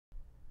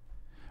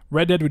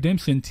Red Dead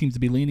Redemption seems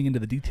to be leaning into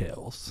the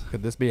details.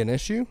 Could this be an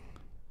issue?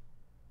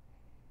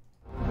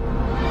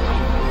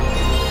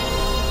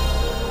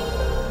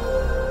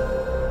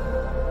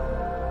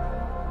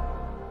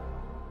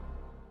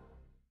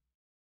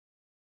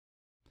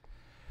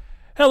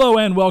 Hello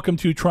and welcome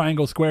to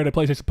Triangle Squared, a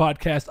PlayStation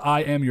podcast.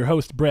 I am your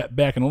host, Brett,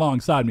 back and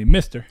alongside me,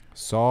 Mr.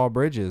 Saw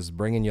Bridges,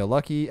 bringing you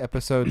lucky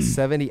episode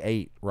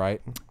 78,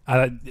 right?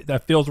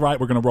 That feels right.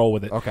 We're going to roll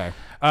with it. Okay.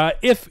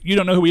 If you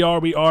don't know who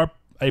we are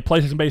a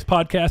PlayStation-based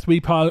podcast.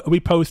 We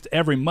post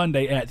every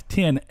Monday at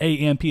 10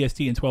 a.m.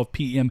 PST and 12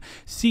 p.m.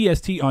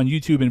 CST on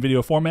YouTube in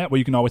video format, where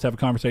you can always have a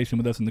conversation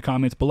with us in the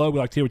comments below. We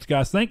like to hear what you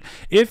guys think.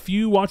 If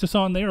you watch us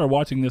on there or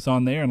watching this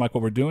on there and like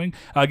what we're doing,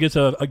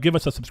 give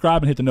us a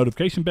subscribe and hit the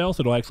notification bell,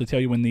 so it'll actually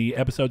tell you when the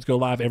episodes go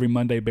live every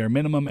Monday, bare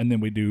minimum, and then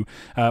we do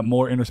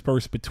more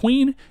interspersed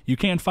between. You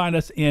can find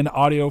us in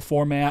audio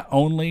format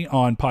only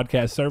on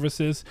podcast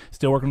services.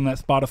 Still working on that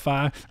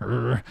Spotify.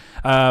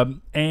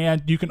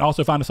 And you can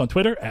also find us on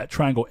Twitter at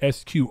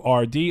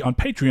SQRD, on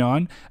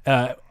Patreon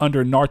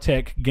under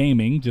Nartec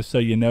Gaming, just so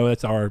you know.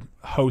 That's our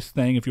host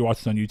thing. If you watch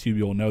us on YouTube,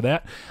 you'll know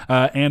that.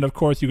 And of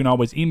course, you can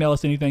always email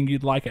us anything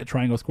you'd like at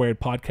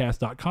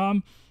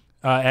trianglesquaredpodcast.com.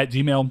 At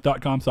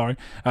gmail.com, sorry.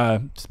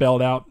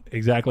 Spelled out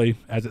exactly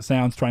as it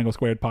sounds,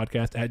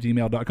 trianglesquaredpodcast at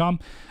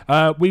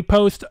gmail.com. We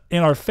post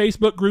in our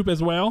Facebook group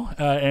as well,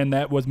 and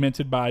that was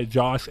mentioned by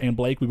Josh and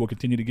Blake. We will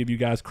continue to give you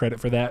guys credit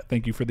for that.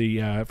 Thank you for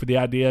the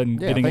idea and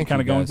getting it kind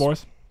of going for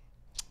us.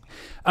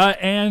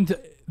 And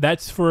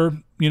that's for,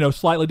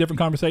 slightly different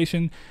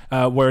conversation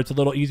where it's a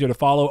little easier to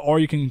follow, or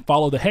you can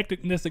follow the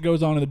hecticness that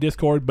goes on in the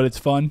Discord, but it's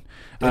fun.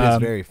 It is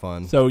very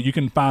fun. So you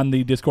can find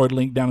the Discord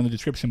link down in the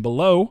description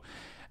below.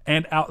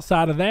 And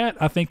outside of that,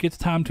 I think it's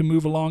time to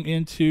move along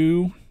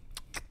into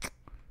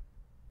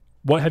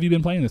what have you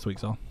been playing this week,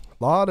 Saul?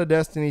 A lot of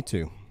Destiny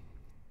 2.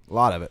 A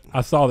lot of it.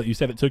 I saw that you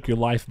said it took your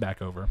life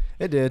back over.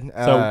 It did.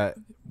 So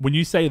when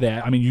you say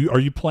that, I mean, are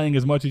you playing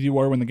as much as you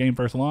were when the game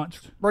first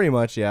launched? Pretty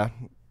much, yeah.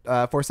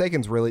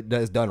 Forsaken's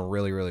has done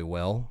really, really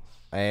well.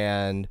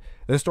 And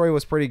the story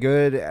was pretty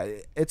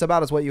good. It's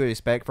about as what you would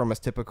expect from a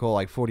typical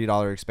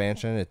 $40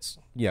 expansion. It's,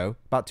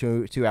 about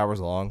two hours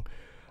long.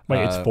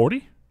 Wait, it's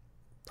 40?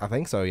 I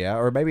think so, yeah.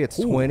 Or maybe it's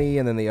 20,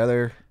 and then the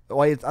other...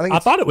 I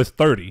thought it was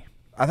 30.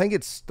 I think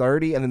it's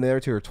 30, and then the other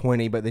two are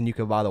 20, but then you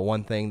can buy the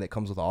one thing that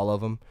comes with all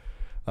of them.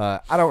 I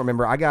don't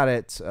remember. I got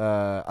it...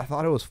 I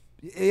thought it was...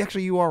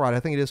 Actually, you are right.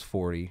 I think it is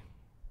 40.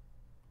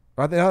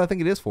 I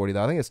think it is 40,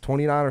 though. I think it's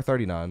 29 or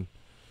 39.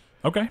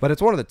 Okay. But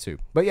it's one of the two.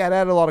 But yeah, it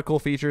added a lot of cool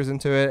features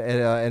into it.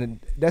 And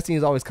Destiny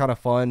is always kind of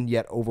fun,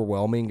 yet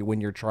overwhelming when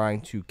you're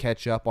trying to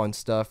catch up on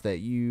stuff that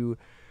you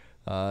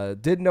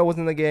didn't know was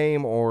in the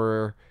game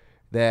or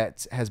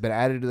that has been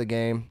added to the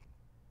game.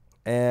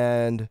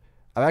 And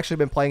I've actually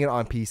been playing it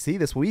on PC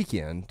this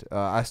weekend.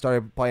 I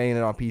started playing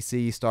it on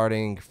PC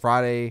starting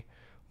Friday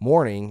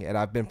morning, and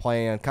I've been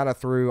playing kind of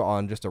through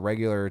on just a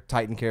regular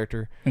Titan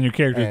character. And your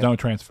characters don't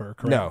transfer,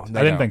 correct? No,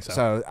 I didn't think so.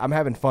 So I'm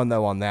having fun,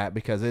 though, on that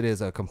because it is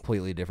a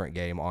completely different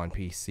game on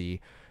PC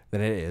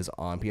than it is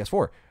on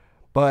PS4.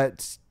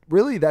 But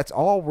really, that's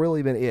all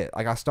really been it.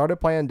 I started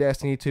playing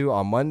Destiny 2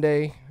 on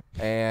Monday,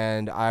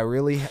 and I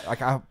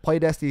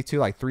played Destiny 2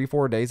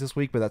 3-4 days this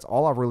week, but that's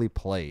all I've really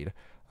played.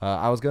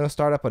 I was going to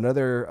start up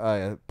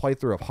another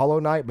playthrough of Hollow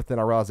Knight, but then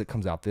I realized it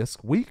comes out this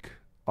week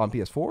on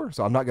PS4,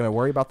 so I'm not going to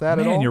worry about that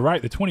at all. Man, you're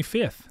right, the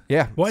 25th.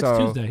 Yeah. Well, it's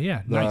Tuesday,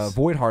 yeah. Nice. The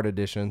Void Heart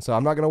Edition, so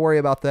I'm not going to worry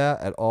about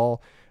that at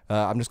all.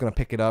 I'm just going to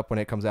pick it up when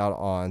it comes out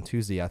on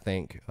Tuesday, I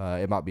think.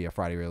 It might be a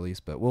Friday release,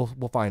 but we'll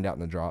find out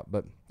in the drop.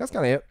 But that's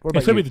kind of it. What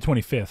about it should you? be the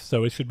 25th,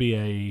 so it should be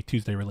a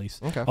Tuesday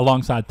release. Okay.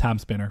 Alongside Time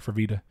Spinner for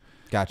Vita.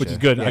 Gotcha. Which is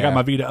good. Yeah. I got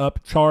my Vita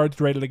up,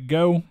 charged, ready to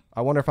go.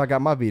 I wonder if I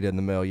got my Vita in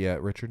the mail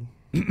yet, Richard.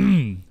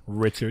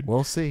 Richard.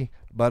 We'll see.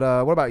 But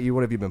what about you?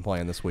 What have you been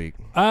playing this week?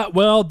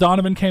 Well,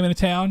 Donovan came into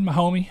town, my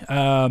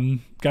homie.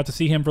 Got to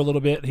see him for a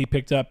little bit. He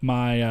picked up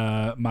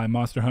my my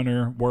Monster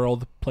Hunter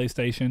World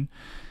PlayStation.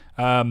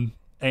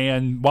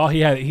 And while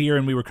he had it here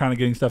and we were kind of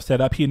getting stuff set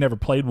up, he had never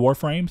played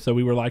Warframe, so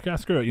we were like,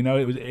 screw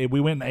it. We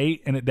went and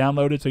ate, and it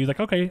downloaded. So he's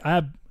like, okay,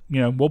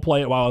 we'll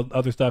play it while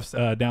other stuff's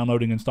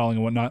downloading, installing,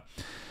 and whatnot.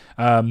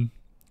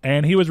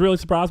 And he was really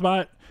surprised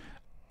by it.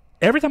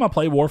 Every time I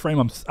play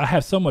Warframe, I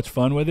have so much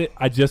fun with it.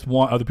 I just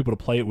want other people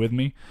to play it with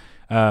me.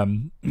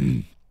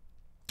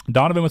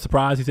 Donovan was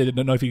surprised. He said he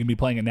didn't know if he can be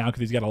playing it now because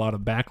he's got a lot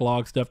of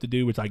backlog stuff to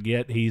do, which I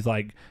get. He's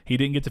like, he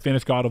didn't get to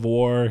finish God of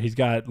War. He's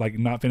got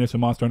not finished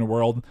Monster Hunter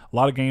World. A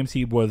lot of games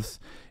he was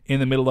in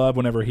the middle of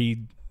whenever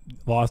he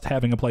lost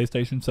having a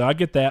PlayStation. So I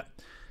get that.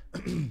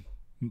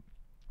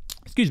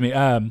 Excuse me.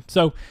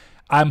 So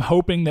I'm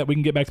hoping that we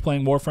can get back to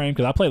playing Warframe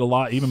because I played a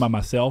lot even by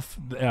myself.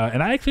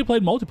 And I actually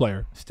played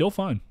multiplayer. Still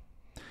fun.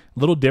 A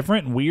little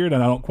different and weird,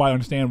 and I don't quite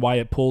understand why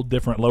it pulled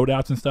different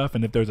loadouts and stuff,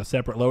 and if there's a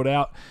separate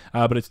loadout,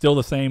 but it's still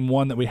the same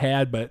one that we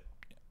had, but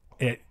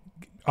it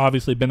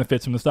obviously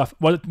benefits from the stuff.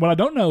 What I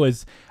don't know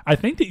is, I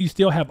think that you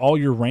still have all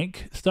your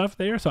rank stuff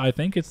there, so I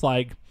think it's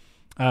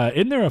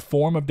isn't there a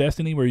form of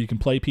Destiny where you can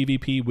play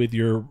PvP with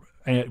your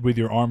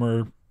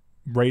armor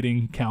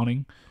rating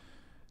counting?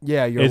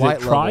 Yeah, your Is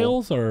light it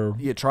trials level, or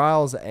yeah,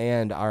 trials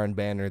and Iron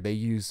Banner, they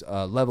use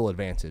level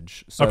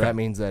advantage. So Okay. that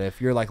means that if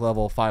you're like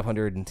level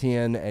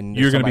 510 and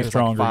You're gonna be somebody's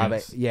stronger like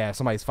against- yeah,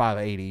 somebody's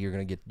 580, you're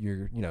gonna get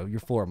your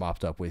floor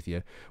mopped up with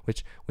you,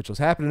 which was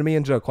happening to me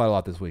and Joe quite a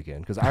lot this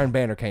weekend because Iron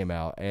Banner came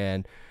out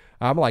and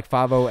I'm like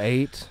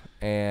 508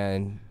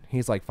 and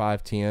he's like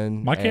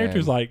 510. my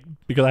character's like,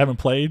 because I haven't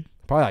played,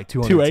 probably like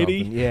 200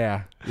 280? something.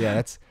 Yeah,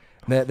 that's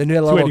the new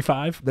level.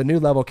 285. The new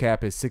level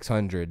cap is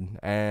 600,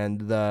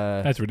 and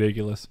That's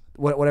ridiculous.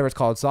 whatever it's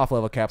called, soft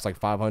level cap's like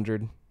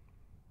 500.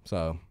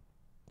 So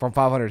from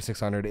 500 to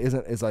 600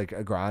 is like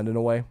a grind in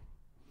a way.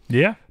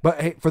 Yeah. But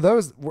hey, for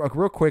those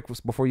real quick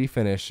before you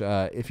finish,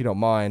 if you don't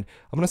mind,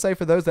 I'm gonna say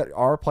for those that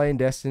are playing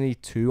Destiny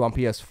 2 on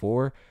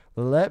PS4,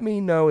 let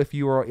me know if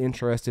you are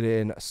interested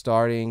in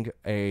starting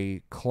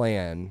a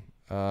clan.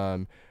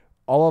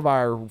 All of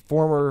our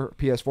former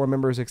PS4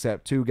 members,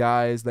 except 2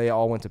 guys, they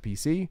all went to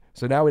PC.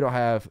 So now we don't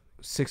have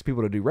 6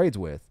 people to do raids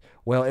with.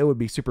 Well, it would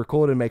be super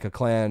cool to make a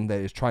clan that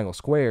is triangle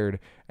squared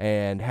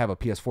and have a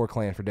PS4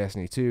 clan for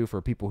Destiny 2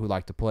 for people who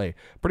like to play.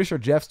 Pretty sure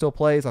Jeff still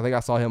plays. I think I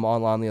saw him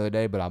online the other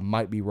day, but I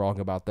might be wrong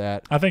about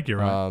that. I think you're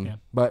right. Yeah.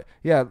 But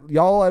yeah,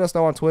 y'all let us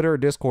know on Twitter or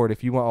Discord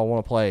if you all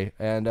want to play.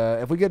 And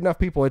if we get enough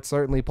people, it's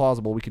certainly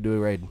plausible we could do a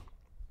raid.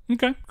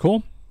 Okay,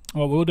 cool.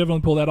 Well, we'll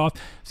definitely pull that off.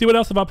 See, what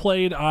else have I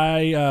played?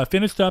 I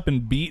finished up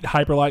and beat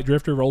Hyperlight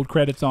Drifter, rolled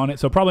credits on it,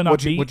 so probably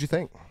not beat. What'd you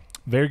think?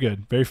 Very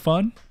good. Very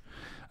fun.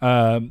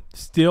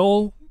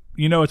 Still,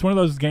 it's one of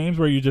those games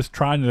where you're just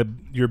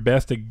trying your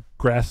best to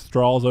grasp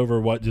straws over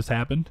what just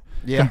happened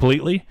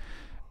completely.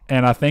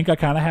 And I think I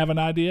kind of have an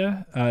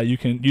idea. You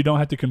don't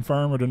have to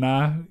confirm or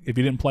deny. If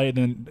you didn't play it,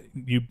 then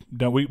you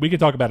don't. We can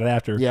talk about it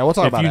after. Yeah, we'll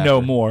talk about it if you know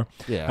after. more.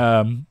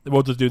 Yeah.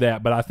 We'll just do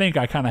that. But I think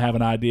I kind of have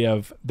an idea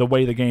of the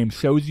way the game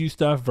shows you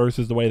stuff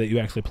versus the way that you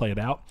actually play it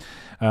out.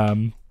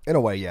 In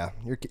a way, yeah,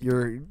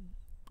 you're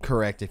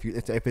correct if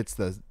it's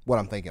what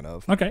I'm thinking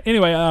of. Okay.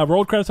 Anyway,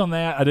 rolled credits on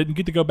that. I didn't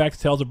get to go back to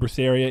Tales of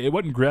Berseria. It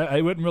wasn't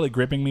really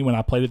gripping me when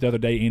I played it the other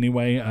day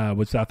anyway,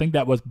 which I think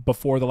that was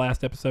before the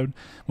last episode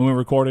when we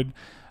recorded.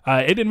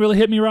 It didn't really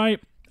hit me right.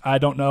 I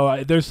don't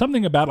know. There's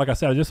something about, like I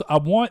said, I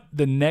want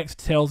the next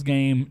Tales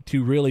game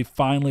to really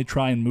finally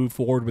try and move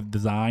forward with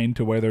design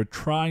to where they're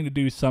trying to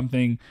do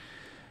something.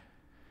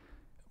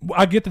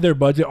 I get that they're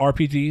budget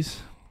RPGs,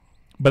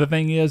 but the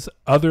thing is,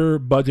 other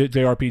budget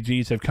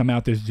JRPGs have come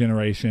out this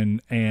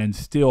generation and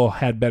still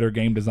had better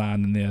game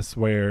design than this,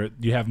 where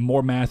you have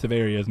more massive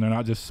areas and they're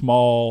not just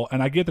small.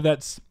 And I get that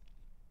that's,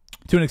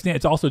 to an extent,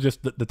 it's also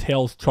just the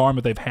Tales charm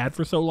that they've had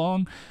for so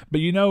long.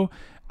 But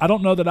I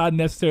don't know that I'd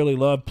necessarily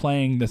love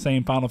playing the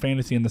same Final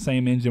Fantasy in the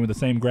same engine with the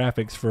same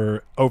graphics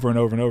for over and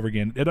over and over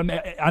again.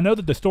 I know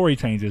that the story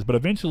changes, but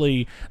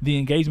eventually the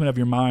engagement of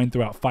your mind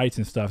throughout fights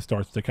and stuff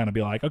starts to kind of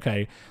be like,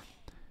 okay.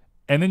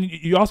 And then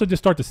you also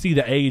just start to see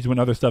the age when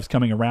other stuff's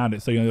coming around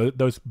it. So,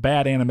 those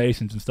bad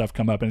animations and stuff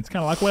come up. And it's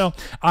kind of like, well,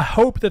 I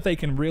hope that they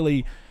can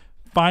really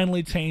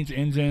finally change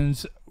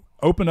engines,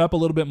 open up a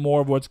little bit more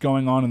of what's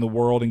going on in the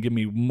world and give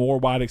me more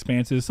wide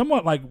expanses,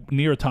 somewhat like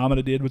Nier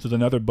Automata did, which was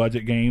another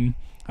budget game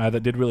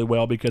that did really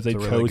well because they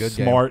chose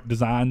smart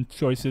design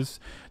choices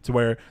to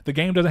where the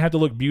game doesn't have to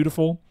look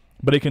beautiful,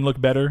 but it can look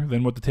better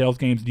than what the Tales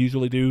games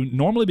usually do,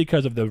 normally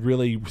because of the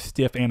really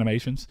stiff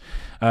animations.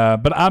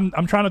 But I'm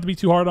trying not to be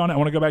too hard on it. I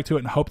want to go back to it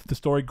and hope that the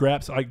story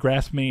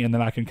grasps me, and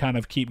then I can kind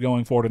of keep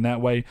going forward in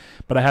that way.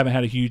 But I haven't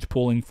had a huge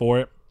pulling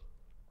for it.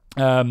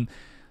 So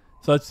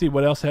let's see,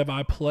 what else have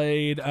I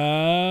played?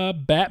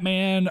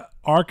 Batman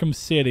Arkham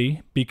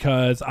City,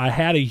 because I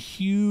had a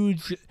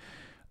huge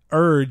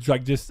urge,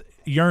 like just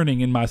yearning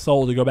in my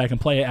soul to go back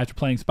and play it after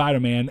playing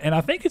Spider-Man. And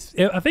I think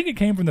it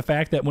came from the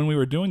fact that when we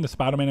were doing the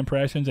Spider-Man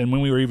impressions and when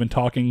we were even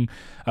talking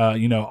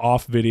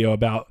off video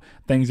about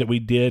things that we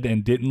did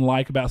and didn't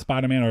like about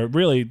Spider-Man, or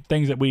really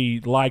things that we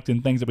liked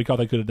and things that we thought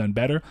they could have done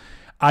better,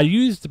 I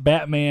used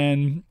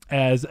Batman or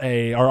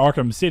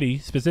Arkham City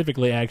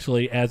specifically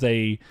actually as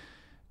a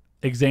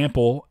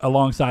example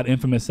alongside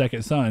Infamous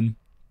Second Son.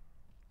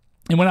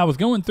 And when I was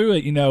going through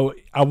it,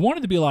 I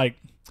wanted to be like,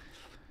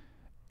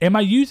 am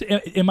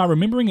I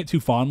remembering it too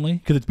fondly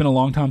because it's been a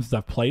long time since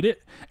I've played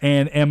it?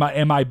 And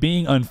am I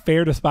being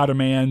unfair to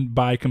Spider-Man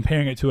by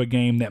comparing it to a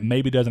game that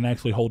maybe doesn't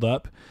actually hold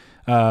up?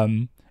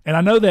 And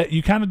I know that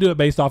you kind of do it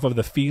based off of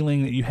the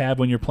feeling that you have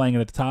when you're playing it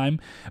at the time.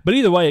 But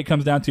either way, it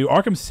comes down to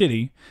Arkham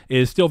City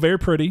is still very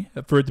pretty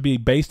for it to be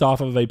based off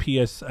of a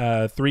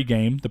PS3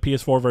 game. The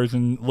PS4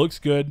 version looks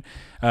good.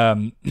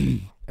 And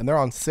they're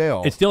on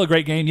sale. It's still a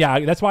great game. Yeah,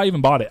 that's why I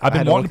even bought it. I've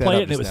been wanting to play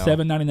it, and it was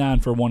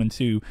 $7.99 for 1 and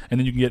 2, and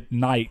then you can get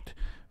Night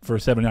for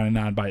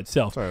 $7.99 by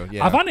itself. So,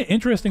 yeah, I find it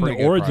interesting that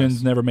Origins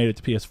price. Never made it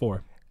to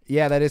PS4.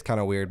 Yeah, that is kind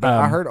of weird. But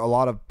I heard a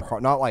lot of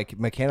not like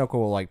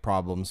mechanical like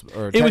problems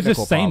or it was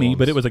just samey, problems.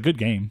 but it was a good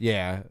game.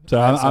 Yeah. So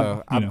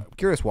I'm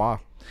curious why.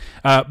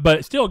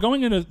 But still,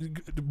 going into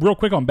real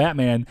quick on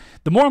Batman,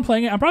 the more I'm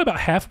playing it, I'm probably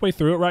about halfway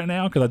through it right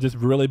now because I've just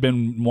really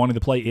been wanting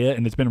to play it,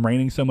 and it's been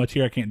raining so much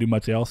here I can't do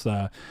much else.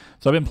 So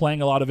I've been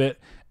playing a lot of it,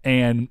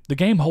 and the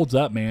game holds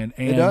up, man.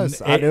 And it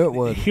does. I knew it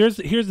would. Here's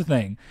the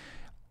thing.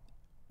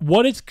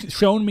 what it's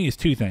shown me is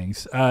two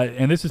things,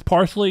 and this is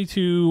partially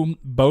to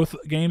both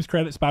games'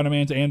 credit,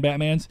 Spider-Man's and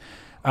Batman's.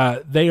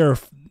 They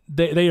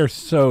are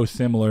so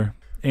similar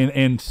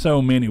in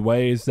so many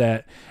ways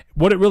that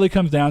what it really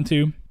comes down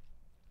to.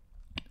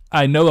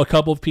 I know a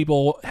couple of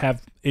people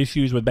have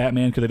issues with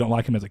Batman because they don't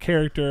like him as a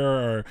character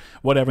or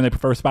whatever, and they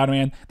prefer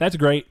Spider-Man. That's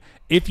great.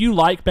 If you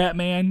like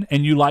Batman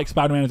and you like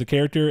Spider-Man as a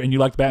character and you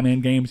like the Batman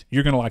games,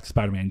 you're going to like the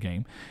Spider-Man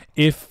game.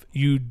 If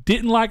you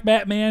didn't like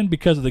Batman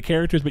because of the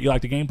characters but you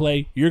like the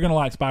gameplay, you're going to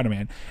like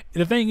Spider-Man.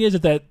 The thing is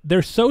that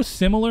they're so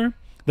similar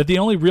that the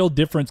only real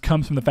difference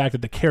comes from the fact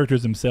that the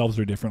characters themselves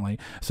are differently.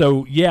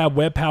 So yeah,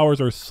 web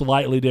powers are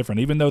slightly different,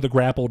 even though the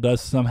grapple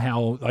does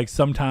somehow, like,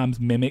 sometimes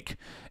mimic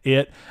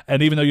it.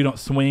 And even though you don't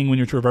swing when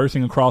you're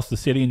traversing across the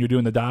city and you're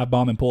doing the dive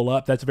bomb and pull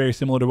up, that's very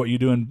similar to what you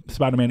do in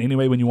Spider-Man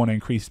anyway when you want to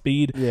increase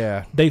speed.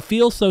 Yeah. They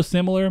feel so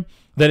similar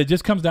that it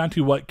just comes down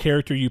to what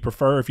character you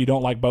prefer. If you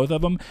don't like both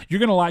of them, you're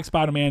going to like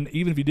Spider-Man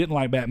even if you didn't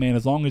like Batman,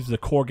 as long as the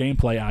core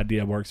gameplay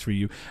idea works for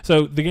you.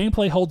 So the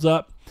gameplay holds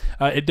up.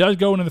 It does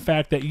go into the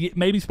fact that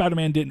maybe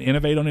Spider-Man didn't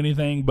innovate on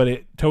anything, but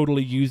it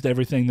totally used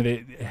everything that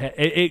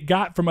it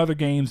got from other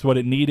games, what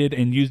it needed,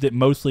 and used it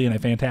mostly in a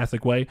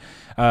fantastic way.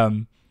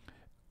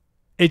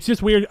 It's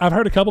just weird. I've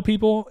heard a couple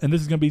people, and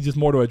this is going to be just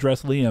more to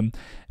address Liam.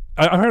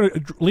 I heard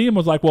Liam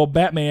was like, well,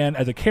 Batman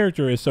as a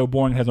character is so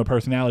boring, has no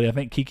personality. I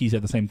think Kiki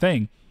said the same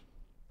thing.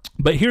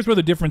 But here's where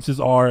the differences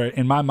are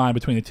in my mind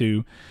between the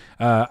two.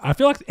 I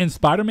feel like in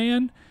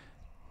Spider-Man,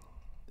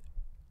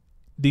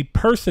 the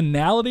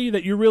personality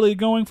that you're really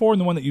going for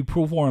and the one that you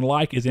pull for and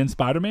like is in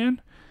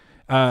Spider-Man.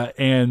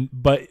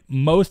 But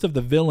most of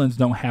the villains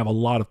don't have a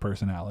lot of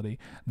personality.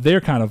 They're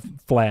kind of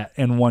flat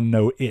and one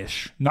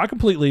note-ish. Not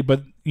completely,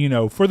 but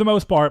for the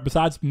most part,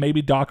 besides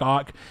maybe Doc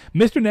Ock,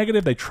 Mr.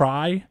 Negative, they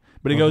try,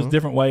 but it goes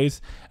different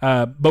ways.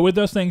 But with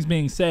those things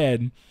being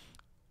said,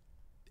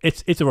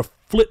 it's a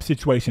flip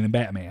situation in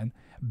Batman.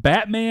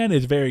 Batman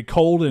is very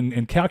cold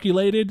and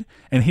calculated,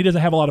 and he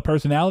doesn't have a lot of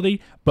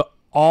personality, but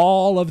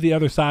all of the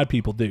other side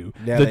people do.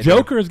 Yeah, the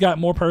Joker has got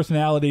more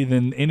personality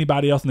than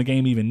anybody else in the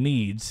game even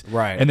needs.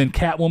 Right. And then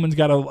Catwoman's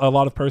got a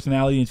lot of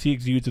personality, and she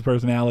exudes his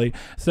personality.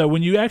 So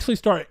when you actually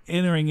start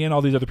entering in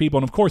all these other people,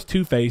 and of course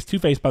Two-Face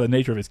by the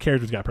nature of his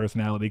character has got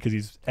personality because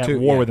he's at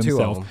war with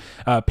himself.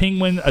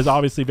 Penguin is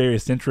obviously very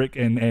eccentric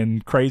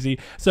and crazy.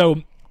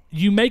 So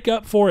you make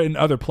up for it in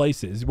other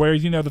places.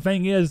 Whereas, the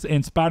thing is,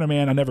 in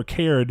Spider-Man, I never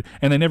cared,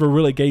 and they never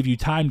really gave you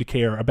time to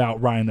care about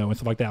Rhino and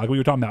stuff like that. Like we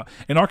were talking about.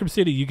 In Arkham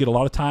City, you get a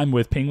lot of time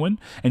with Penguin,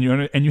 and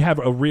you have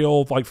a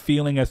real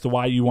feeling as to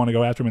why you want to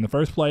go after him in the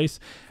first place.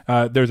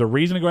 There's a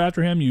reason to go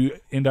after him. You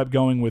end up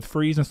going with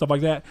Freeze and stuff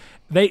like that.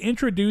 They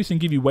introduce and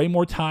give you way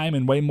more time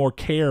and way more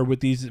care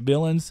with these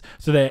villains,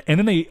 and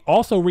then they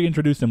also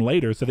reintroduce them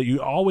later, so that you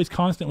always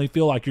constantly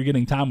feel like you're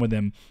getting time with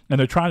them, and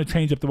they're trying to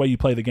change up the way you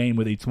play the game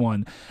with each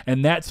one.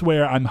 And that's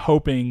where I'm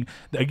hoping,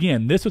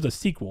 again, this was a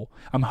sequel.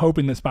 I'm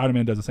hoping that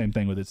Spider-Man does the same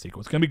thing with its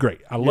sequel. It's going to be great.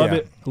 I love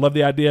it. I love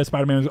the idea.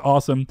 Spider-Man is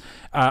awesome.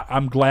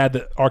 I'm glad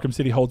that Arkham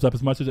City holds up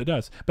as much as it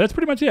does. But that's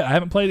pretty much it. I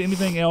haven't played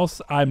anything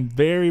else. I'm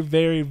very,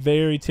 very,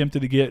 very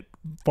tempted to get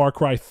Far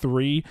Cry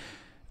 3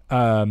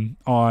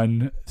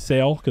 on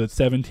sale because it's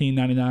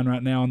 $17.99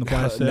 right now on the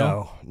flash sale.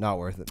 No, not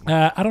worth it.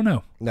 I don't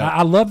know. No.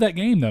 I love that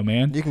game though,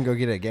 man. You can go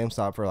get it at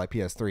GameStop for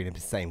PS3 and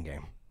it's the same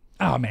game.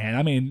 Oh man,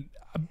 I mean,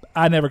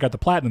 I never got the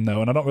platinum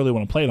though, and I don't really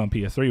want to play it on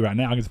PS3 right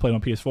now. I can just play it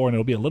on PS4 and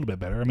it'll be a little bit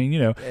better. I mean,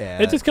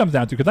 it just comes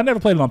down to, because I never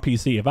played it on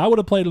PC. If I would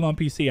have played it on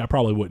PC, I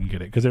probably wouldn't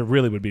get it because there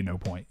really would be no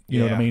point. You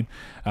know what I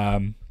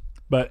mean?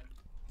 But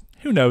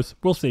who knows?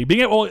 We'll see.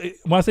 When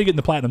I say getting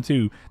the platinum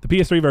too, the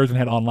PS3 version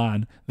had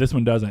online. This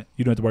one doesn't.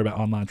 You don't have to worry about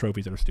online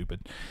trophies that are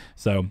stupid.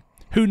 So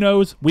who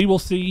knows? We will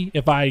see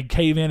if I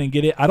cave in and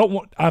get it.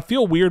 I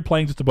feel weird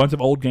playing just a bunch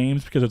of old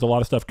games because there's a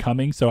lot of stuff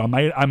coming. So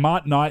I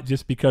might not,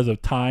 just because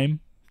of time,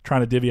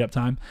 trying to divvy up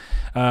time.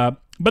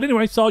 But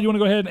anyway, Saul, you want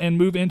to go ahead and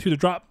move into the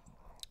drop?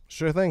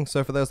 Sure thing.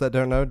 So for those that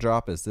don't know,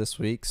 drop is this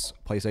week's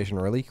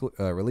PlayStation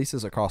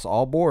releases across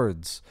all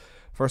boards.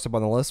 First up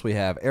on the list, we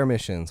have Air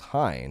Missions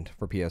Hind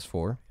for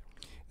PS4.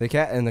 The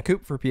Cat and the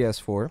Coop for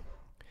PS4,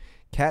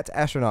 Cat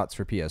Astronauts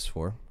for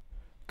PS4,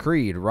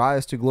 Creed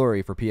Rise to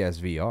Glory for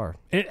PSVR.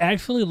 It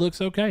actually looks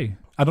okay.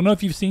 I don't know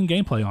if you've seen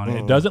gameplay on it.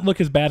 It doesn't look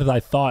as bad as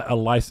I thought a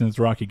licensed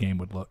Rocky game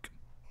would look.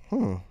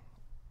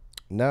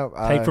 No.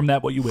 Take from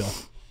that what you will.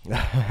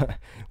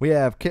 We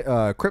have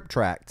Crypt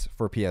Tract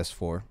for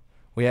PS4.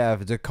 We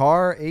have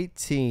Dakar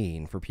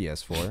 18 for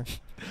PS4.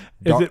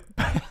 Is it?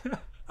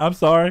 I'm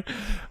sorry,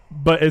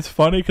 but it's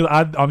funny because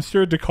I'm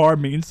sure Dakar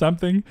means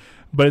something,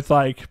 but it's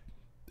like,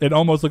 it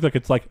almost looks like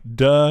it's like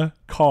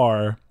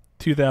Dakar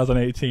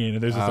 2018,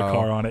 and there's just a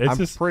car on it. It's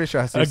just pretty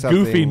sure I see a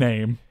goofy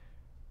name.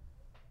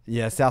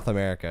 Yeah, South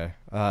America.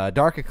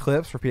 Dark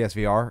Eclipse for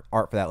PSVR.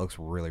 Art for that looks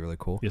really, really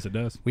cool. Yes, it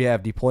does. We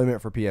have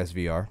Deployment for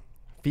PSVR.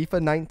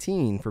 FIFA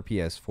 19 for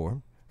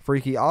PS4.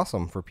 Freaky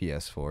Awesome for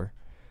PS4.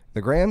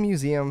 The Grand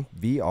Museum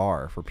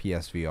VR for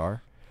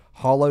PSVR.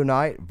 Hollow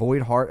Knight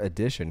Void Heart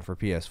Edition for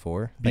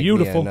PS4.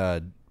 Beautiful. Me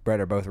and Brett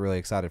are both really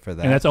excited for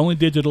that. And that's only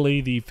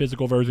digitally. The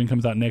physical version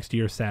comes out next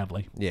year,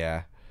 sadly.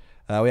 Yeah.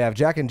 We have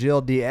Jack and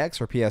Jill DX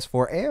for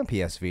PS4 and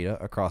PS Vita,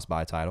 a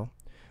cross-buy title.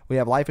 We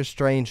have Life is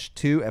Strange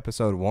 2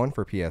 Episode 1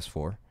 for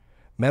PS4.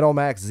 Metal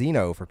Max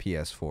Xeno for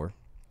PS4.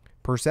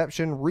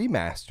 Perception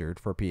Remastered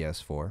for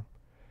PS4.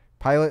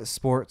 Pilot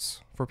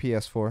Sports for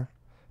PS4.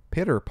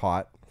 Pitter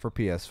Pot for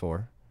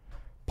PS4.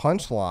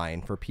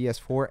 Punchline for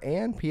PS4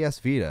 and PS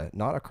Vita,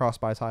 not a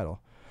cross-buy title.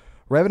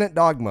 Revenant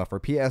Dogma for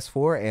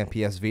PS4 and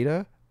PS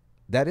Vita,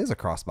 that is a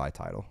cross-buy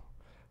title.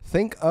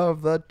 Think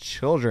of the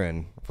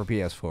Children for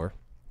PS4.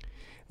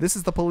 This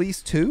is the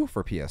Police 2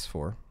 for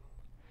PS4.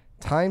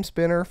 Time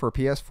Spinner for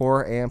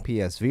PS4 and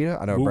PS Vita.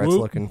 I know Brett's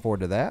looking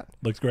forward to that.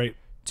 Looks great.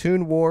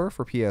 Toon War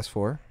for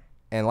PS4.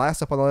 And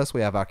last up on the list,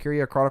 we have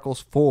Valkyria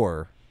Chronicles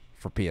 4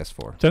 for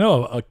PS4. So I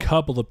know a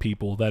couple of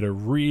people that are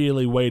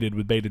really waited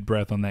with bated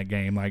breath on that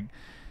game. Like,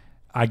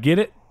 I get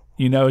it.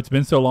 You know, it's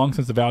been so long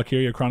since the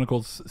Valkyria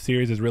Chronicles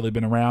series has really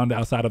been around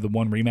outside of the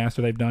one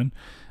remaster they've done.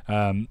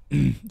 It's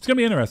going to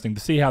be interesting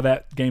to see how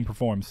that game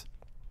performs.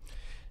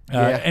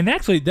 And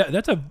actually,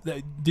 that's a...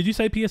 Did you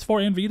say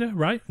PS4 and Vita,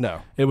 right?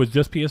 No. It was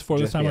just PS4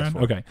 this time around?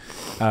 Okay.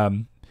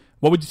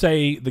 What would you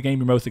say the game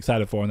you're most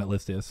excited for on that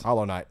list is?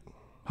 Hollow Knight.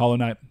 Hollow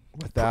Knight.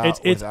 It's without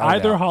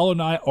either doubt. Hollow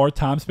Knight or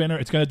Time Spinner.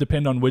 It's going to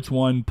depend on which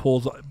one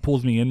pulls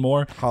me in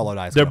more. Hollow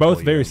Knight's They're gonna pull both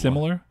you very in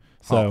similar. more.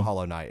 So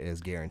Hollow Knight is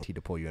guaranteed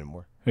to pull you in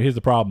more. here's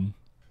the problem.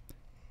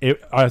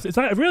 It's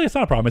not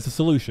a problem. It's a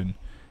solution.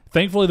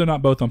 Thankfully, they're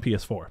not both on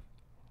PS4.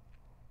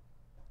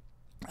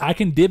 I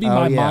can divvy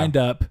my mind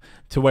up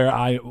to where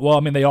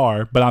they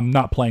are, but I'm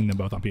not playing them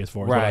both on PS4. Is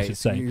what I should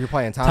say. You're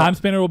playing Time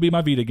Spinner will be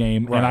my Vita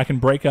game, and I can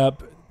break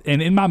up. And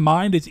in my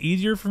mind, it's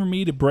easier for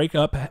me to break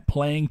up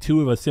playing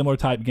two of a similar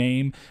type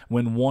game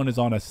when one is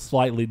on a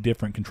slightly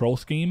different control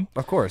scheme.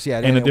 Of course, yeah.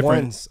 And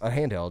one's a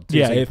handheld. Too,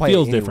 Yeah, so you it play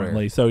feels anywhere.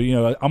 differently. So,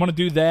 I'm going to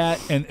do that.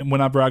 And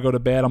whenever I go to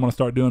bed, I'm going to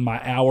start doing my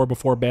hour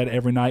before bed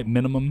every night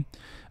minimum.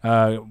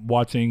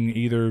 Watching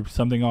either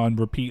something on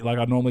repeat like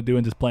I normally do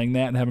and just playing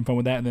that and having fun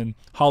with that. And then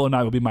Hollow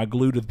Knight will be my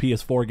glue to the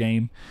PS4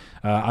 game.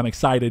 I'm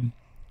excited.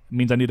 It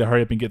means I need to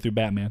hurry up and get through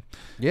Batman.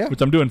 Yeah. Which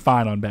I'm doing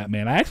fine on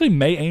Batman. I actually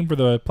may aim for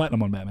the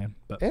platinum on Batman.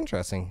 But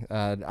Interesting.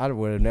 I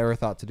would have never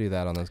thought to do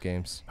that on those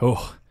games.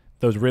 oh,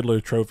 those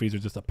Riddler trophies are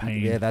just a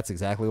pain. Yeah, that's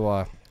exactly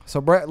why. So,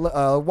 Brett,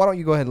 why don't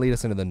you go ahead and lead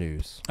us into the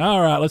news?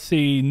 All right, let's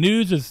see.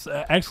 News is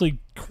actually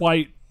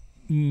quite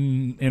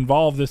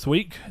involved this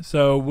week,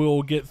 so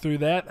we'll get through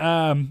that.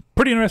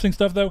 Pretty interesting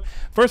stuff, though.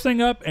 First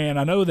thing up, and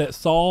I know that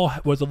Saul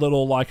was a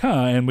little like,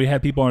 and we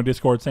had people on our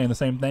Discord saying the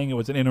same thing. It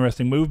was an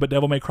interesting move, but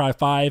Devil May Cry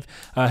 5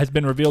 has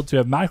been revealed to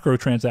have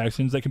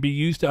microtransactions that can be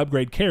used to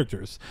upgrade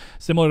characters,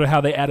 similar to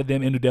how they added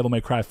them into Devil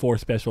May Cry 4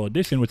 Special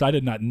Edition, which I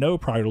did not know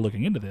prior to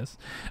looking into this.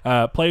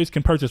 Players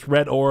can purchase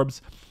red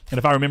orbs, and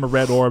if I remember,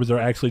 red orbs are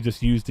actually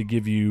just used to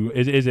give you...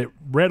 Is it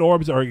red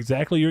orbs are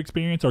exactly your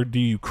experience, or do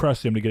you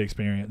crush them to get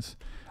experience?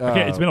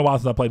 It's been a while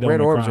since I played Devil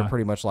May Cry. Red orbs are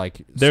pretty much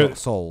like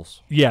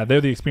souls. Yeah, they're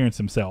the experience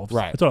themselves.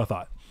 Right. That's what I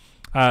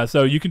thought.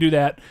 So you can do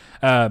that.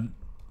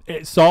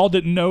 Saul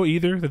didn't know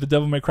either that the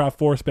Devil May Cry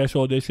 4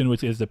 Special Edition,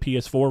 which is the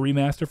PS4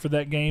 remaster for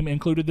that game,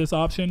 included this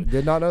option.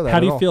 Did not know that.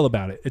 How do you feel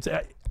about it? It's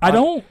I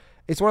don't.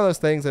 It's one of those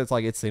things that's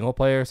like it's single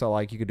player, so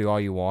like you could do all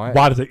you want.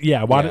 Why does it?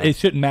 Yeah. It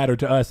shouldn't matter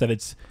to us that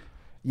it's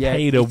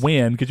pay to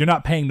win, because you're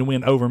not paying to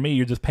win over me.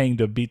 You're just paying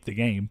to beat the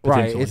game.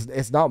 Right.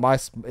 It's not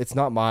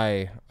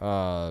my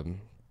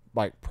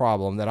like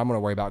problem that I'm going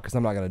to worry about because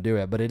I'm not going to do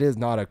it. But it is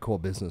not a cool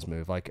business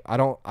move. Like I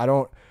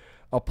don't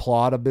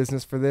applaud a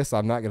business for this.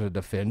 I'm not going to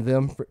defend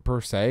them per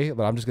se,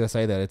 but I'm just going to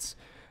say that it's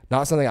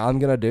not something I'm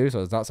going to do,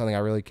 so it's not something I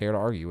really care to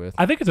argue with.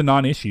 I think it's a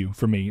non-issue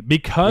for me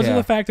because of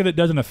the fact that it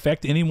doesn't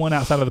affect anyone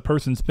outside of the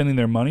person spending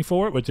their money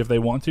for it, which if they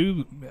want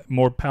to,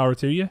 more power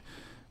to you,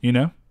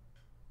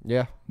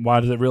 Yeah. Why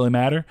does it really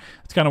matter?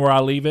 It's kind of where I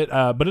leave it.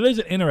 But it is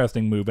an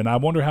interesting move, and I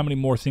wonder how many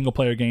more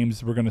single-player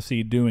games we're going to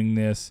see doing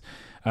this.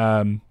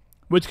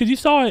 Because you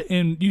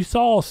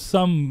saw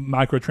some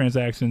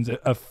microtransactions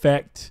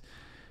affect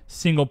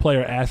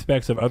single-player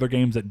aspects of other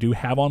games that do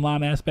have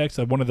online aspects.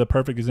 One of the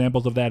perfect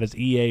examples of that is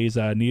EA's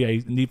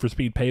Need for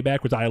Speed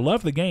Payback, which I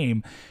love the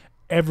game,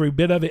 every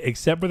bit of it,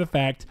 except for the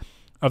fact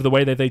of the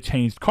way that they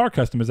changed car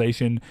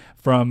customization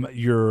from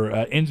your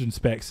engine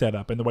spec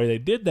setup. And the way they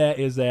did that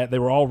is that they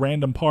were all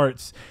random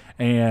parts,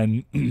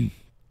 and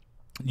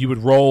you would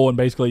roll and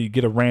basically you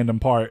get a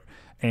random part,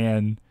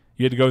 and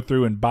you had to go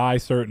through and buy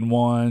certain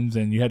ones,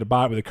 and you had to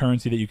buy it with a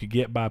currency that you could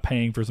get by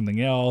paying for something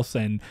else,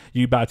 and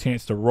you buy a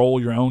chance to roll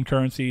your own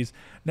currencies.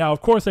 Now,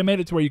 of course, they made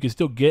it to where you could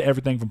still get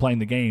everything from playing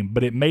the game,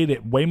 but it made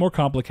it way more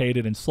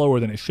complicated and slower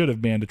than it should have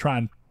been to try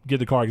and get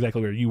the car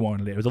exactly where you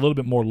wanted it. It was a little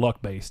bit more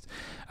luck-based,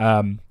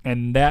 and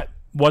that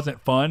wasn't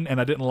fun, and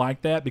I didn't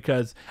like that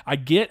because I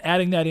get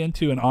adding that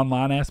into an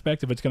online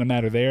aspect if it's going to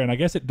matter there, and I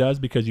guess it does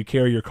because you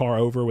carry your car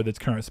over with its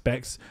current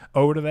specs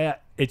over to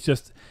that. It's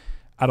just,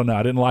 I don't know,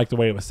 I didn't like the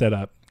way it was set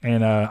up.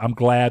 And I'm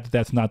glad that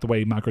that's not the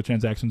way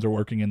microtransactions are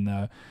working in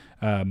the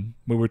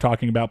we were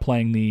talking about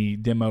playing the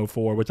demo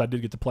for, which I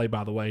did get to play,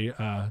 by the way.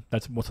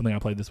 That's something I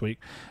played this week.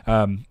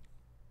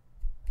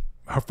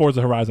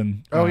 Forza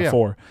Horizon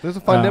 4. There's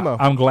a fun demo.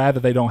 I'm glad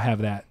that they don't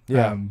have that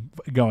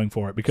going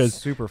for it, because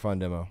super fun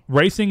demo.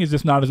 Racing is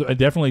just not as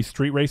definitely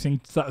street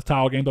racing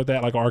style games like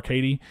that, like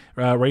arcadey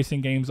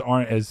racing games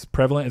aren't as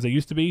prevalent as they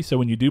used to be. So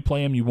when you do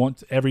play them, you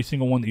want every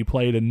single one that you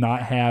play to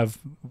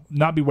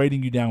not be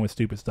weighting you down with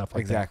stupid stuff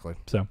like that. Exactly.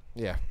 So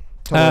yeah.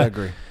 Totally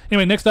agree.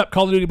 Anyway, next up,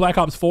 Call of Duty Black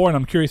Ops 4, and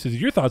I'm curious as to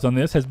your thoughts on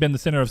this, has been the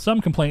center of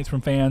some complaints from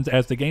fans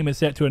as the game is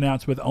set to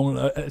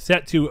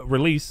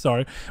release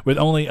with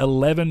only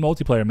 11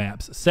 multiplayer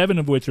maps, 7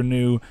 of which are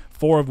new,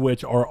 4 of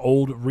which are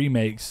old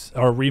remakes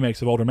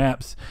of older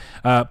maps.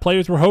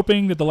 Players were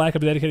hoping that the lack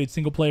of a dedicated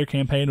single-player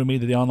campaign would mean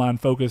that the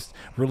online-focused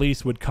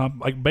release would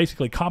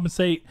basically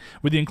compensate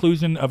with the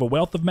inclusion of a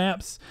wealth of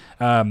maps.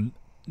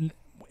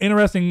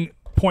 Interesting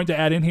point to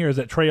add in here is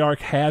that Treyarch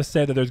has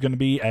said that there's going to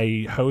be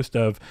a host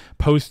of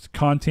post-release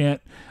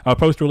content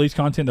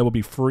that will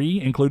be free,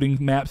 including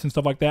maps and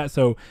stuff like that.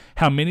 So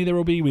how many there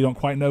will be, we don't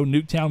quite know.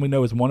 Nuketown we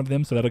know is one of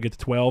them, so that'll get to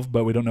 12,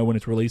 but we don't know when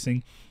it's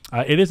releasing.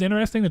 It is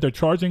interesting that they're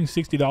charging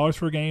 $60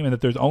 for a game and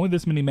that there's only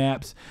this many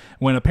maps,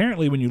 when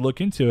apparently when you look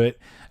into it,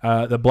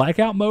 the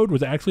blackout mode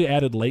was actually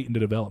added late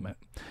into development.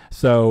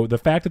 So the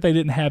fact that they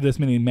didn't have this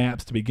many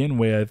maps to begin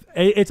with,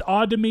 it's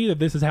odd to me that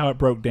this is how it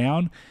broke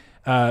down.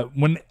 I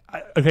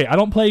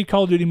don't play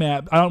Call of Duty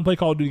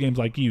games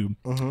like you,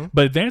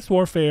 but Advanced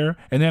Warfare,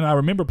 and then I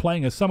remember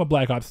playing some of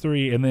Black Ops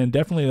 3, and then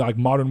definitely like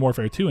Modern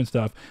Warfare 2 and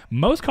stuff.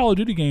 Most Call of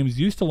Duty games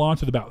used to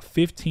launch with about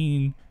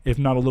 15, if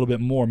not a little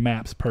bit more,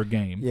 maps per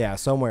game. Yeah,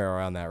 somewhere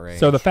around that range.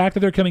 So the fact that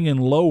they're coming in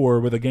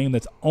lower with a game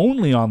that's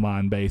only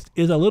online based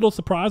is a little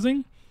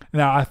surprising.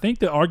 Now, I think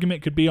the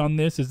argument could be on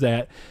this is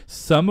that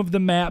some of the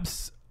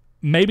maps,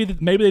 maybe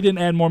they didn't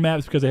add more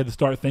maps because they had to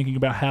start thinking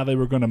about how they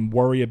were going to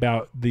worry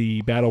about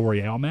the Battle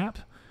Royale map.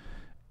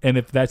 And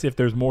if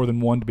there's more than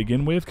one to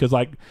begin with. Because,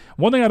 like,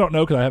 one thing I don't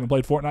know, because I haven't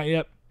played Fortnite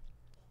yet,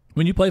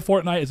 when you play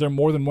Fortnite, is there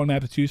more than one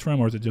map to choose from,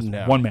 or is it just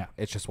one map?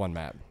 It's just one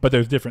map. But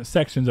there's different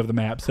sections of the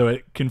map, so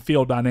it can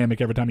feel dynamic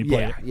every time you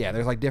play it. Yeah,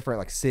 there's like different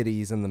like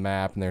cities in the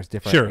map, and there's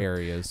different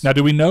areas. Now,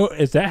 do we know,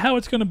 is that how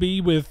it's going to be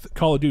with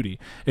Call of Duty?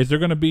 Is there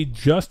going to be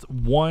just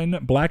one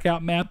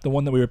blackout map, the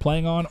one that we were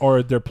playing on,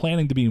 or they're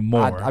planning to be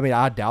more?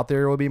 I doubt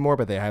there will be more,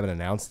 but they haven't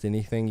announced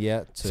anything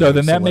yet. So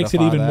then that makes it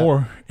even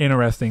more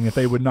interesting if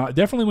they would not.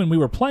 Definitely when we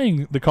were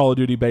playing the Call of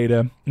Duty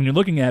beta, and you're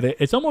looking at it,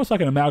 it's almost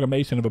like an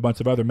amalgamation of a bunch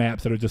of other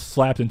maps that are just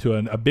slapped into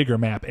a bigger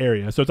map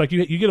area. So it's like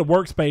you get a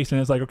workspace,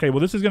 and it's like, okay, well,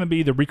 this is going to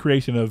be the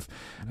recreation of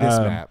this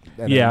map.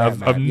 Of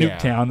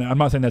Nuketown. I'm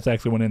not saying that's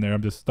actually one in there.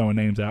 I'm just throwing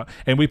names out.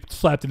 And we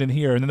slapped it in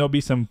here, and then there'll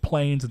be some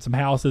planes and some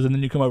houses, and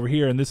then you come over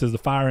here, and this is the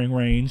firing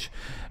range.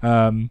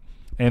 And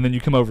then you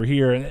come over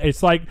here, and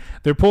it's like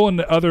they're pulling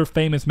the other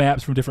famous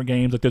maps from different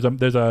games. Like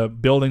there's a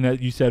building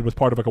that you said was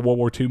part of like a World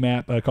War II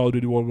map, Call of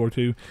Duty World War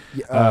II.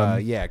 Call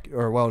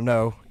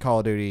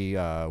of Duty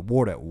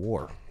War at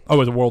War. Oh, it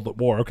was a World at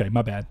War. Okay,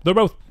 my bad. They're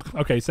both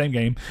same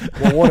game.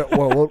 World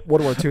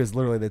War II is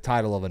literally the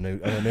title of a new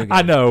game.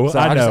 I know. So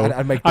I know.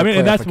 And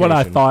that's what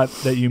I clarification. thought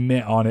that you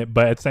meant on it,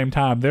 but at the same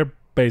time, they're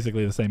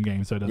basically the same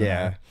game, so it doesn't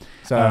matter.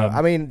 So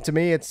to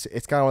me, it's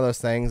kind of one of those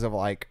things of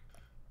like,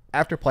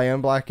 after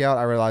playing Blackout,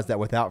 I realized that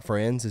without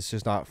friends, it's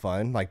just not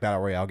fun. Like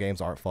Battle Royale games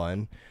aren't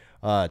fun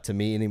to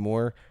me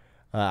anymore.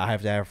 I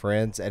have to have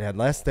friends, and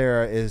unless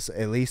there is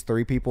at least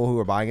 3 people who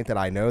are buying it that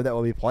I know that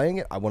will be playing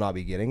it, I will not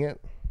be getting it.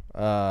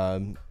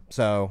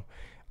 So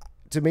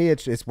to me,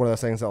 it's one of those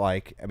things that,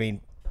 like,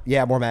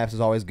 more maps is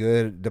always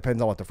good.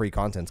 Depends on what the free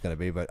content's going to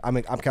be, but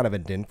I'm kind of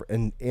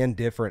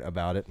indifferent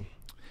about it.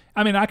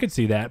 I could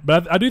see that,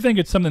 but I do think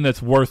it's something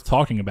that's worth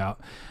talking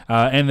about.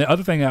 And the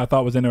other thing that I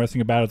thought was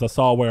interesting about it is I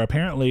saw where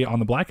apparently on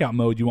the blackout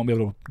mode you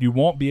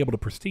won't be able to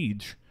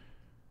prestige.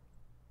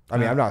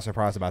 I'm not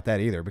surprised about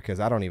that either, because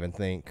I don't even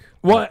think.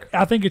 Well,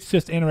 I think it's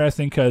just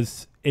interesting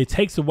because it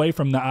takes away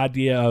from the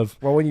idea of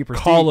when you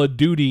prestige, Call of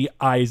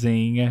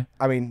Duty-izing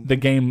the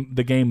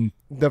game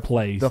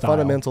play the style.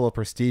 Fundamental of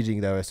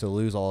prestiging, though, is to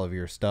lose all of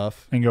your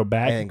stuff and go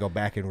back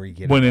and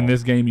re-get it. When in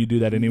this game you do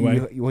that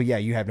anyway.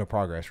 You have no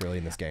progress really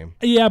in this game.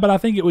 Yeah, but I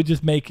think it would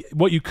just make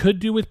what you could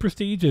do with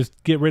prestige is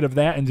get rid of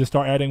that and just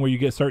start adding where you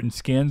get certain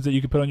skins that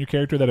you could put on your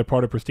character that are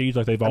part of prestige,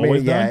 like they've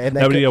always done. And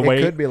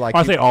it could be like,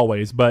 I say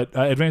always, but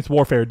Advanced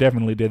Warfare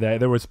definitely did that.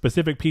 There were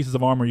specific pieces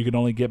of armor you could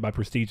only get by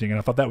prestiging, and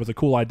I thought that was a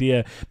cool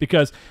idea,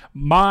 because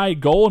my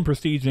goal in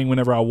prestiging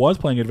whenever I was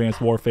playing Advanced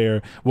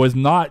Warfare was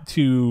not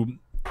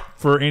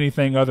for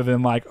anything other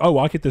than like, oh,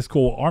 I'll get this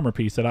cool armor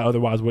piece that I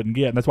otherwise wouldn't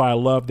get. And that's why I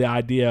love the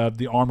idea of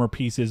the armor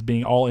pieces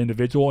being all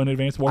individual in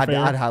Advanced Warfare.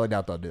 I'd highly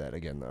doubt they'll do that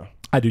again, though.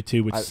 I do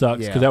too, which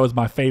sucks, because that was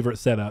my favorite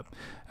setup.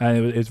 And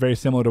it was very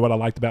similar to what I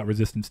liked about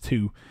Resistance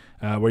 2,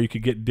 where you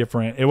could get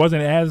different. It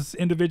wasn't as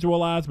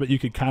individualized, but you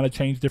could kind of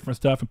change different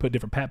stuff and put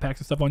different packs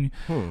and stuff on you.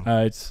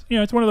 It's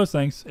one of those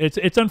things.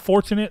 It's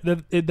unfortunate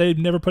that they've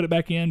never put it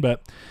back in,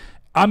 but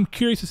I'm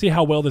curious to see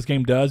how well this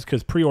game does,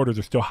 because pre-orders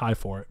are still high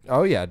for it.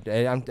 Oh yeah,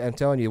 I'm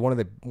telling you, one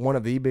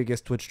of the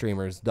biggest Twitch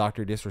streamers,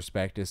 Dr.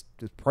 Disrespect, is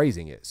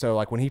praising it. So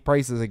like when he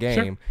praises a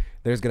game,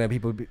 there's going to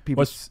be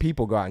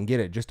people go out and get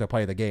it just to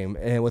play the game,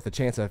 and with the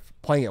chance of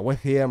playing it with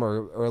him,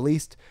 or at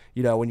least,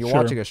 you know, when you're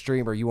watching a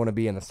streamer, you want to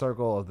be in the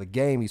circle of the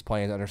game he's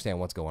playing to understand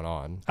what's going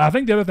on. I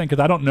think the other thing,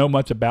 because I don't know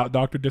much about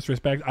Dr.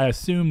 Disrespect, I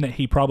assume that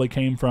he probably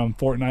came from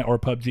Fortnite or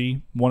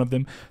PUBG, one of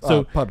them.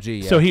 So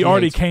PUBG. Yeah. So he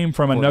already came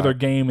from another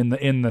game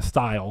in the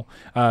style.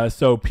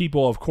 So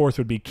people, of course,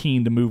 would be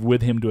keen to move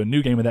with him to a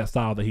new game of that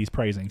style that he's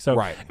praising. So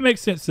it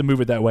makes sense to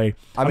move it that way.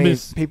 I mean,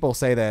 people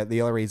say that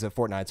the only reason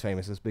Fortnite's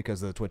famous is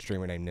because of the Twitch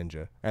streamer named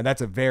Ninja, and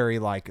that's a very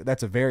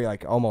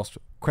almost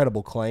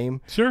credible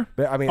claim. Sure,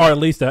 but I mean, or at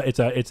least it's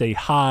a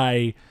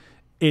high.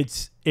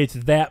 It's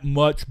that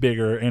much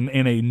bigger in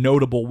a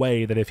notable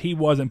way that if he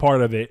wasn't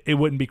part of it, it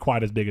wouldn't be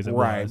quite as big as it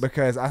was. Right,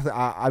 because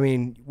I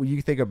mean, when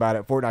you think about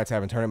it, Fortnite's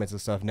having tournaments and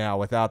stuff now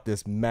without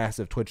this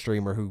massive Twitch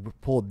streamer who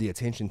pulled the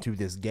attention to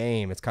this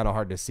game. It's kind of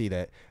hard to see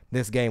that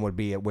this game would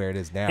be at where it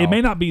is now. It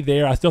may not be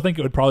there. I still think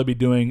it would probably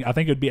be I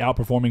think it would be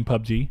outperforming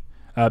PUBG.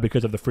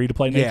 Because of the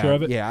free-to-play nature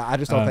of it. Yeah, I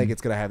just don't think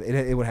it's going to have...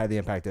 It would have the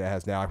impact that it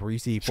has now, where you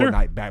see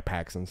Fortnite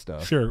backpacks and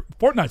stuff. Sure.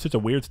 Fortnite's such a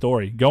weird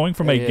story. Going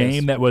from a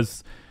game that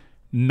was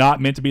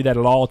not meant to be that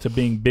at all to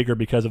being bigger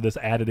because of this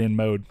added-in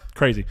mode.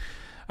 Crazy.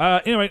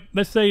 Anyway,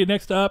 let's say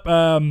next up...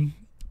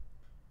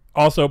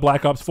 also,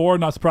 Black Ops 4,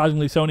 not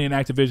surprisingly, Sony and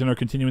Activision are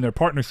continuing their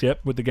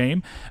partnership with the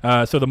game.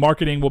 So the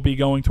marketing will be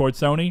going towards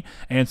Sony.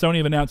 And Sony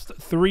have announced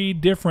 3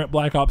 different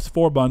Black Ops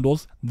 4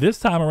 bundles. This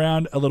time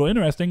around, a little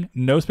interesting,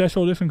 no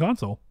special edition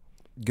console.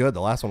 Good.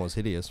 The last one was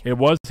hideous. It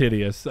was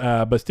hideous,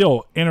 but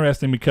still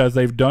interesting because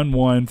they've done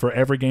one for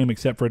every game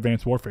except for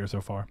Advanced Warfare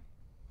so far.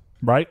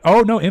 Right?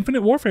 Oh, no,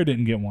 Infinite Warfare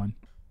didn't get one.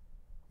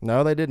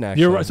 No, they didn't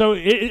actually. You're right. So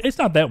it's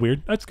not that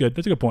weird. That's good.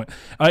 That's a good point.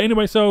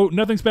 Anyway, so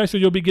nothing special.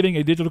 You'll be getting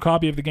a digital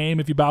copy of the game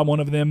if you buy one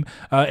of them.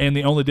 And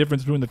the only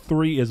difference between the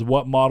 3 is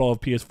what model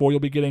of PS4 you'll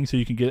be getting. So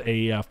you can get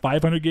a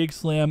 500 gig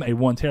Slim, a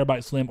 1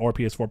 terabyte Slim, or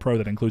PS4 Pro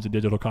that includes a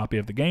digital copy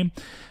of the game.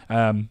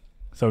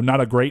 So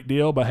not a great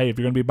deal, but hey, if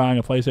you're going to be buying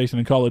a PlayStation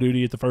and Call of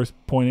Duty at the first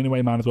point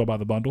anyway, might as well buy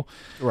the bundle.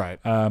 Right.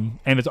 And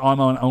it's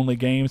online only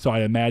game, so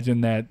I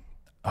imagine that.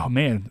 Oh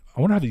man,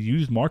 I wonder how the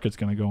used market's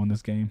going to go in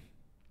this game.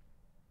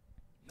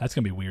 That's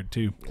going to be weird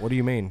too. What do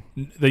you mean?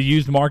 The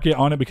used market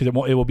on it, because it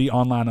will be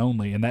online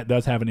only, and that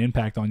does have an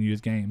impact on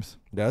used games.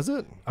 Does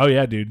it? Oh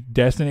yeah, dude.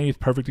 Destiny is a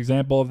perfect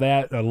example of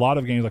that. A lot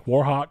of games like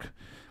Warhawk,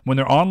 when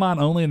they're online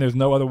only and there's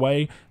no other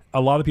way, a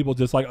lot of people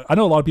I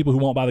know a lot of people who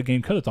won't buy the game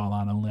because it's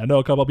online only. I know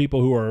a couple of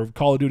people who are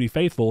Call of Duty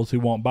faithfuls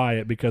who won't buy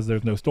it because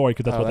there's no story,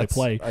 because that's what they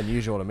play.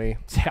 Unusual to me.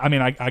 I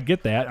mean, I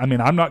get that. I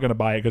mean, I'm not going to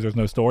buy it because there's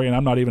no story, and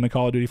I'm not even a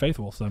Call of Duty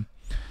faithful, so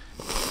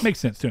makes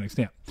sense to an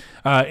extent.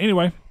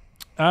 Anyway,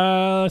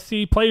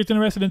 see, players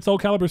interested in Soul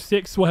Calibur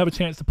 6 will have a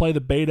chance to play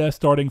the beta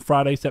starting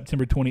Friday,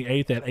 September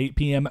 28th at 8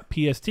 p.m.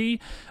 PST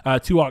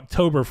to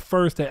October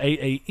 1st at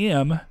 8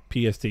 a.m.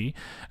 PST.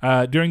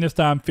 During this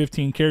time,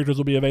 15 characters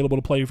will be available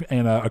to play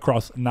and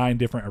across 9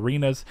 different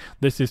arenas.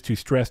 This is to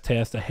stress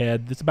test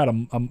ahead. It's about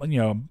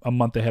a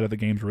month ahead of the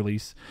game's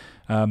release.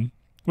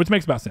 Which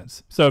makes about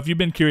sense. So if you've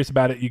been curious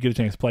about it, you get a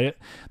chance to play it.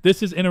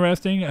 This is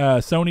interesting.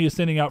 Sony is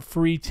sending out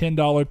free $10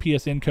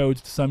 PSN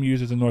codes to some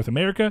users in North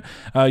America.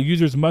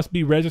 Users must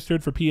be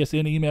registered for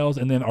PSN emails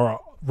and then are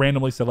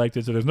randomly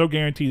selected. So there's no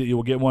guarantee that you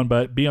will get one,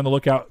 but be on the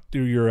lookout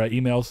through your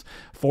emails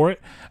for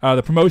it.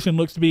 The promotion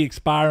looks to be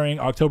expiring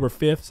October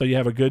 5th, so you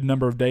have a good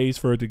number of days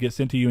for it to get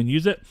sent to you and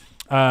use it.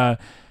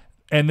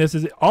 And this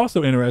is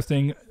also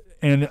interesting,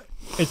 and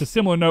it's a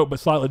similar note but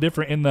slightly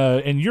different.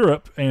 In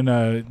Europe and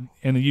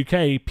in the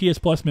UK, PS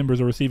Plus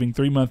members are receiving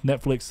 3-month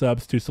Netflix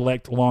subs to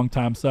select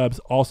long-time subs,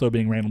 also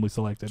being randomly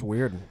selected. It's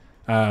weird.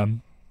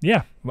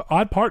 Yeah,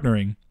 odd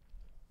partnering.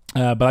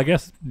 But I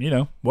guess,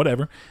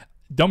 whatever.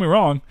 Don't be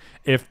wrong.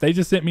 If they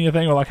just sent me a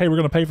thing like, hey, we're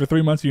going to pay for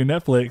 3 months of your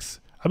Netflix,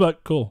 I'd be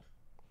like, cool.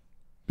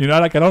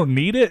 I don't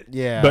need it.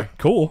 Yeah. But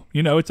cool.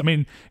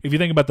 If you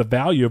think about the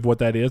value of what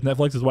that is,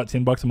 Netflix is what,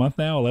 $10 a month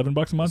now, $11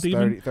 a month, it's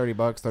even?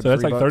 $30, so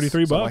that's like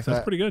 $33. Like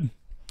that's pretty good.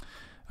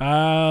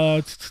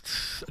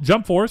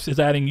 Jump Force is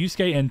adding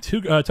Yusuke and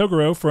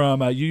Toguro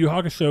from Yu Yu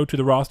Hakusho to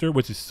the roster,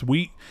 which is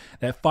sweet.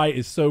 That fight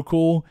is so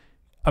cool.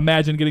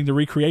 Imagine getting to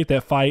recreate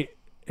that fight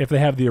if they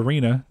have the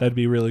arena. That'd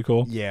be really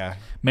cool. Yeah.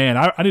 Man,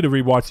 I need to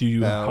rewatch Yu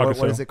Yu Hakusho.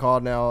 What is it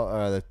called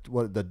now?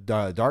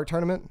 The Dark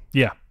Tournament?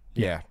 Yeah.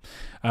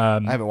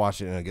 I haven't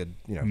watched it in a good,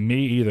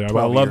 Me either.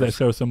 I love that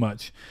show so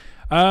much.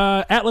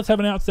 Atlas have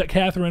announced that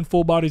Catherine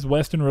Full Body's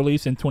Western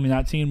release in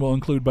 2019 will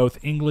include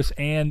both English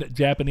and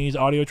Japanese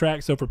audio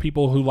tracks. So for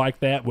people who like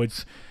that,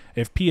 which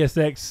if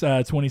PSX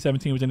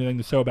 2017 was anything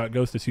to show about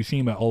Ghost of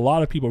Tsushima, a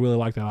lot of people really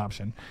like that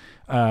option.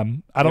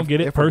 I don't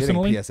get it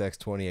personally. PSX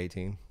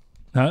 2018.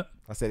 Huh?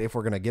 I said if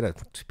we're going to get a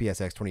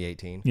PSX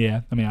 2018.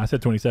 Yeah. I mean, I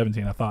said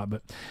 2017, I thought.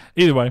 But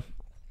either way,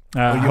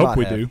 I hope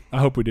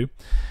we do.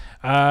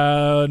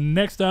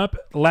 Next up,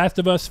 Last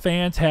of Us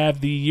fans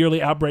have the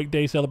yearly Outbreak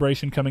Day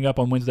celebration coming up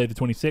on Wednesday the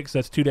 26th.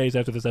 That's 2 days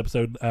after this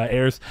episode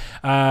airs,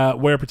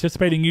 where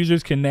participating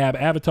users can nab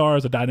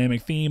avatars, a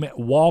dynamic theme,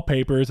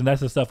 wallpapers, and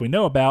that's the stuff we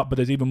know about, but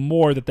there's even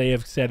more that they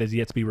have said is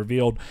yet to be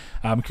revealed.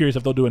 I'm curious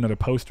if they'll do another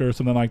poster or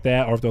something like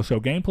that, or if they'll show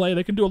gameplay.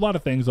 They can do a lot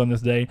of things on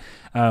this day.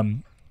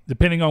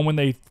 Depending on when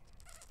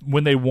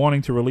they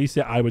wanting to release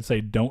it, I would say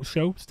don't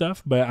show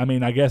stuff, but I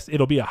mean, I guess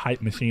it'll be a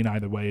hype machine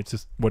either way. It's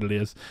just what it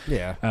is.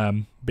 Yeah.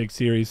 Big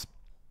series.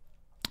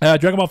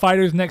 Dragon Ball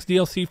Fighter's next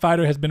DLC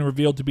fighter has been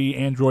revealed to be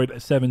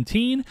Android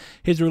 17.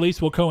 His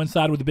release will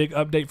coincide with a big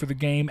update for the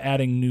game,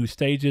 adding new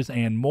stages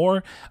and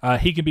more.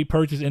 He can be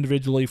purchased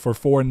individually for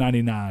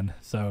 $4.99.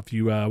 So if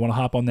you want to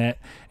hop on that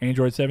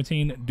Android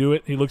 17, do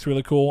it. He looks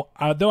really cool.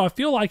 Though I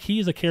feel like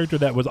he's a character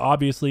that was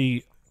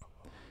obviously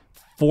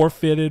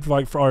forfeited,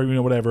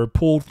 or whatever,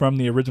 pulled from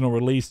the original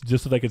release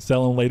just so they could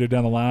sell him later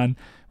down the line.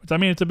 Which, I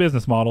mean, it's a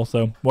business model,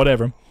 so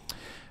whatever.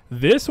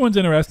 This one's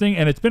interesting,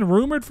 and it's been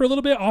rumored for a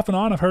little bit off and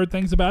on. I've heard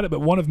things about it, but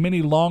one of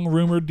many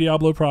long-rumored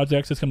Diablo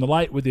projects has come to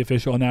light with the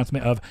official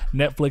announcement of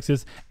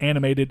Netflix's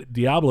animated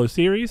Diablo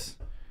series.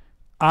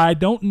 I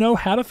don't know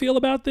how to feel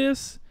about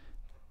this.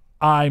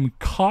 I'm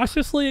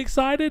cautiously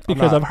excited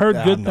because I've heard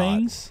good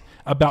things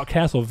about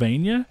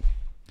Castlevania.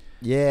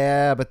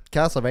 Yeah, but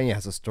Castlevania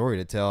has a story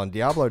to tell, and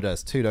Diablo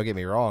does too. Don't get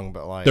me wrong,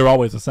 but like they're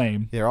always the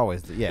same. They're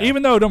always, yeah.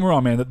 Even though, don't get me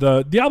wrong, man,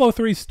 the Diablo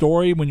 3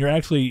 story, when you're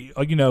actually,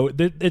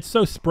 it's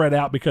so spread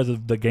out because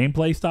of the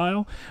gameplay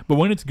style. But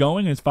when it's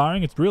going and it's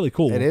firing, it's really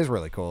cool. It is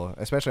really cool,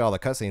 especially all the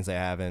cutscenes they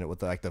have in it with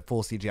the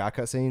full CGI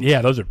cutscenes.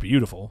 Yeah, those are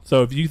beautiful.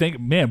 So if you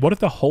think, man, what if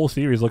the whole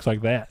series looks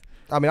like that?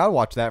 I mean, I'd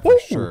watch that for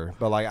sure.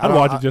 But like, I'd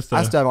watch it just.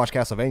 I still haven't watched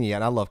Castlevania,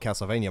 and I love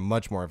Castlevania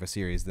much more of a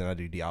series than I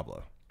do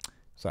Diablo.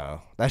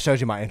 So that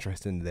shows you my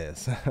interest in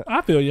this.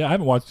 I feel I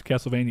haven't watched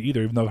Castlevania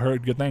either, even though I've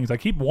heard good things. I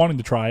keep wanting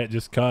to try it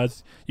just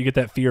because you get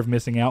that fear of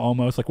missing out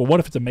almost. Like, well,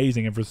 what if it's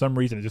amazing and for some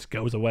reason it just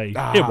goes away? It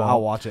won't.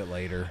 I'll watch it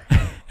later.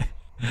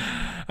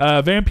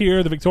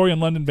 Vampire, the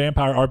Victorian London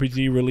vampire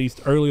RPG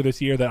released earlier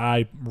this year that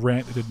I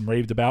ranted and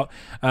raved about,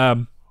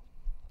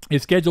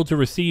 is scheduled to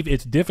receive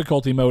its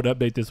difficulty mode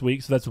update this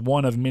week. So that's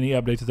one of many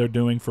updates that they're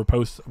doing for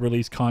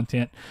post-release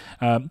content.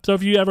 So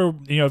if you ever,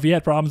 if you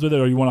had problems with it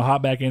or you want to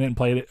hop back in it and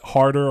play it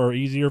harder or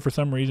easier for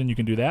some reason, you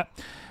can do that.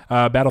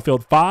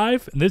 Battlefield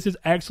 5, and this is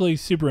actually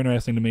super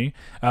interesting to me,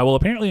 will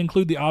apparently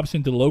include the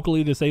option to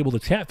locally disable the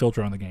chat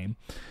filter on the game.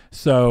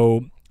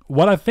 So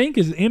what I think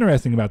is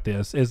interesting about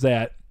this is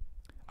that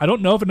I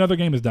don't know if another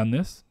game has done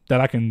this that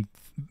I can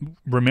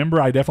remember.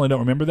 I definitely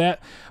don't remember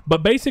that.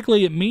 But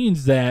basically it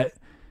means that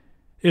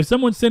if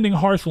someone's sending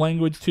harsh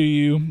language to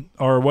you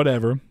or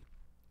whatever,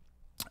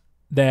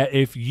 that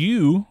if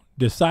you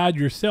decide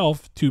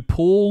yourself to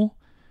pull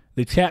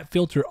the chat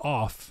filter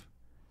off,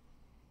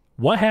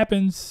 what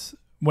happens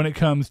when it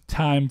comes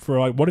time for,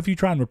 like, what if you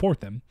try and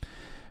report them?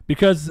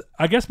 Because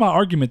I guess my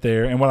argument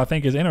there, and what I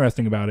think is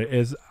interesting about it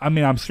is, I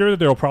mean, I'm sure that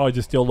they'll probably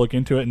just still look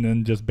into it and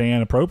then just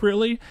ban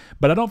appropriately,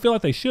 but I don't feel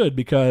like they should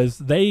because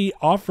they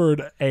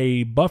offered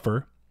a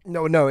buffer.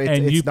 No,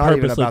 it's you not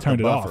even purposely about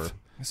turned the it buffer. off.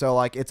 So,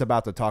 like, it's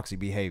about the toxic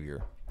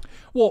behavior.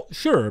 Well,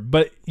 sure,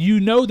 but you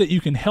know that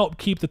you can help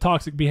keep the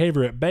toxic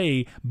behavior at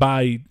bay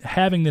by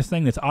having this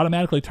thing that's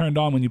automatically turned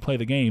on when you play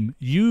the game.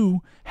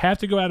 You have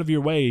to go out of your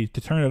way to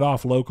turn it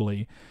off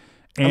locally,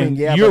 and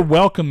you're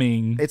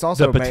welcoming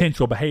the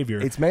potential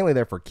behavior. It's mainly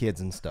there for kids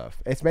and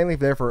stuff. It's mainly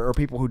there for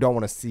people who don't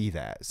want to see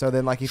that. So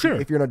then, like, if you're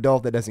an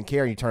adult that doesn't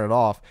care and you turn it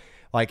off,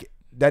 like,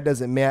 that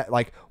doesn't mean,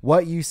 like,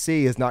 what you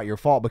see is not your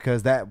fault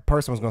because that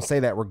person was going to say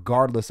that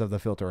regardless of the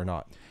filter or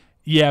not.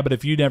 Yeah, but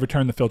if you never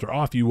turned the filter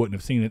off, you wouldn't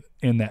have seen it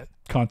in that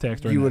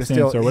context or in that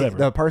sense or whatever.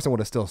 The person would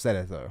have still said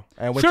it though,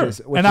 and which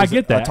is I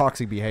get that. A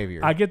toxic behavior.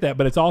 I get that,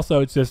 but it's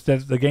just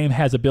that the game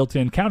has a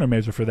built-in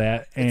countermeasure for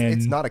that, and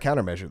it's not a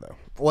countermeasure though.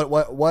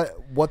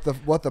 What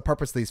the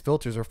purpose of these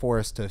filters are for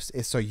is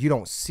so you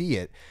don't see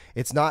it.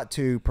 It's not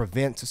to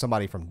prevent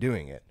somebody from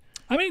doing it.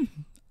 I mean,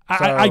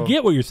 I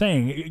get what you're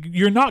saying.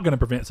 You're not going to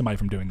prevent somebody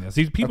from doing this.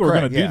 These people are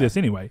going to do this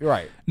anyway.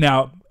 Right.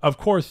 Now, of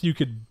course, you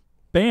could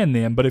ban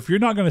them, but if you're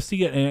not going to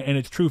see it in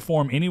its true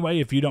form anyway,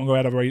 if you don't go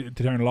out of your way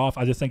to turn it off,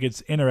 I just think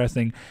it's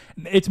interesting.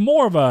 It's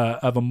more of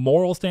a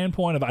moral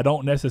standpoint of I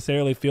don't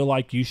necessarily feel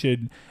like you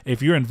should,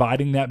 if you're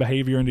inviting that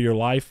behavior into your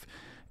life,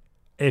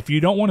 if you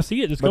don't want to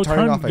see it, just go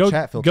turn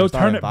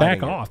it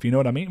back off. You know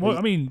what I mean? Well,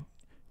 I mean,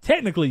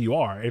 technically you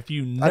are, if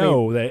you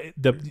know that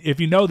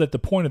the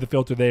point of the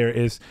filter there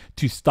is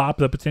to stop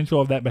the potential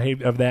of that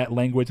behavior, of that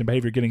language and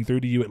behavior getting through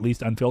to you, at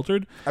least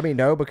unfiltered. I mean,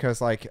 no, because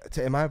like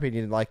in my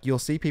opinion, like you'll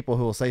see people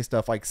who will say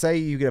stuff like, say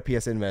you get a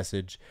PSN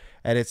message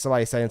and it's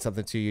somebody saying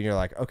something to you and you're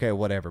like, okay,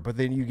 whatever. But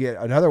then you get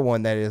another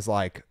one that is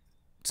like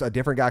it's a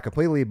different guy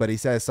completely, but he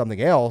says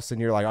something else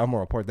and you're like, I'm gonna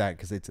report that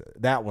because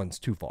that one's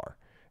too far.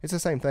 It's the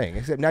same thing,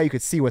 except now you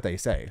could see what they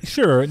say.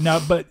 Sure.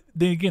 Now, but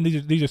then again,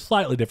 these are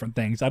slightly different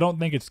things. I don't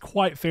think it's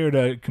quite fair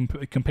to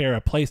compare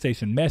a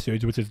PlayStation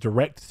message, which is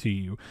direct to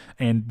you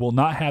and will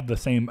not have the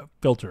same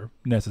filter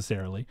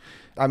necessarily.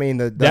 I mean,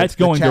 that's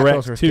going chat direct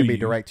filters to can you. be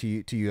direct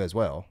to you as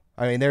well.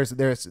 I mean, there's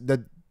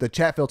the the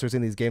chat filters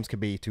in these games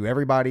could be to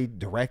everybody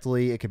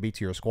directly. It could be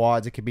to your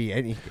squads. It could be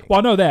anything. Well,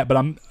 I know that,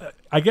 but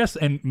I guess,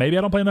 and maybe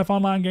I don't play enough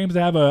online games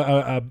to have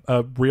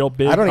a real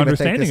big I don't even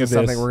understanding think this is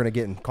of this. something we're going to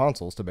get in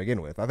consoles to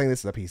begin with. I think this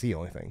is a PC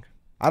only thing.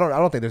 I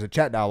don't think there's a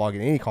chat dialogue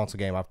in any console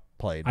game I've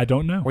played. I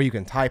don't know. Where you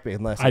can type it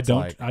unless it's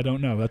I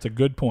don't know. That's a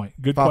good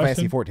point. Good Final question.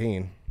 Fantasy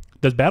 14.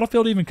 Does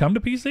Battlefield even come to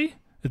PC?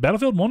 Is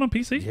Battlefield 1 on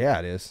PC? Yeah,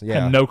 it is. I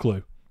Yeah. have no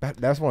clue.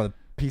 That's one of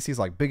the PC's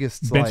like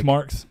biggest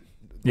Benchmarks.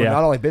 Well, Yeah.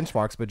 not only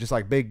benchmarks, but just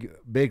like big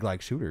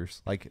like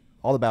shooters. Like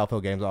all the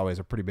Battlefield games always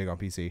are pretty big on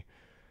PC.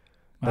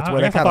 That's I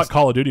where guess I thought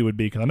Call of Duty would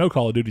be, because I know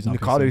Call of Duty's on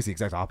PC. Call of Duty's the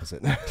exact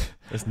opposite.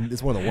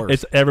 it's one of the worst.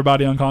 It's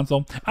everybody on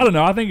console. I don't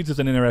know. I think it's just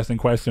an interesting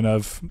question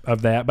of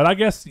that. But I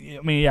guess, I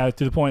mean, yeah,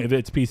 to the point if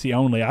it's PC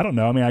only, I don't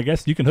know. I mean, I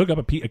guess you can hook up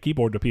a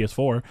keyboard to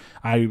PS4.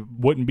 I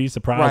wouldn't be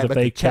surprised if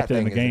they kept it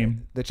in the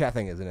game. The chat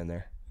thing isn't in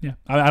there. Yeah,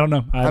 I don't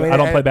know. I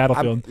don't play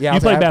Battlefield. You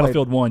play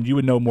Battlefield 1, you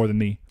would know more than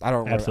me. I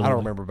don't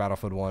remember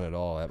Battlefield 1 at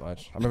all that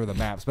much. I remember the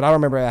maps, but I don't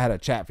remember it had a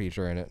chat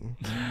feature in it.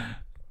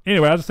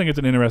 Anyway, I just think it's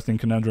an interesting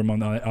conundrum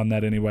on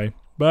that anyway.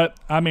 But,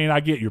 I mean, I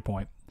get your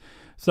point.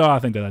 So I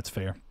think that's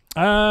fair.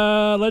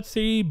 Let's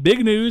see.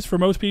 Big news for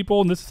most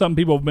people, and this is something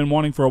people have been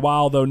wanting for a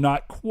while, though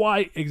not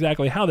quite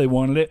exactly how they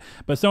wanted it.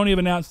 But Sony have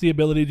announced the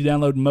ability to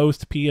download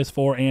most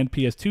PS4 and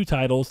PS2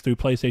 titles through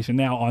PlayStation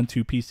Now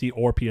onto PC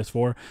or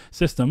PS4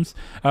 systems.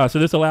 So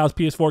this allows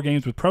PS4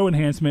 games with Pro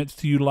enhancements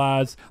to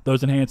utilize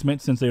those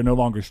enhancements since they are no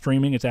longer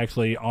streaming. It's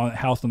actually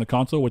housed on the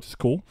console, which is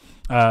cool.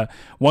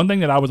 One thing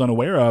that I was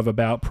unaware of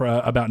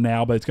about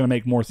Now, but it's going to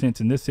make more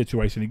sense in this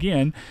situation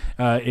again,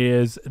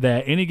 is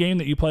that any game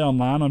that you play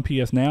online on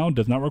PS Now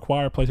does not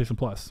require PlayStation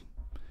Plus.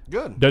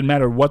 Good. Doesn't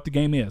matter what the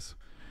game is.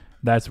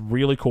 That's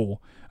really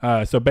cool.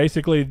 So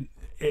basically,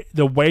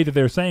 the way that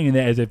they're saying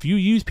that is if you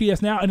use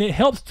PS Now, and it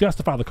helps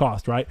justify the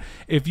cost, right?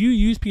 If you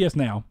use PS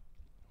Now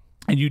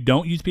and you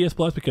don't use PS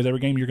Plus because every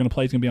game you're going to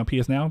play is going to be on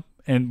PS Now,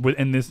 and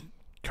in this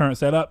current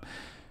setup,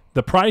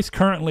 the price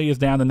currently is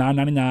down to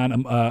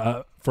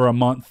 $9.99 for a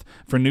month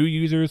for new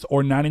users,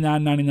 or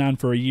 $99.99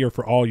 for a year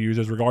for all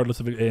users,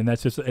 regardless of it. And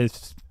that's just,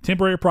 it's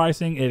temporary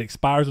pricing. It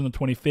expires on the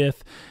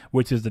 25th,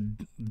 which is the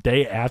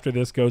day after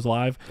this goes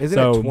live. Isn't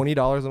it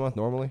 $20 a month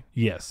normally?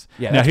 Yes.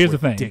 Yeah. Now here's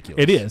ridiculous. the thing.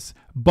 It is,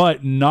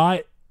 but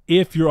not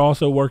if you're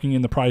also working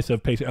in the price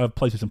of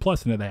PlayStation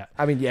Plus into that.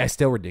 I mean, yeah, it's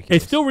still ridiculous.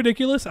 It's still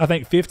ridiculous. I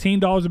think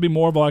 $15 would be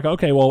more of like,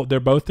 okay, well, they're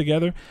both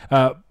together.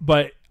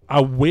 But I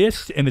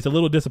wish, and it's a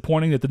little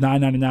disappointing that the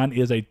 $9.99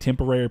 is a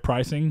temporary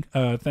pricing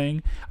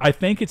thing. I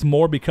think it's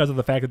more because of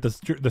the fact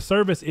that the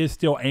service is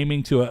still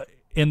aiming to,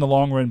 in the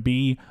long run,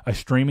 be a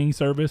streaming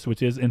service,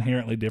 which is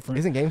inherently different.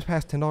 Isn't Games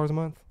Pass $10 a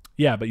month?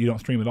 Yeah, but you don't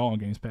stream at all on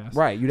Games Pass.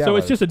 Right. So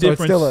it's just a difference.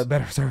 So it's still a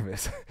better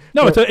service.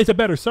 No, it's a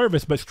better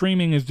service, but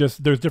streaming is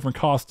just, there's different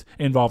costs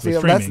involved with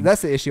streaming.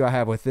 That's the issue I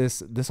have with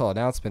this whole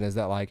announcement, is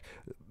that, like,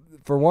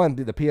 for one,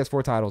 the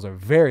PS4 titles are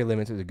very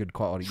limited to good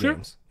quality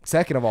games.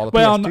 Second of all, the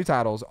PS2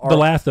 titles are... The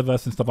Last of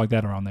Us and stuff like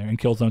that are on there, and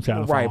Killzone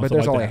Shadowfall. Right, but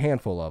there's only a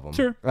handful of them.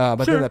 Sure.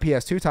 But then the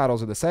PS2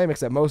 titles are the same,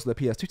 except most of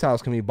the PS2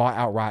 titles can be bought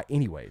outright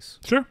anyways.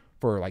 Sure.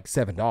 For like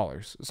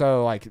 $7.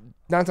 So like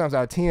 9 times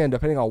out of 10,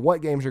 depending on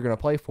what games you're going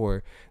to play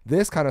for,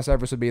 this kind of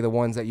service would be the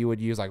ones that you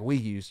would use, like we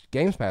used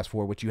Games Pass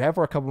for, which you have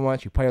for a couple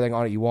months, you play everything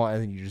on it you want,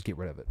 and then you just get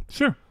rid of it.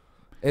 Sure.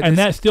 And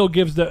that still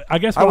gives the, I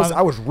guess, I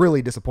was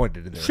really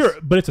disappointed in this. Sure,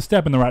 but it's a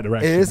step in the right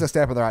direction. It is a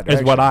step in the right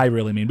direction. Is what I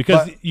really mean,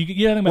 because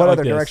what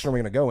other direction are we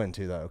going to go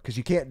into though? Because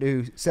you can't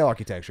do cell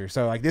architecture,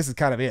 so like this is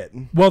kind of it.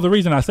 Well, the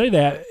reason I say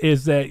that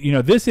is that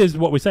this is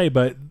what we say,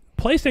 but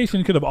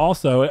PlayStation could have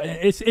also,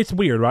 it's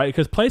weird, right?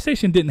 Because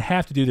PlayStation didn't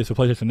have to do this with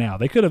PlayStation Now.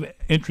 They could have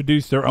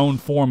introduced their own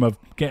form of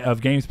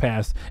Games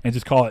Pass and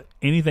just call it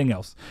anything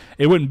else.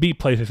 It wouldn't be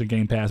PlayStation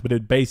Game Pass, but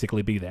it'd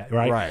basically be that,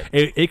 right? Right.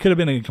 It could have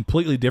been a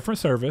completely different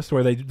service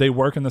where they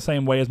work in the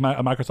same way as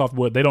Microsoft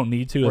would. They don't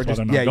need to. That's why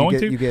they're not going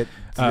to. You get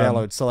to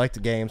download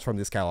select games from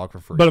this catalog for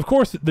free. But of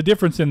course, the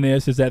difference in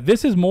this is that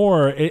this is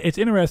more, it's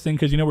interesting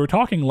because, we were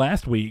talking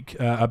last week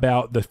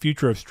about the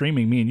future of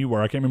streaming. Me and you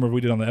were. I can't remember if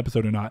we did on the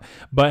episode or not.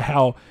 But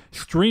how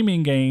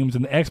streaming games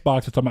and the Xbox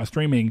is talking about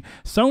streaming.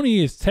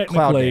 Sony is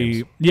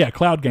technically,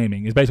 cloud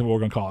gaming is basically what we're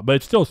going to call it. But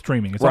it's still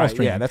streaming. It's all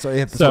streaming. Yeah, that's what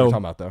we're talking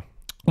about though.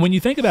 When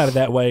you think about it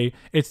that way,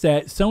 it's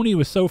that Sony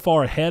was so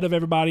far ahead of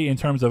everybody in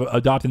terms of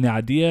adopting the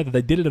idea that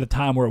they did it at a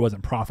time where it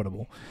wasn't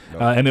profitable,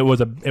 and it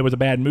was a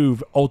bad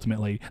move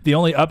ultimately. The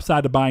only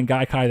upside to buying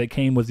Gaikai that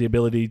came was the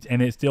ability,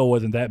 and it still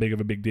wasn't that big of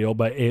a big deal,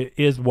 but it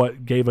is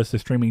what gave us the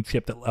streaming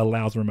chip that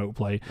allows remote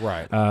play,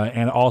 right?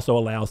 And also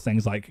allows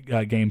things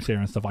like game share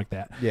and stuff like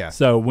that. Yeah.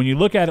 So when you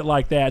look at it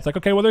like that, it's like,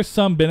 okay, well, there's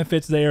some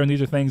benefits there, and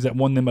these are things that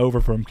won them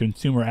over from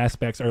consumer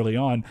aspects early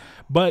on,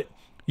 but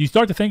you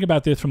start to think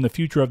about this from the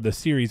future of the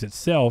series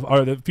itself,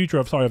 or the future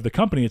of the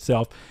company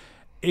itself.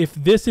 If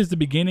this is the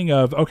beginning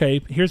of,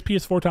 okay, here's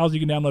PS4 titles you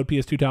can download,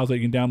 PS2 titles that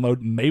you can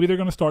download, maybe they're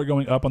going to start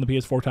going up on the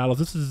PS4 titles.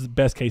 This is the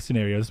best case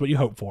scenario. This is what you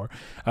hope for.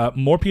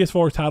 More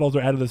PS4 titles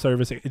are out of the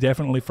service,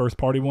 definitely first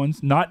party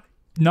ones. Not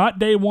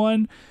day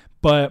one,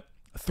 but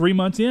 3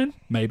 months in,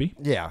 maybe.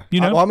 Yeah.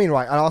 You know? Well, I mean,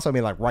 I also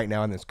mean like right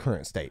now in this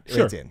current state.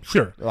 Sure. It's in.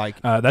 Sure. Like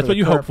that's what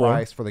you hope for.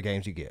 Price for the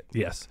games you get.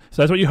 Yes.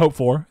 So that's what you hope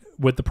for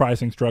with the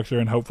pricing structure,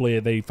 and hopefully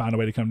they find a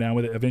way to come down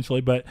with it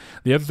eventually. But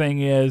the other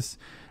thing is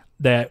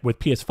that with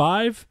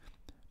PS5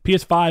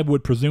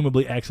 would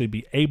presumably actually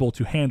be able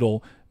to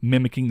handle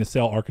mimicking the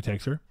cell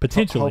architecture,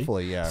 potentially.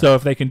 Hopefully, yeah. So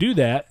if they can do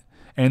that,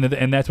 and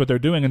that's what they're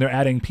doing, and they're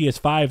adding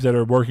PS5s that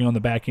are working on the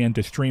back end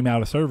to stream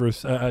out of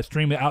servers,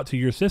 stream it out to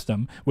your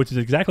system, which is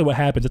exactly what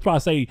happens. That's why I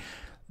say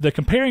the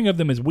comparing of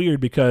them is weird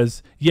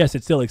because, yes,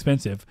 it's still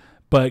expensive,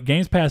 but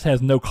Games Pass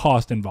has no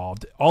cost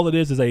involved. All it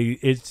is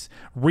it's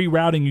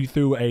rerouting you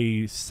through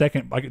a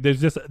second, like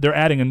they're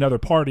adding another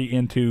party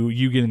into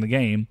you getting the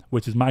game,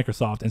 which is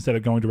Microsoft, instead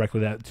of going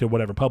directly to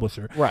whatever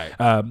publisher. Right.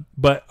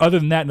 But other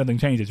than that, nothing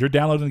changes. You're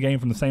downloading the game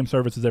from the same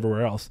service as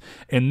everywhere else.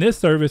 In this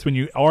service, when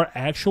you are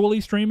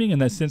actually streaming,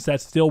 and that since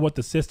that's still what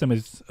the system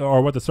is,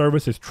 or what the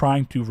service is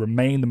trying to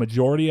remain the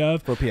majority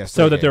of, for PS3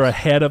 so that games. They're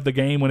ahead of the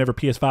game whenever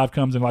PS5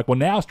 comes and like, well,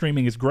 now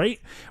streaming is great.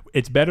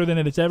 It's better than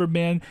it's ever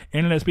been.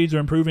 Internet speeds are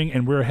improving,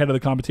 and we're ahead of the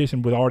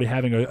competition with already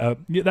having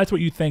that's what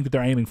you think that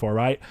they're aiming for,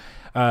 right?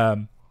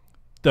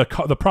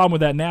 The problem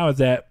with that now is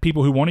that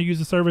people who want to use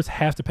the service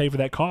have to pay for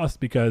that cost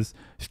because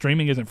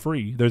streaming isn't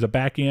free. There's a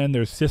back end,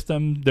 there's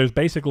system, there's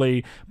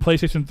basically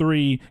PlayStation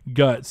 3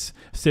 guts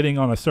sitting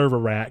on a server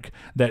rack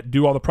that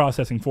do all the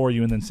processing for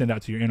you and then send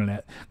out to your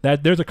internet.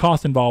 That there's a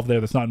cost involved there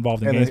that's not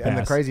involved in Games Pass. And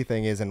the crazy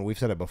thing is, and we've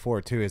said it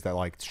before too, is that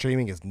like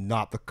streaming is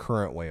not the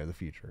current way of the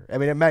future. I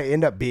mean, it might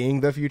end up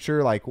being the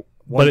future, like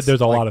once, there's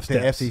a like, lot of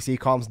steps. The FCC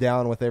calms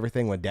down with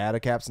everything with data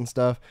caps and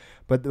stuff.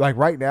 But like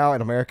right now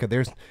in America,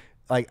 there's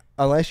like,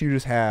 unless you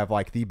just have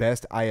like the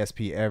best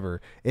ISP ever,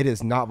 it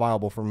is not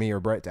viable for me or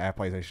Brett to have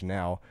PlayStation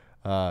Now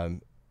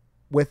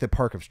with the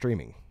perk of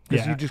streaming.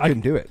 Because you just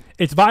couldn't do it.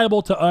 It's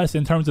viable to us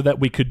in terms of that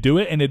we could do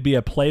it and it'd be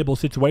a playable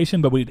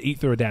situation, but we'd eat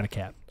through a data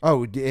cap.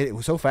 Oh, it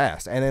was so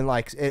fast. And then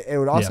like it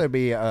would also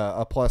be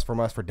a plus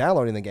from us for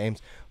downloading the games.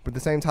 But at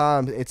the same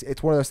time,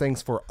 it's one of those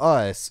things for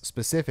us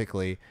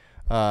specifically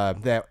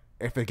that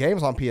if the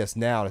game's on PS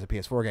Now, it's a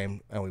PS4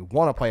 game, and we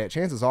want to play it,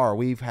 chances are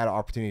we've had an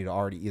opportunity to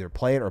already either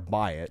play it or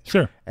buy it.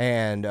 Sure.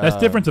 And that's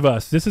different of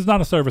us. This is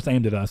not a service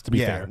aimed at us, to be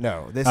fair.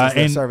 No, this is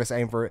a service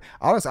aimed for.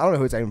 Honestly, I don't know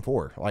who it's aimed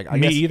for. Like, I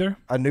guess either.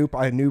 A new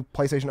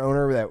PlayStation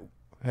owner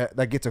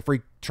that gets a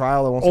free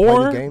trial and wants to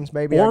play the games,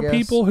 maybe. Or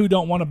people who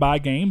don't want to buy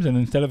games, and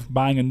instead of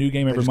buying a new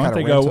game every month,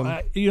 they go,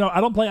 I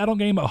don't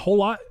game a whole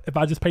lot. If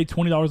I just pay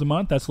 $20 a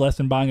month, that's less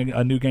than buying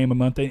a new game a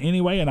month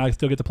anyway, and I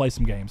still get to play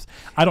some games.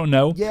 I don't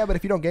know. Yeah, but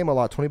if you don't game a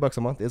lot, $20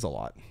 a month is a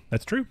lot.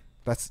 That's true.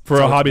 That's for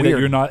a hobby that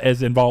you're not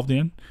as involved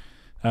in.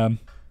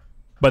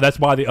 But that's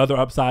why the other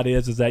upside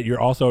is that you're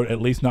also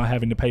at least not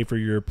having to pay for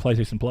your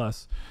PlayStation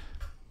Plus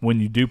when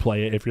you do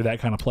play it, if you're that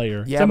kind of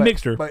player. Yeah, it's a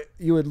mixture. But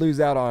you would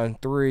lose out on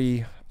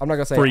three. I'm not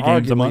gonna say 3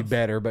 games a arguably month.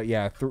 better, but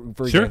yeah,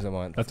 3 sure. games a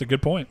month. That's a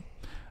good point.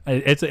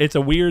 It's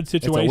a weird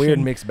situation. It's a weird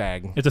mixed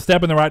bag. It's a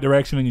step in the right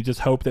direction, and you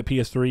just hope that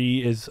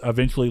PS3 is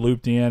eventually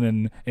looped in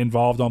and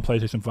involved on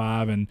PlayStation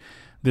 5, and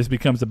this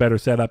becomes a better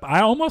setup. I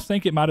almost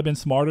think it might have been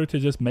smarter to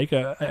just make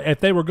if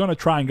they were going to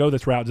try and go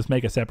this route, just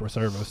make a separate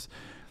service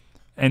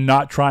and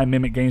not try and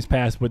mimic Games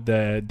Pass with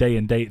the day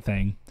and date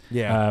thing.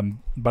 Yeah.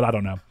 But I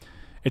don't know.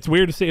 It's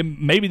weird to see.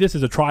 Maybe this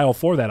is a trial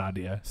for that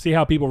idea. See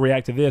how people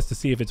react to this to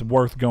see if it's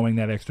worth going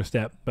that extra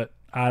step. But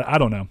I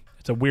don't know.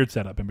 It's a weird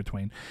setup in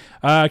between.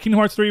 Kingdom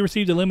Hearts 3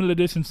 received a limited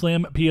edition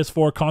Slim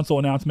PS4 console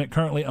announcement,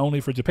 currently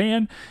only for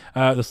Japan.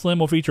 The Slim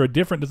will feature a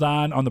different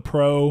design on the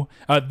Pro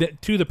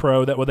to the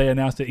Pro that they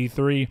announced at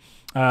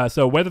E3.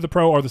 So whether the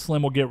Pro or the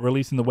Slim will get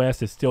released in the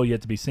West is still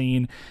yet to be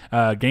seen.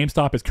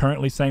 GameStop is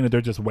currently saying that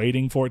they're just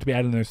waiting for it to be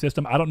added in their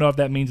system. I don't know if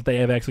that means that they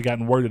have actually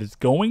gotten word that it's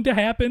going to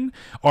happen,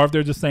 or if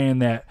they're just saying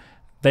that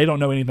they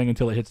don't know anything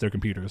until it hits their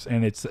computers,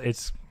 and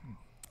it's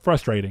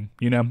frustrating.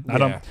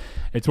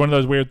 It's one of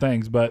those weird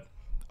things, but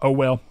oh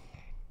well.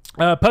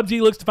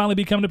 PUBG looks to finally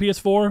be coming to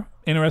PS4,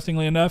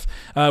 interestingly enough,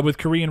 with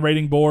Korean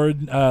rating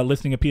board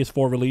listing a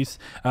PS4 release.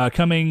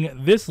 Coming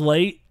this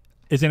late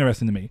is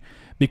interesting to me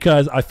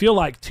because I feel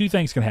like 2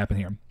 things can happen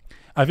here.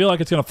 I feel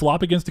like it's going to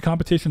flop against the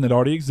competition that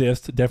already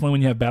exists, definitely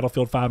when you have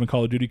Battlefield 5 and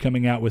Call of Duty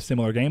coming out with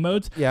similar game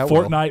modes. Yeah,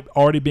 Fortnite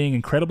already being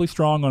incredibly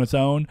strong on its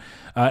own,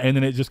 and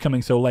then it just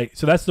coming so late.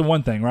 So that's the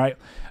one thing, right?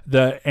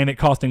 And it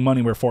costing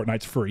money where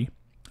Fortnite's free.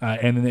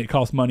 And then it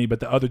costs money, but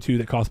the other 2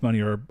 that cost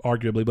money are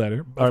arguably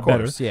better. Of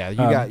course,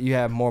 yeah. You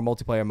have more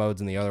multiplayer modes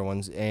than the other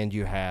ones, and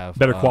you have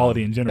better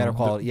quality in general. Better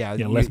quality, yeah.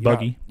 Less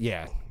buggy.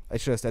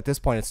 It's just at this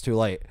point it's too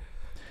late.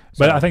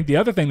 But I think the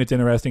other thing that's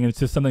interesting, and it's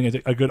just something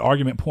that's a good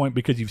argument point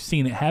because you've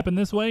seen it happen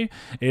this way,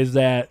 is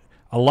that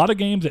a lot of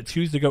games that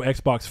choose to go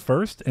Xbox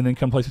first and then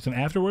come PlayStation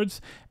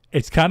afterwards,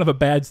 it's kind of a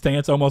bad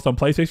stance almost on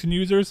PlayStation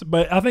users.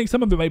 But I think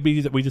some of it may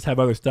be that we just have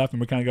other stuff and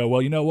we kind of go,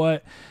 well, you know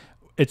what?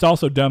 It's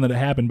also dumb that it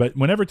happened. But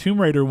whenever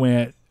Tomb Raider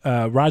went,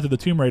 Rise of the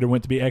Tomb Raider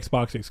went to be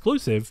Xbox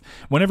exclusive,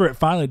 whenever it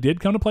finally did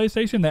come to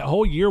PlayStation, that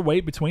whole year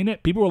wait between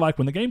it, people were like,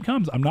 when the game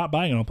comes, I'm not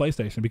buying it on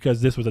PlayStation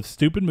because this was a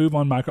stupid move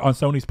on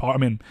Sony's part. I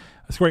mean,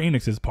 Square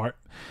Enix's part.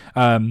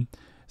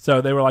 So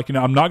they were like,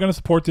 I'm not going to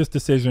support this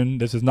decision.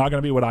 This is not going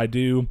to be what I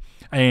do.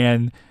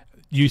 And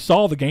you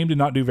saw the game did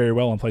not do very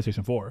well on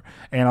PlayStation 4,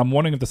 and I'm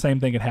wondering if the same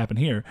thing could happen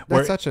here.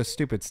 That's such a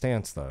stupid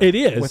stance, though. It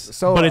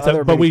is,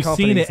 but we've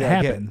seen it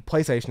happen.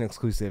 PlayStation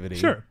exclusivity,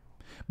 sure,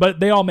 but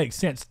they all make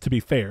sense. To be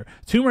fair,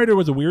 Tomb Raider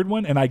was a weird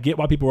one, and I get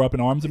why people were up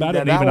in arms about it.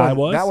 And even I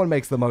was. That one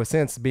makes the most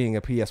sense, being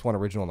a PS1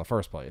 original in the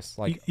first place.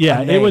 Like,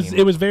 yeah, it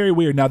was very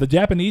weird. Now the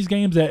Japanese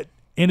games that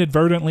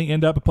inadvertently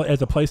end up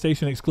as a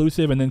PlayStation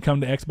exclusive and then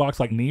come to Xbox,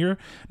 like Nier,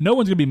 no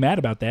one's gonna be mad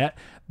about that.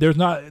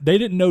 They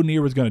didn't know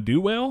Nier was gonna do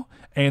well,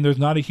 and there's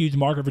not a huge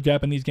market for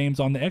Japanese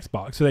games on the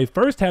Xbox, so they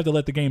first have to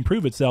let the game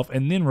prove itself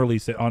and then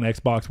release it on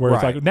Xbox, where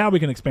it's like, now we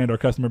can expand our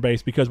customer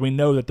base because we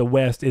know that the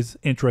West is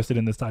interested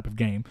in this type of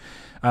game.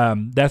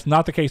 That's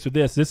not the case with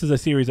this. This is a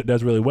series that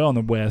does really well in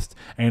the West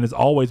and has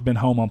always been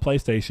home on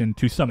PlayStation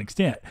to some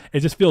extent. It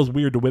just feels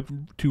weird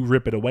to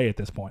rip it away at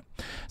this point.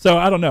 So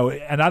I don't know,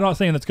 and I'm not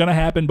saying that's going to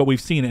happen, but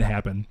we've seen it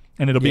happen,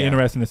 and it'll be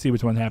interesting to see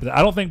which one happens.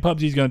 I don't think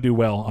PUBG is going to do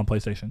well on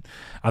PlayStation.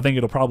 I think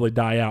it'll probably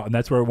die out, and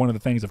that's where one of the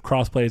things of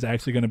crossplay is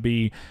actually going to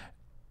be.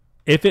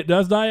 If it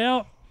does die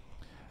out,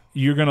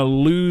 you're going to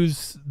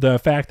lose the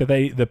fact that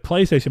the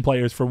PlayStation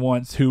players, for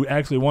once, who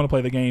actually want to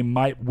play the game,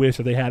 might wish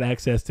that they had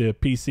access to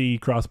PC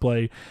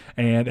crossplay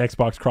and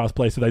Xbox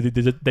crossplay, so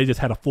they just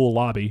had a full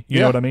lobby. You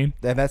know what I mean?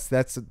 And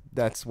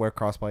that's where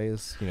crossplay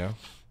is,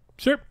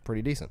 Sure.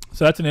 pretty decent.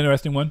 So that's an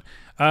interesting one.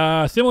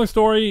 Similar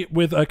story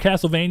with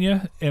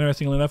Castlevania,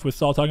 interestingly enough, with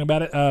Saul talking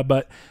about it,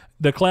 but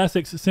the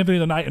classics Symphony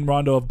of the Night and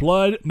Rondo of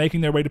Blood making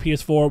their way to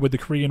PS4, with the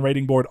Korean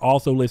rating board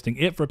also listing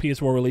it for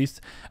PS4 release.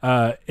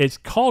 It's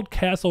called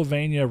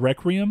Castlevania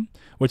Requiem,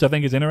 which I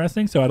think is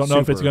interesting. So I don't know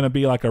if it's going to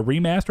be like a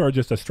remaster or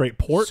just a straight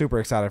port. Super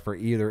excited for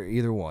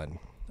either one.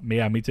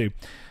 Yeah, me too.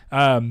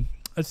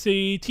 Let's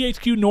see.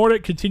 THQ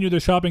Nordic continued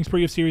their shopping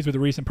spree of series with the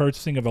recent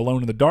purchasing of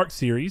Alone in the Dark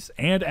series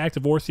and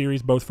Active War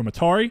series, both from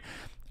Atari.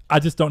 I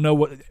just don't know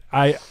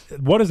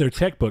what is their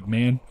checkbook,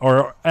 man.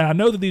 And I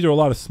know that these are a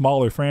lot of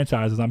smaller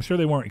franchises. I'm sure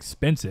they weren't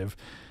expensive,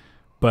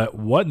 but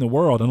what in the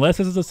world? Unless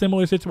this is a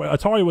similar situation.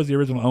 Atari was the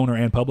original owner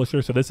and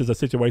publisher, so this is a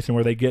situation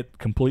where they get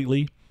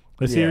completely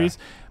the series.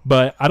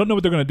 But I don't know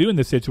what they're going to do in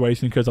this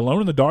situation, because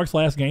Alone in the Dark's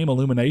last game,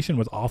 Illumination,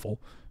 was awful,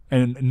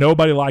 and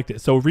nobody liked it.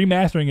 So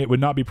remastering it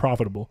would not be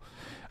profitable.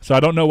 So I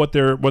don't know what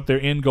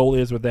their end goal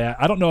is with that.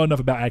 I don't know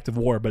enough about Active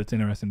War, but it's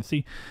interesting to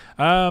see.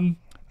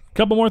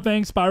 Couple more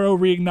things. Spyro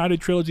Reignited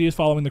Trilogy is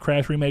following the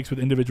Crash remakes with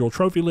individual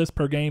trophy lists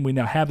per game. We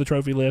now have the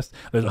trophy list.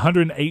 There's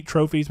 108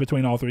 trophies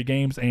between all three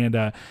games,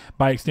 and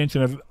by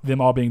extension of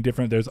them all being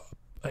different, there's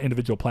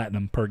individual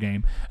platinum per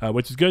game,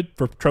 which is good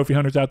for trophy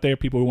hunters out there,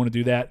 people who want to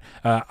do that.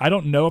 I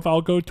don't know if I'll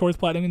go towards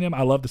platinum in them.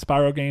 I love the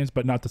Spyro games,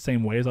 but not the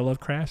same way as I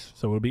love Crash.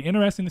 So it'll be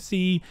interesting to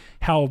see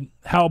how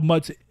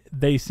much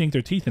they sink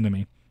their teeth into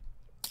me.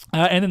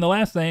 And then the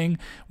last thing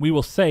we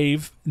will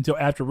save until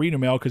after reader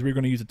mail, because we're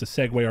going to use it to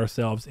segue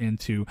ourselves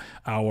into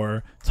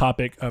our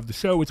topic of the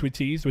show, which we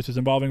teased, which is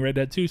involving Red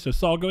Dead 2. So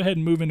Saul, go ahead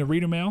and move into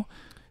reader mail.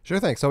 Sure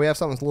thing. So we have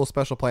something a little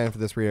special planned for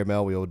this reader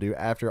mail we will do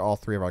after all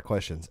three of our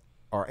questions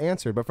are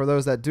answered. But for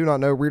those that do not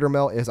know, reader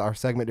mail is our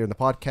segment during the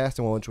podcast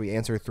in which we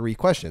answer 3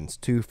 questions,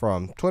 2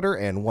 from Twitter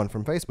and 1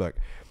 from Facebook.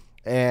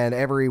 And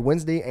every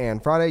Wednesday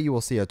and Friday, you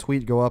will see a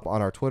tweet go up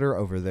on our Twitter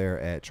over there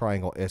at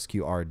Triangle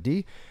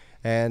SQRD.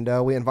 And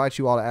we invite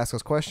you all to ask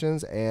us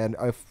questions. And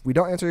if we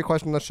don't answer your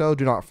question on the show,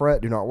 do not fret,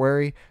 do not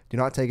worry, do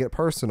not take it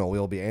personal. We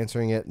will be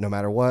answering it no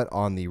matter what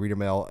on the Reader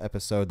Mail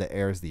episode that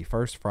airs the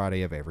first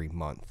Friday of every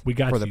month. We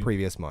got for you. the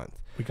previous month.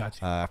 We got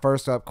you.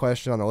 First up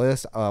question on the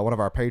list, one of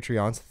our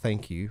Patreons.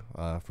 Thank you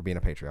for being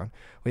a Patreon.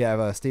 We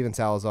have Steven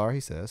Salazar.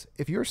 He says,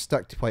 if you're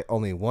stuck to play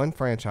only one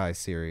franchise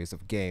series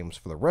of games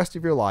for the rest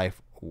of your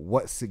life,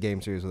 what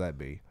game series would that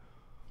be?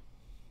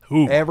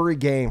 Ooh. Every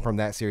game from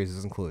that series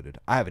is included.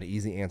 I have an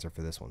easy answer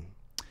for this one.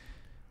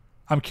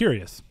 I'm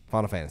curious.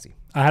 Final Fantasy.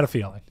 I had a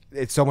feeling.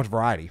 It's so much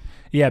variety.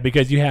 Yeah,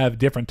 because you have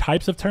different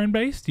types of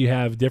turn-based. You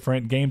have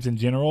different games in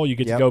general. You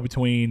get to go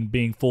between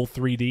being full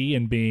 3D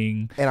and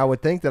being And I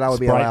would think that I would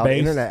be allowed sprite-based.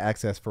 internet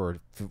access for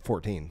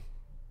 14.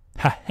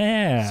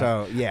 Ha-ha.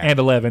 So, yeah. And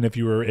 11 if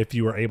you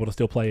were able to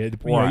still play it.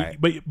 You know, Right.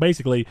 but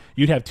basically,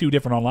 you'd have 2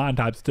 different online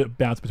types to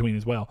bounce between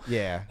as well.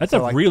 Yeah. That's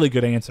So, a really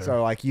good answer.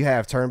 So, like, you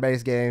have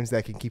turn-based games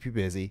that can keep you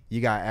busy.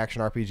 You got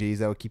action RPGs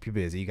that will keep you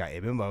busy. You got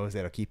MMOs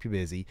that'll keep you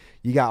busy.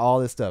 You got all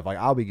this stuff. Like,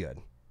 I'll be good.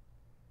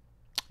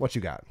 What you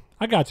got?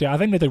 I got you. I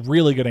think that's a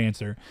really good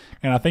answer,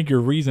 and I think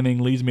your reasoning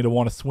leads me to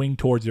want to swing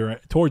towards your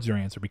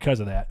answer because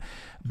of that.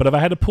 But if I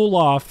had to pull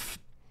off,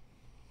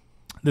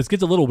 this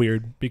gets a little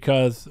weird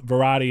because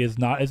variety is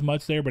not as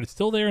much there, but it's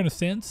still there in a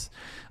sense.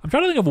 I'm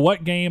trying to think of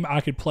what game I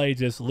could play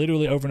just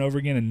literally over and over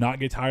again and not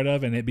get tired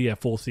of, and it'd be a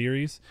full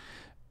series.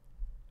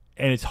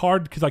 And it's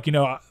hard because, like,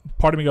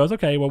 part of me goes,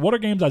 okay, well, what are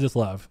games I just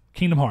love?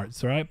 Kingdom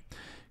Hearts, right?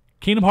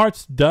 Kingdom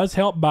Hearts does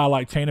help by,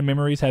 like, Chain of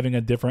Memories having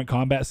a different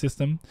combat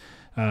system.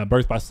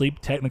 Birth by Sleep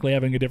technically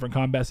having a different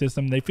combat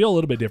system. They feel a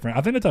little bit different.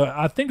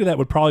 I think that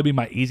would probably be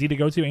my easy to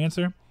go to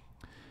answer.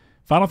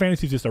 Final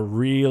Fantasy is just a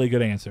really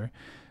good answer.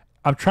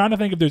 I'm trying to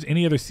think if there's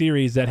any other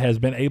series that has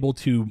been able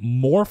to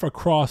morph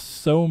across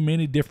so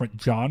many different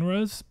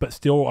genres, but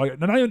still,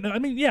 I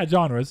mean, yeah,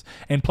 genres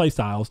and play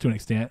styles to an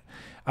extent.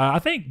 I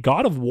think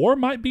God of War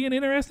might be an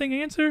interesting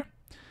answer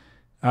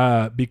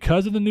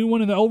because of the new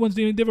one and the old one's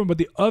doing different, but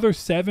the other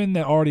 7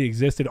 that already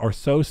existed are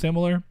so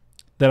similar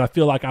that I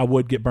feel like I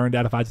would get burned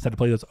out if I just had to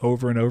play those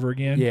over and over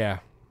again. Yeah.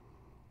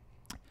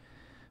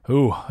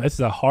 Ooh, this is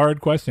a hard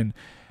question.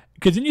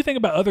 Because then you think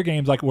about other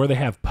games like where they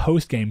have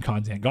post-game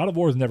content. God of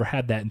War has never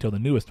had that until the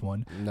newest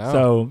one. No.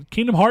 So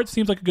Kingdom Hearts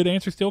seems like a good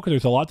answer still because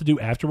there's a lot to do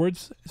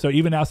afterwards. So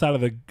even outside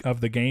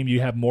of the game,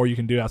 you have more you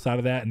can do outside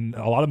of that, and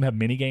a lot of them have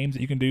mini games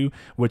that you can do,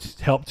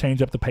 which help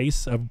change up the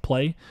pace of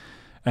play.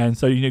 And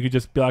so you could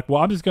just be like,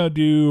 well, I'm just going to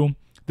do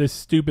this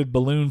stupid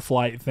balloon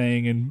flight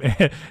thing,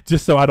 and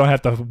just so I don't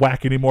have to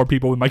whack any more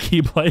people with my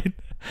Keyblade.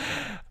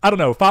 I don't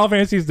know. Final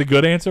Fantasy is the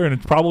good answer, and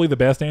it's probably the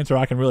best answer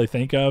I can really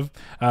think of.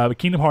 But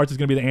Kingdom Hearts is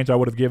going to be the answer I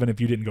would have given if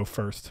you didn't go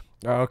first.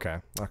 Oh, okay.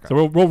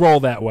 So we'll roll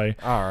that way.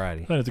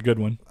 Alrighty. That's a good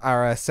one.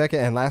 Our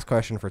second and last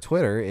question for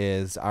Twitter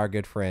is our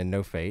good friend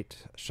No Fate,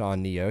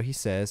 Sean Neo. He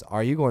says,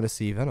 are you going to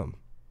see Venom?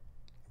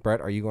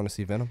 Brett, are you going to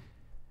see Venom?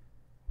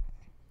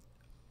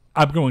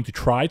 I'm going to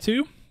try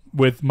to.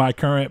 With my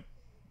current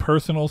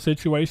personal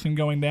situation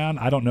going down,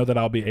 I don't know that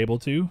I'll be able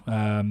to.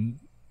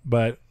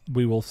 But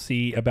we will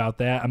see about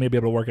that. I may be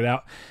able to work it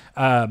out.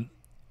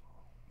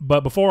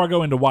 But before I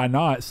go into why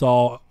not,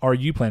 Saul, are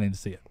you planning to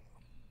see it?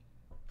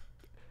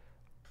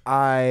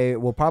 I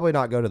will probably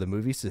not go to the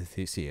movies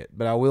to see it,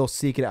 but I will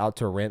seek it out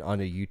to rent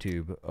onto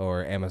YouTube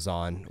or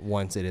Amazon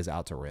once it is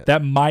out to rent.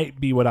 That might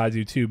be what I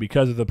do too,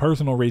 because of the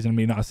personal reason of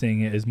me not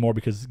seeing it is more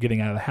because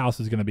getting out of the house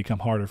is going to become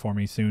harder for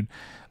me soon.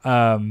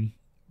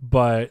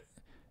 But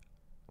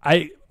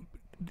I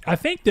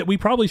think that we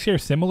probably share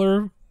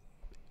similar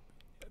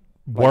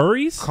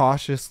worries.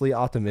 Cautiously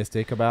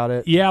optimistic about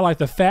it. Yeah, like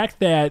the fact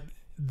that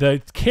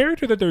the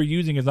character that they're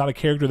using is not a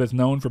character that's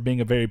known for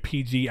being a very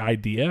PG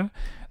idea.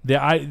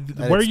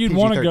 Where you'd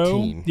want to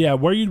go,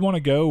 where you'd want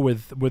to go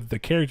with the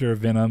character of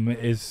Venom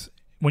is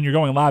when you're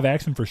going live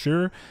action for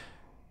sure.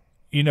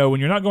 You know, when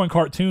you're not going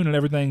cartoon and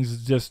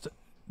everything's just,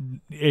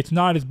 it's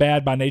not as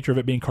bad by nature of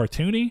it being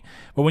cartoony.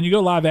 But when you go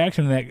live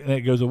action and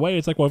that goes away,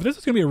 it's like, well, if this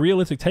is going to be a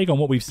realistic take on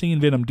what we've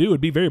seen Venom do, it'd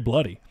be very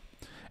bloody.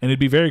 And it'd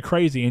be very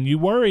crazy. And you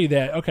worry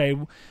that, okay,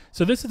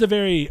 so this is a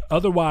very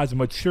otherwise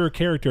mature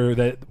character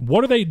that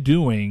what are they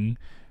doing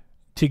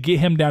to get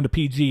him down to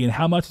PG, and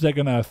how much is that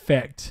going to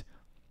affect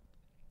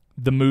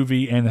the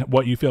movie and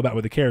what you feel about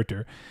with the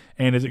character?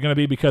 And is it going to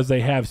be because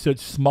they have such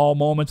small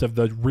moments of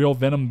the real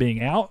Venom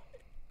being out,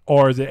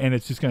 or is it, and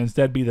it's just going to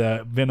instead be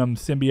the Venom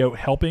symbiote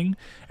helping,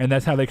 and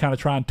that's how they kind of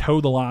try and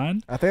toe the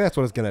line? I think that's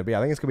what it's going to be. I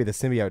think it's going to be the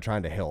symbiote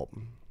trying to help.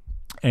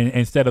 And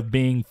instead of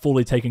being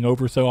fully taking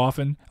over so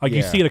often. Like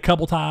you see it a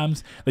couple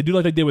times. They do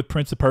like they did with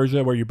Prince of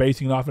Persia, where you're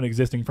basing it off an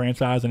existing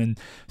franchise, and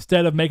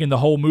instead of making the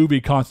whole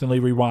movie constantly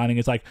rewinding,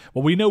 it's like,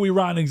 well, we know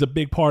rewinding is a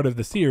big part of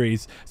the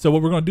series, so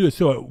what we're going to do is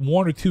show it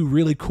one or two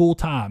really cool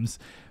times,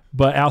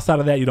 but outside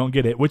of that you don't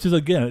get it, which is,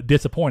 again,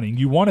 disappointing.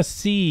 You want to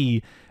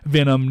see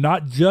Venom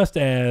not just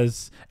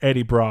as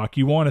Eddie Brock,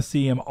 you want to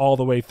see him all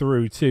the way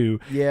through too.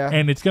 Yeah.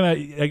 And it's gonna,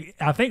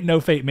 I think No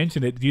Fate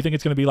mentioned it. Do you think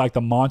it's gonna be like the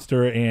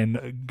monster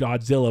in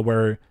Godzilla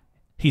where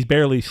he's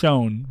barely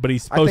shown, but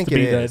he's supposed to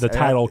be the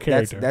title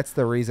character? That's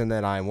the reason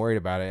that I'm worried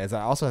about it. Is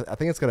I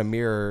think it's going to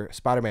mirror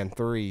Spider-Man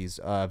 3's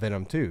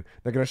Venom 2.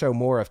 They're going to show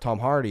more of Tom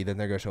Hardy than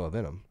they're going to show a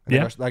Venom.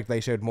 Like they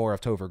showed more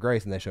of Topher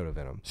Grace than they showed a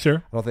Venom. Sure.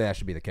 I don't think that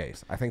should be the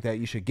case. I think that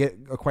you should get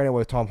acquainted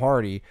with Tom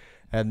Hardy,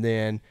 and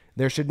then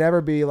there should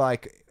never be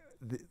like,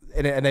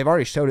 and they've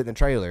already showed it in the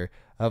trailer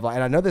of like,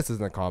 and I know this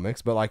isn't the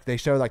comics, but like they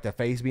show like the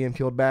face being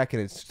peeled back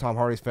and it's Tom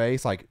Hardy's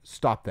face. Like,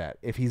 stop that.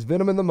 If he's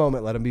Venom in the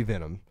moment, let him be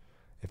Venom.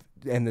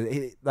 They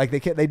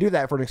do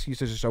that for an excuse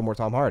to just show more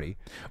Tom Hardy.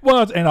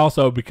 Well, and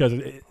also because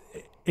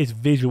it's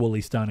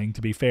visually stunning.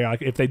 To be fair,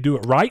 like if they do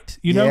it right,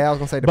 you know. Yeah, I was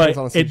gonna say, depends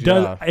on the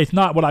CGI. It's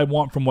not what I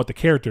want from what the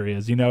character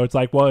is. You know, it's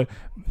like, well,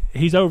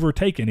 he's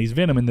overtaken. He's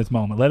Venom in this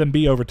moment. Let him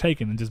be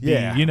overtaken and just be.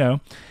 Yeah. You know.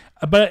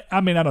 But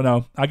I mean, I don't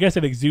know. I guess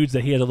it exudes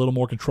that he has a little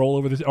more control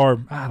over this,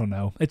 or I don't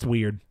know. It's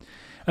weird.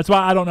 That's why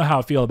I don't know how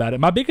I feel about it.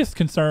 My biggest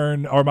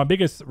concern, or my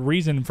biggest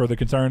reason for the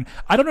concern,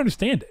 I don't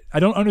understand it. I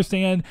don't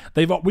understand.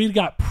 We've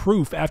got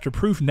proof after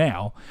proof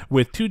now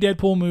with 2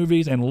 Deadpool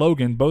movies and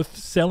Logan both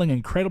selling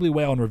incredibly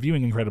well and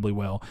reviewing incredibly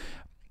well.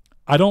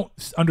 I don't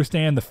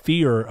understand the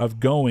fear of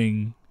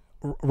going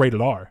rated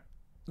R.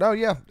 No,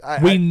 yeah.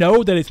 We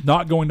know that it's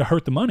not going to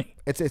hurt the money.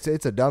 It's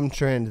a dumb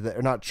trend,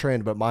 or not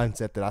trend, but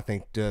mindset that I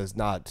think does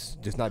not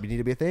need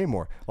to be a thing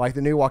anymore. Like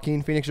the new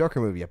Joaquin Phoenix Joker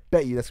movie. I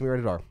bet you that's going to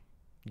be rated R.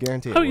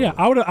 Guaranteed. Oh yeah,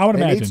 I would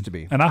imagine. It needs to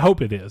be, and I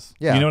hope it is.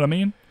 Yeah, you know what I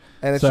mean.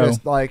 And it's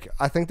just like,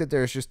 I think that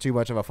there's just too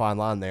much of a fine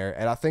line there,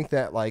 and I think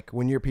that like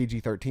when you're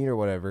PG-13 or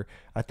whatever,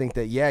 I think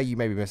that you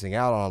may be missing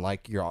out on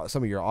like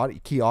some of your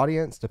key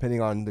audience depending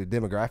on the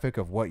demographic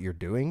of what you're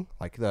doing,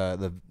 like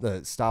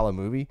the style of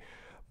movie.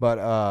 But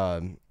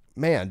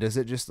man, does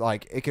it just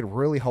like, it could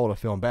really hold a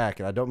film back,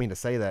 and I don't mean to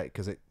say that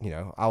because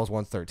I was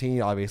once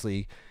 13,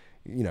 obviously,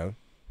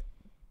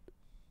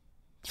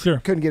 Sure.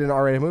 Couldn't get into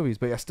R-rated movies,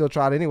 but I still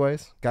tried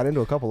anyways. Got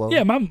into a couple of them.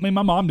 Yeah,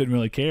 my mom didn't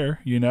really care,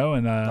 and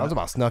I was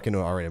about snuck into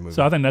an R-rated movie.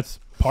 So I think that's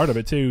part of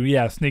it too.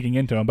 Yeah, sneaking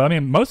into them. But I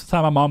mean, most of the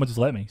time my mom would just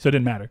let me, so it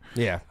didn't matter.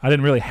 Yeah. I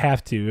didn't really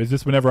have to. It was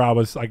just whenever I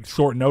was like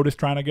short notice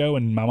trying to go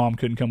and my mom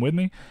couldn't come with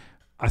me.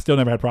 I still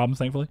never had problems,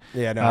 thankfully.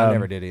 Yeah, no, I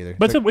never did either.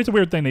 But it's a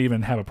weird thing to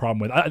even have a problem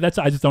with. I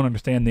just don't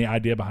understand the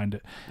idea behind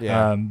it.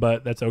 Yeah.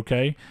 But that's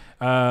okay.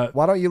 Why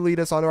don't you lead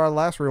us on to our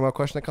last room? A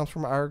question that comes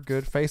from our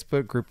good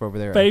Facebook group over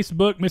there.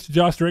 Facebook, Mr.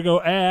 Josh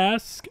Drigo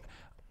asks,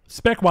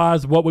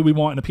 spec-wise, what would we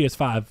want in a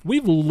PS5?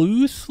 We've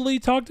loosely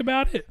talked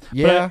about it.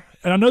 Yeah.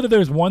 And I know that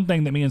there's one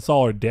thing that me and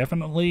Saul are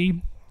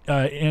definitely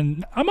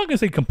in, I'm not going to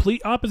say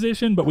complete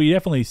opposition, but we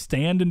definitely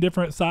stand in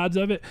different sides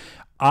of it.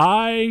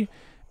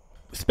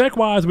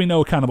 Spec-wise, we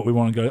know kind of what we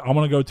want to go. I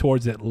want to go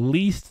towards at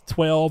least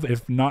 12,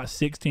 if not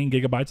 16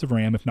 gigabytes of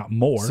RAM, if not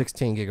more.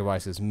 16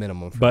 gigabytes is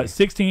minimum. But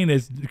 16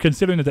 is,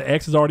 considering that the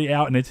X is already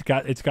out and it's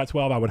got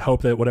 12. I would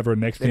hope that whatever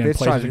next gen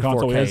PlayStation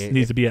console 4K,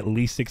 needs to be at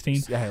least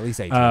 16. Yeah, at least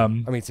 18. I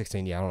mean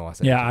 16. Yeah, I don't know why I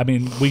said. Yeah, 18. I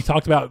mean, we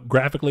talked about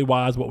graphically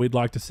wise what we'd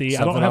like to see.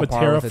 Something I don't have a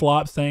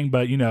teraflops thing,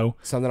 but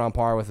something on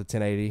par with a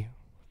 1080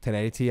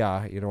 Ti.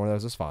 Either one of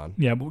those is fine.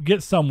 Yeah, we'll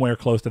get somewhere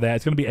close to that.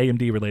 It's going to be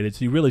AMD related,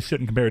 so you really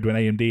shouldn't compare it to an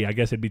AMD. I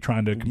guess it'd be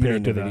trying to compare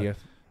it to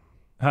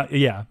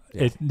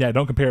NVIDIA.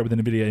 Don't compare it with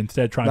NVIDIA.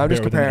 Instead, try and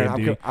compare it with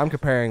an AMD. I'm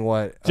comparing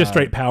what just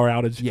straight power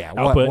outage. Yeah,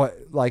 output. what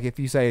like if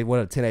you say what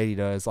a 1080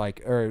 does,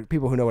 like, or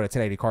people who know what a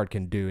 1080 card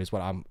can do is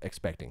what I'm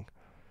expecting.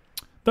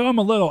 Though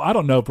I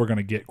don't know if we're going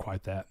to get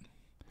quite that.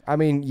 I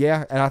mean,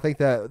 yeah, and I think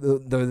that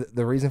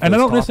the reason for and I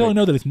don't topic, necessarily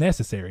know that it's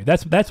necessary.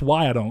 That's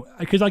why I don't,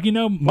 because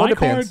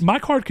my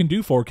card can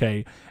do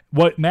 4K.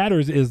 What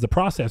matters is the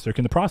processor.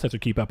 Can the processor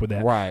keep up with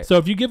that? Right. So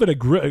if you give it a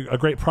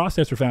great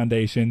processor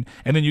foundation,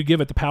 and then you give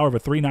it the power of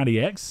a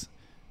 390X,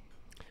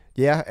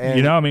 yeah,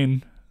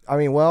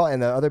 and well,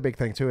 and the other big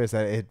thing too is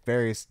that it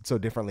varies so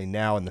differently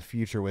now in the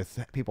future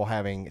with people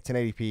having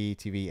 1080p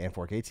TV and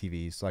 4K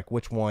TVs. Like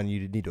which one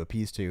you need to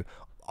appease to.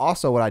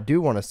 Also, what I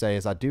do want to say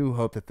is I do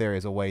hope that there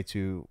is a way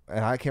to,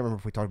 and I can't remember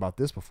if we talked about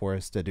this before,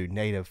 is to do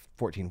native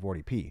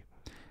 1440p.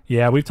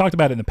 Yeah, we've talked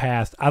about it in the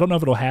past. I don't know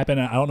if it'll happen.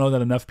 I don't know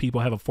that enough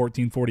people have a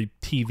 1440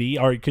 TV,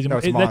 or because it's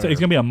going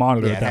to be a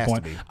monitor at that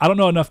point. I don't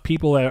know enough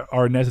people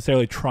are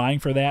necessarily trying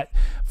for that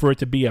for it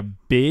to be a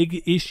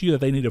big issue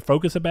that they need to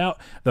focus about.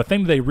 The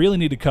thing that they really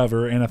need to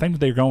cover, and I think that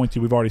they're going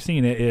to, we've already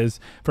seen it, is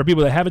for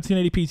people that have a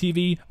 1080p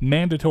TV,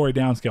 mandatory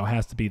downscale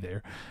has to be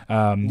there,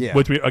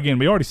 which we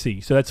already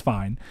see, so that's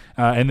fine.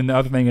 And then the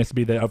other thing has to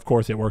be that, of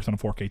course, it works on a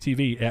 4K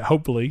TV at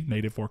hopefully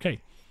native 4K.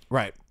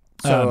 Right.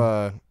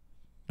 So,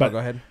 go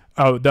ahead.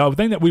 Oh, the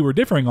thing that we were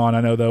differing on,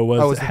 I know, though,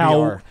 was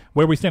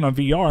where we stand on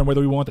VR and whether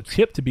we want the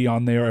chip to be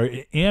on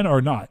there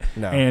or not.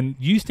 No. And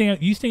you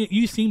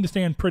seem to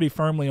stand pretty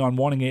firmly on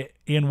wanting it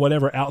in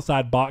whatever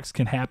outside box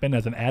can happen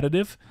as an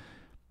additive.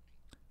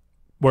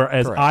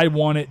 Whereas Correct. I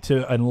want it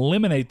to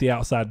eliminate the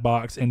outside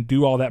box and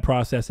do all that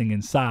processing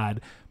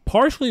inside,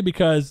 partially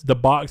because the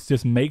box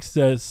just makes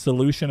the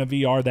solution of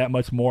VR that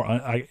much more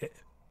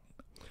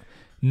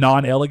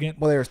non-elegant.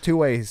 Well, there's two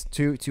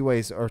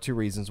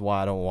reasons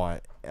why I don't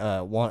want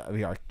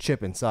VR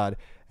chip inside,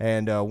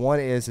 and one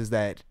is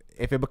that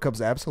if it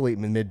becomes obsolete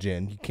in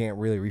mid-gen, you can't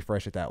really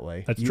refresh it that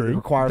way. That's true. It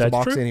requires a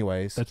box true.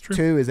 anyways. That's true.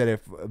 Two is that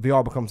if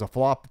VR becomes a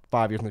flop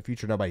 5 years in the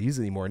future, nobody uses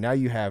it anymore. Now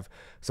you have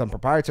some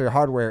proprietary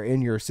hardware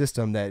in your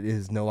system that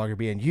is no longer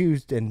being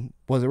used and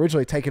was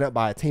originally taken up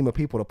by a team of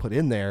people to put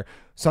in there.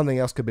 Something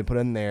else could have been put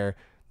in there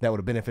that would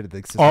have benefited the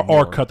system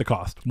or cut the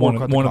cost. One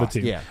of the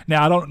two. Yeah.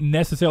 Now I don't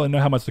necessarily know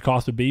how much the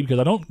cost would be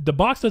because the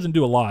box doesn't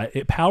do a lot.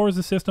 It powers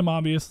the system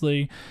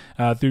obviously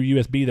through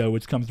USB though,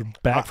 which comes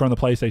back from the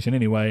PlayStation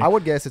anyway. I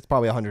would guess it's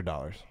probably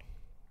 $100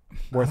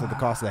 worth of the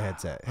cost of the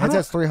headset.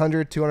 Headset's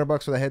 $300,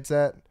 $200 for the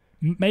headset.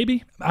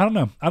 Maybe. I don't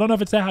know. I don't know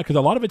if it's that high because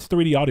a lot of it's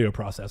 3D audio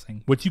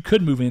processing, which you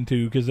could move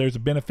into because there's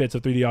benefits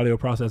of 3D audio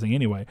processing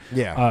anyway.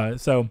 Yeah.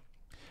 So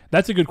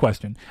that's a good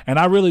question, and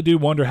I really do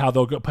wonder how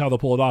they'll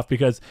pull it off.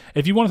 Because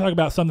if you want to talk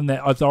about something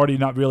that's already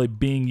not really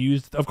being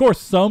used, of course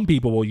some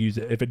people will use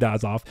it if it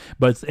dies off.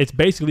 But it's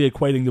basically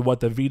equating to what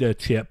the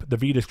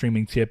Vita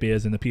streaming chip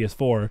is in the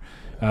PS4,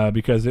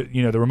 because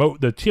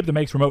the chip that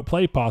makes remote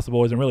play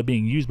possible isn't really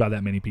being used by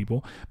that many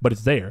people, but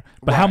it's there.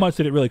 But how much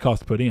did it really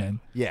cost to put in?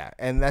 Yeah,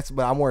 and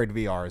but I'm worried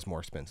VR is more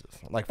expensive.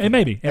 Like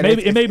maybe it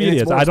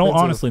is. I don't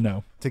honestly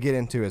know to get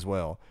into as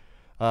well.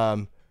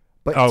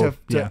 But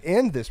to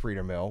end this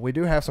reader mill, we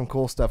do have some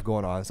cool stuff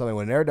going on, something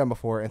we've never done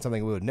before and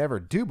something we would never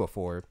do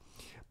before.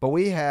 But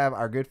we have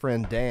our good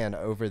friend Dan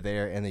over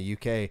there in the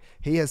UK.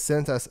 He has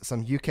sent us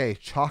some UK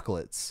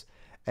chocolates,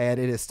 and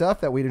it is stuff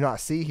that we do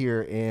not see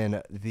here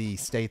in the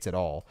States at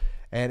all.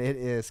 And it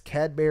is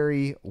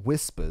Cadbury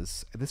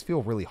Wispas. This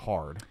feels really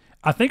hard.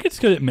 I think it's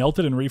because it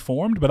melted and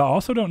reformed, but I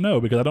also don't know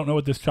because I don't know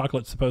what this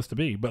chocolate's supposed to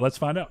be. But let's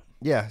find out.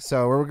 Yeah,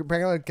 so we're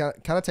going to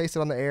kind of taste it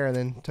on the air and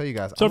then tell you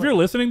guys. So if you're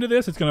listening to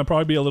this, it's going to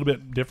probably be a little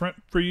bit different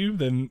for you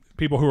than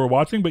people who are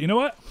watching. But you know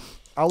what?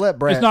 I'll let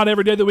Brett. It's not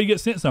every day that we get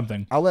sent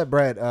something. I'll let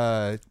Brett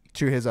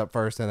chew his up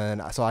first, and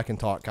then so I can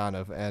talk kind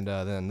of, and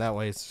then that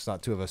way it's just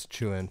not two of us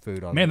chewing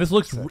food on. Man, this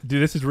looks,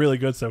 dude, this is really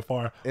good so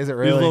far. Is it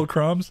really? These little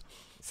crumbs.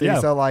 See, yeah.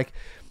 So like,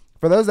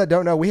 for those that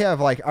don't know, we have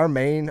like our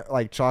main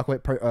like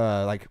chocolate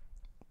like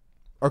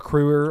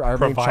accruer, our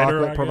main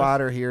chocolate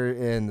provider here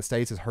in the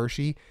States is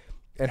Hershey.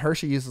 And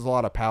Hershey uses a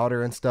lot of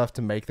powder and stuff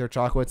to make their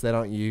chocolates. They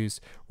don't use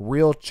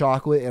real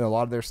chocolate in a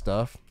lot of their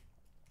stuff.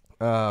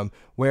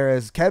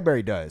 Whereas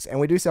Cadbury does. And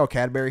we do sell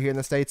Cadbury here in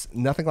the States.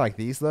 Nothing like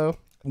these, though.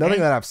 Nothing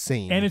that I've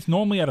seen. And it's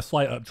normally at a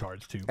slight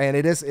upcharge, too. And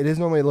it is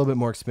normally a little bit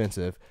more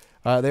expensive.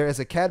 There is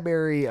a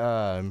Cadbury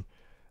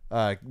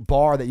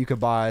bar that you could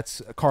buy.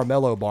 It's a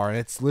Carmelo bar. And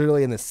it's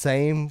literally in the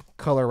same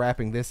color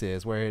wrapping this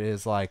is, where it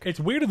is like...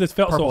 It's weird that this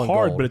felt so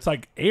hard, but it's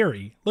like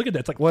airy. Look at that.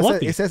 It's like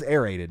fluffy. It says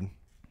aerated.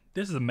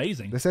 This is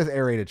amazing. This says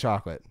aerated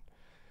chocolate.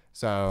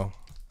 So,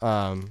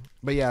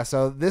 but yeah,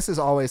 so this is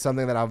always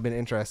something that I've been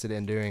interested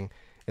in doing,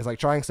 is like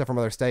trying stuff from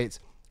other states.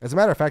 As a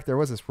matter of fact, there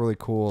was this really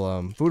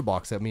cool food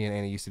box that me and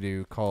Annie used to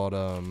do called,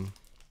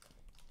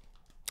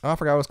 I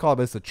forgot what it's called,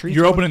 but it's the treats.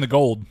 You're opening the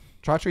gold.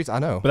 Try Treats, I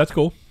know. But that's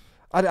cool.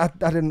 I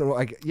didn't know,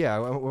 like, yeah,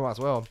 we might as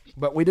well.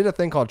 But we did a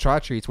thing called Try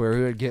Treats where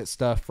we would get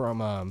stuff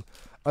from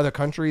other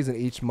countries, and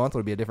each month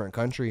would be a different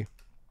country.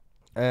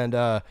 And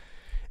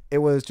it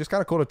was just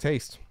kind of cool to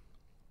taste.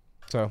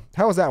 So,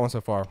 how was that one so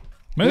far?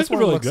 Man, this one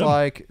one really looks good.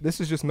 like this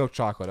is just milk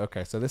chocolate.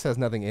 Okay, so this has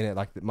nothing in it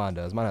like mine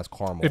does. Mine has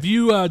caramel. If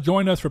you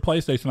join us for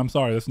PlayStation, I'm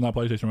sorry, this is not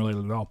PlayStation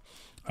related at all.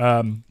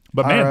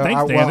 But man,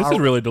 thanks, Dan. This is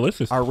really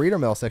delicious. Our reader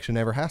mail section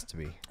never has to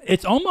be.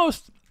 It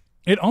almost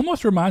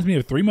reminds me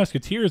of Three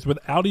Musketeers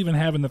without even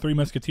having the Three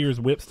Musketeers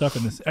whip stuff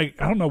in this. I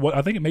don't know what.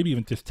 I think it may be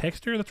even just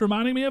texture that's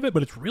reminding me of it,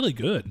 but it's really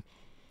good.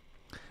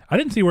 I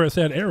didn't see where it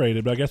said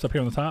aerated, but I guess up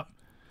here on the top.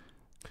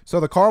 So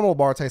the caramel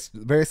bar tastes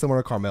very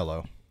similar to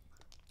Carmelo.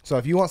 So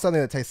if you want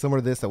something that tastes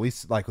similar to this that we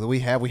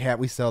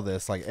sell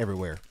this like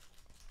everywhere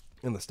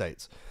in the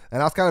States.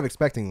 And I was kind of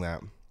expecting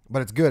that,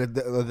 but it's good.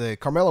 The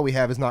Carmelo we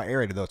have is not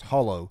aerated though; it's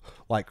hollow,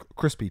 like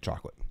crispy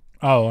chocolate.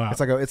 Oh, wow. It's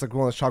like one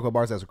of those chocolate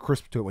bars that has a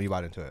crisp to it when you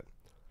bite into it.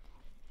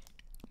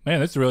 Man,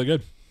 this is really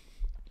good.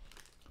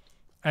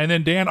 And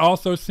then Dan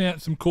also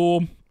sent some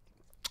cool.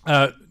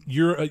 So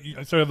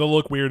they'll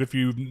look weird if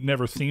you've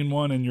never seen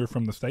one and you're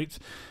from the States.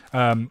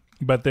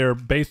 But they're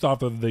based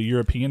off of the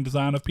European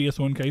design of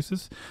PS1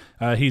 cases.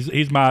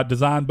 He's my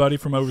design buddy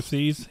from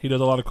overseas. He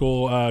does a lot of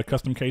cool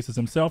custom cases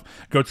himself.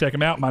 Go check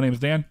him out. My name is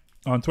Dan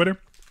on Twitter.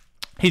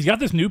 He's got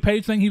this new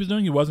page thing he was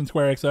doing. He was in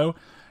Square XO,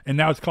 and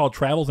now it's called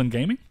Travels and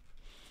Gaming,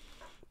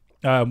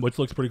 which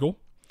looks pretty cool.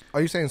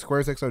 Are you saying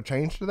Square XO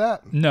changed to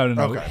that? No.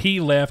 Okay. He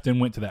left and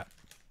went to that.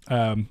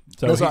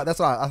 That's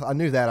why I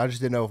knew that. I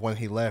just didn't know if when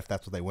he left,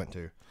 that's what they went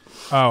to.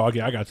 Oh,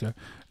 okay, I got you.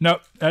 No,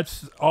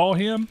 that's all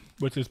him,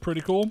 which is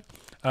pretty cool.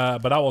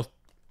 But I will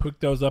pick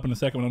those up in a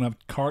second when I don't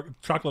have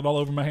chocolate all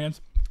over my hands.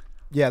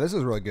 Yeah, this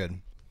is really good.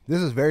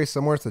 This is very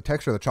similar. The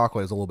texture of the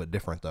chocolate is a little bit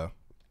different, though.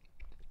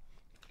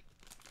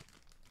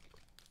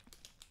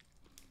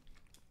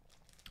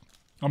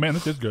 Oh, man,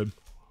 this is good.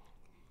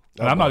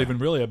 And I'm not even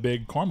really a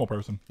big caramel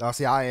person. Now,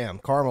 see, I am.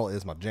 Caramel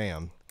is my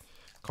jam.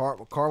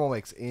 Caramel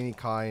makes any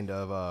kind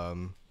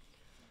of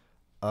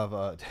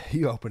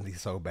you opened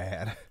these so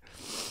bad.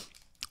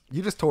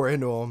 You just tore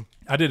into them.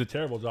 I did a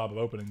terrible job of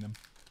opening them.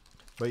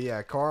 But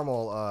yeah,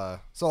 caramel.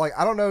 So like,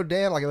 I don't know,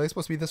 Dan. Like, are they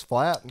supposed to be this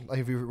flat? Like,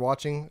 if you're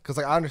watching, because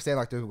like I understand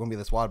like they're going to be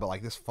this wide, but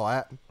like this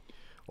flat.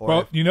 Or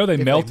well, you know they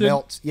melted.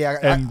 Yeah,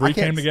 and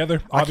recame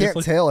together. Obviously. I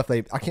can't tell if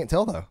they. I can't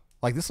tell though.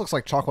 Like this looks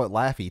like chocolate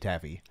Laffy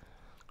Taffy.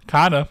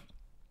 Kinda.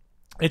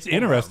 It's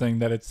interesting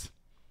that it's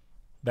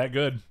that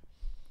good.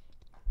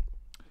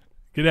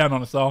 Get down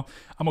on us all.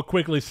 I'm going to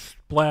quickly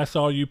splash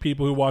all you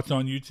people who watch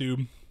on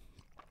YouTube.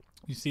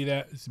 You see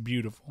that? It's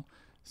beautiful.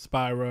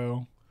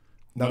 Spyro.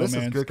 No, this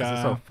is good because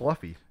it's so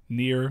fluffy.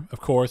 Nier, of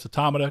course.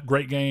 Automata,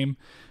 great game.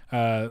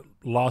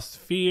 Lost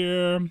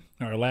Sphere,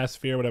 or Last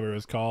Sphere, whatever it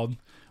was called.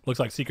 Looks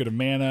like Secret of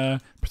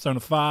Mana.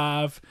 Persona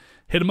 5.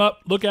 Hit them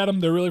up. Look at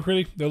them. They're really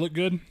pretty. They look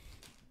good.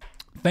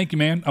 Thank you,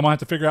 man. I'm going to have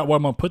to figure out what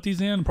I'm going to put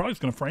these in. I'm probably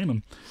just going to frame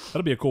them.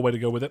 That'll be a cool way to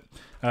go with it,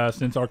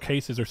 since our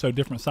cases are so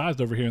different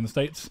sized over here in the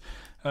States.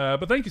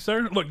 But thank you,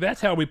 sir. Look, that's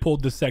how we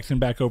pulled this section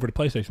back over to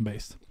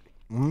PlayStation-based.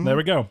 There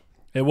we go.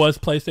 It was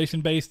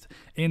PlayStation-based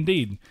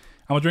indeed.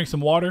 I'm going to drink some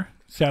water.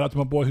 Shout out to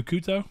my boy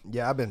Hukuto.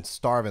 Yeah, I've been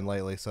starving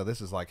lately, so this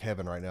is like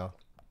heaven right now.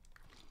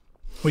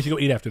 We should go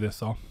eat after this,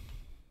 Saul.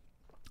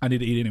 I need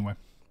to eat anyway,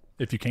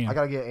 if you can. I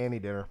got to get Annie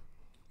dinner.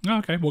 Oh,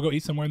 okay, we'll go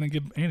eat somewhere and then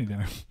give Annie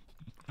dinner.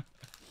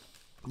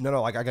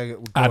 No, like I got to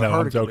go I know, her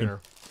I'm to joking. dinner.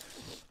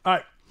 All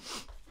right.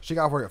 She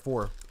got off work at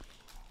 4.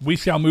 We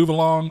shall move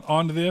along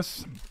onto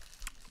this.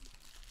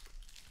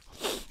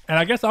 And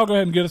I guess I'll go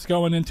ahead and get us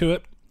going into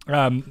it.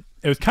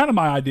 It was kind of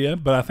my idea,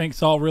 but I think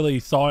Saul really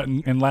saw it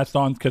and latched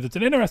on because it's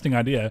an interesting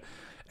idea.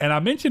 And I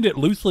mentioned it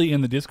loosely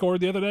in the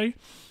Discord the other day.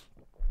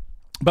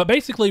 But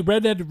basically,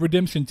 Red Dead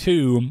Redemption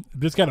 2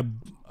 just got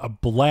a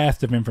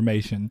blast of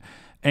information.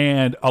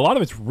 And a lot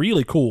of it's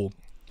really cool.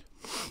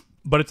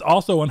 But it's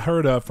also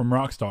unheard of from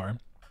Rockstar.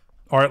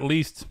 Or at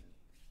least,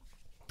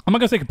 I'm not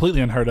going to say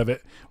completely unheard of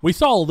it. We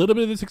saw a little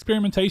bit of this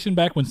experimentation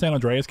back when San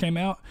Andreas came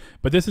out,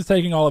 but this is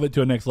taking all of it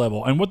to a next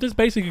level. And what this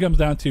basically comes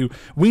down to,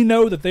 we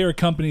know that they're a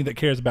company that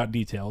cares about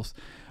details.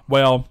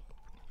 Well,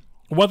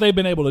 what they've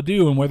been able to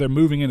do and where they're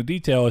moving into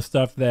detail is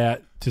stuff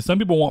that to some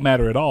people won't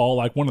matter at all.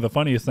 Like one of the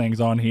funniest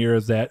things on here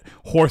is that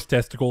horse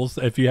testicles,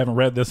 if you haven't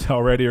read this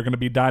already, are going to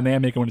be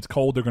dynamic, and when it's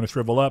cold, they're going to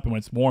shrivel up, and when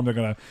it's warm, they're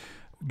going to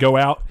go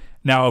out.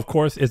 Now, of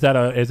course, is that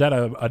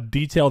a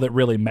detail that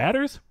really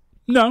matters?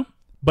 No.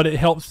 But it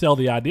helps sell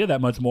the idea that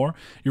much more.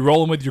 You're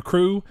rolling with your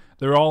crew.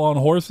 They're all on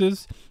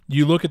horses.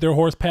 You look at their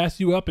horse pass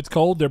you up. It's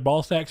cold. Their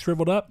ball sack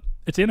shriveled up.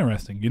 It's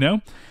interesting, you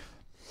know?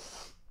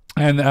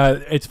 And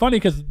it's funny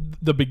because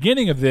the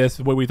beginning of this,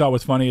 what we thought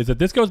was funny, is that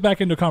this goes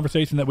back into a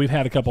conversation that we've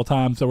had a couple of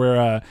times. So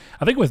where I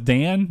think it was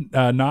Dan,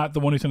 not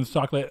the one who's in the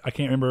chocolate. I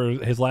can't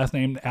remember his last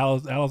name,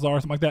 Alazar or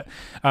something like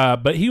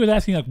that. But he was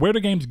asking, like, where do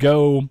games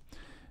go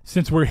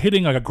since we're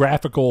hitting like a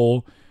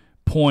graphical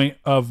point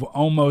of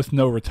almost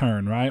no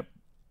return, right?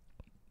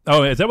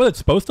 Oh, is that what it's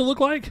supposed to look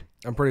like?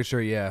 I'm pretty sure,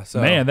 yeah.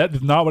 So man, that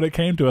is not what it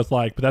came to us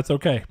like, but that's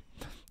okay.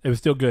 It was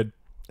still good.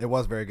 It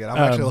was very good. I'm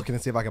actually looking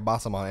to see if I can buy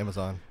some on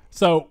Amazon.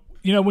 So,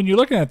 you know, when you're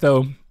looking at it,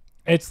 though,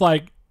 it's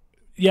like,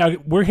 yeah,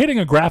 we're hitting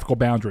a graphical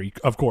boundary,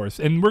 of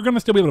course, and we're going to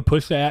still be able to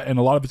push that, and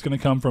a lot of it's going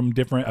to come from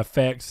different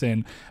effects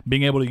and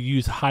being able to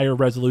use higher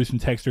resolution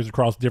textures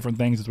across different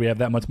things as we have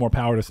that much more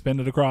power to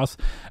spin it across.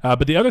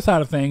 But the other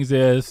side of things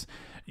is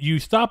you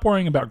stop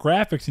worrying about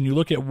graphics and you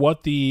look at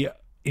what the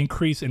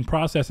increase in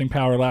processing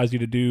power allows you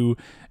to do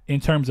in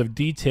terms of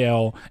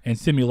detail and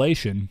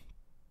simulation.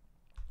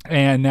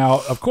 And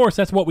now, of course,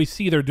 that's what we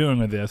see they're doing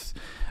with this,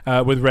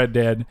 with Red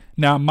Dead.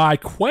 Now, my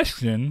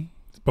question,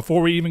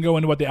 before we even go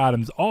into what the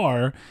items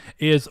are,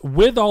 is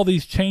with all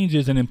these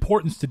changes and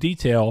importance to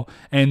detail,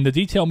 and the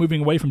detail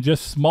moving away from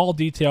just small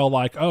detail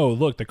like, oh,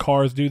 look, the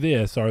cars do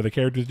this, or the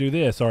characters do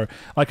this, or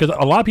like, because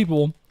a lot of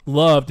people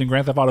loved in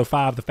Grand Theft Auto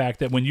 5 the fact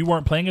that when you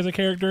weren't playing as a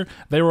character,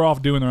 they were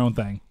off doing their own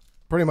thing.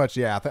 Pretty much,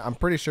 yeah. I'm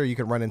pretty sure you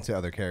can run into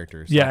other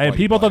characters. Yeah, and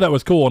people thought that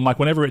was cool. And like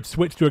whenever it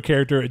switched to a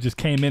character, it just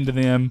came into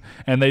them,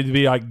 and they'd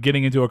be like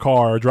getting into a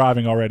car or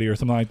driving already or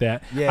something like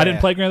that. Yeah. I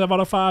didn't play Grand Theft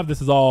Auto 5.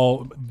 This is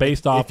all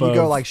based off of. If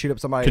you go like shoot up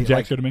somebody,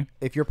 conjecture like, to me.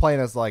 If you're playing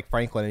as like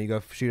Franklin and you go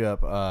shoot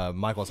up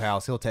Michael's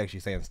house, he'll text you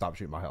saying, "Stop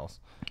shooting my house."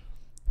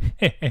 So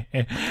See,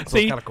 it's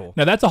kind of cool.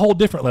 Now that's a whole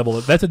different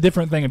level. That's a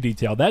different thing of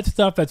detail. That's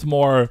stuff that's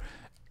more.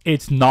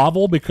 It's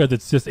novel because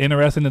it's just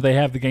interesting that they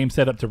have the game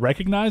set up to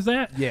recognize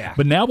that. Yeah.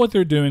 But now what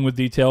they're doing with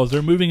details,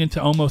 they're moving into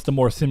almost a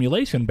more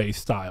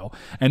simulation-based style.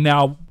 And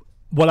now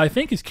what I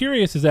think is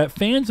curious is that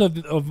fans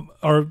of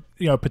or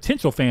you know,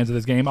 potential fans of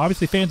this game,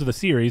 obviously fans of the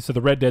series, so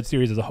the Red Dead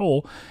series as a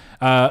whole,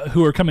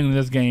 who are coming to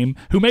this game,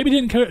 who maybe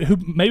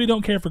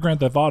don't care for Grand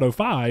Theft Auto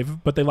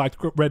 5, but they liked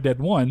Red Dead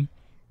 1.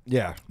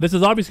 Yeah. This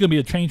is obviously going to be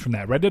a change from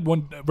that. Red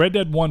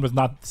Dead 1 was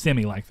not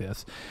semi like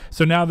this.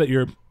 So now that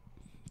you're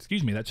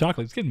excuse me, that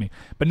chocolate's kidding me.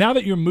 But now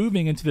that you're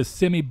moving into the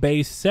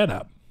semi-based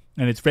setup,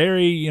 and it's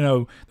very, you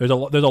know, there's a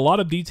lot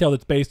of detail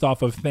that's based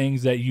off of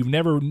things that you've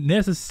never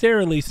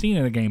necessarily seen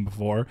in a game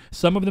before.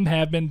 Some of them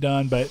have been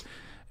done, but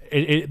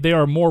they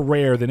are more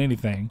rare than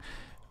anything.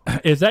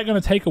 Is that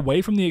going to take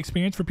away from the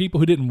experience for people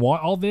who didn't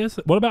want all this?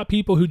 What about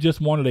people who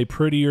just wanted a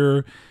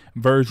prettier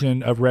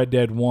version of Red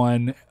Dead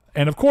 1?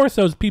 And of course,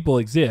 those people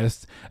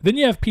exist. Then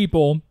you have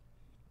people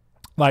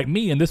like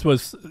me, and this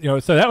was, you know,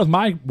 so that was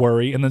my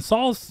worry. And then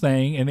Saul's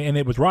saying, and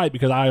it was right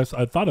because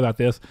I thought about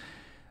this,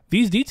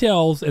 these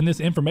details and this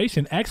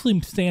information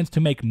actually stands to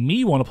make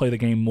me want to play the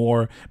game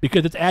more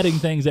because it's adding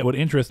things that would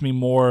interest me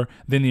more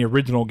than the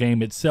original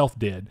game itself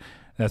did.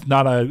 That's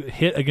not a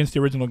hit against the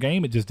original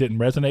game. It just didn't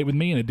resonate with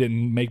me, and it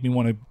didn't make me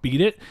want to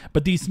beat it.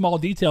 But these small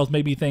details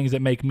may be things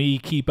that make me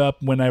keep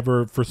up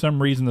whenever, for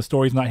some reason, the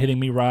story's not hitting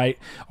me right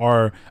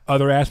or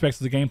other aspects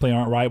of the gameplay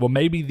aren't right. Well,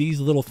 maybe these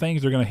little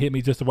things are going to hit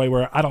me just a way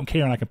where I don't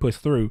care and I can push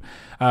through.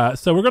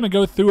 So we're going to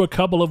go through a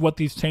couple of what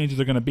these changes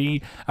are going to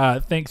be.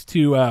 Thanks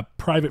to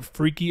Private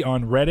Freaky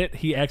on Reddit.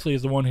 He actually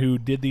is the one who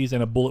did these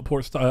in a bullet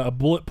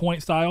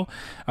point style.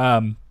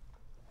 And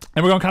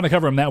we're going to kind of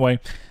cover them that way.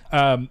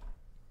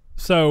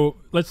 So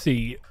let's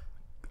see.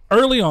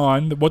 Early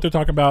on, what they're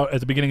talking about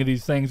at the beginning of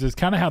these things is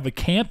kind of how the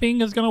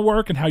camping is going to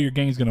work and how your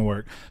game's going to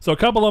work. So a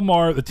couple of them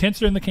are the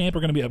tents in the camp are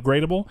going to be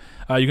upgradable.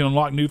 You can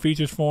unlock new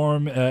features for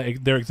them.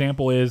 Their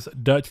example is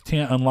Dutch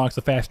Tent unlocks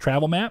a fast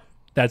travel map.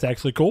 That's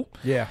actually cool.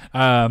 Yeah.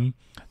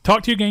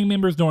 Talk to your gang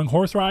members during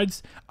horse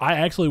rides.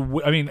 I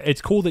mean,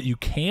 it's cool that you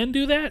can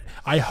do that.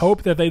 I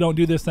hope that they don't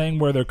do this thing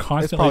where they're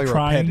constantly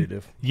trying.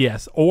 Repetitive.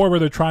 Yes, or where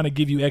they're trying to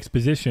give you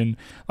exposition.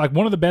 Like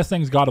one of the best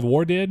things God of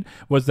War did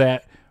was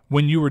that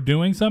when you were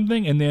doing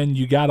something and then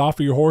you got off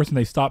of your horse and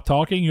they stopped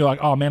talking, you're like,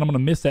 oh man, I'm going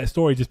to miss that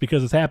story just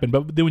because it's happened.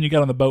 But then when you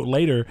got on the boat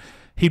later,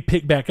 he'd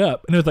pick back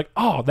up. And it was like,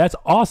 oh, that's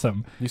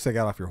awesome. You said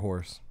got off your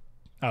horse.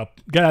 Oh,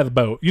 get out of the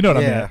boat. You know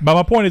what I mean. But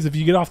my point is, if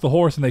you get off the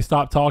horse and they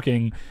stop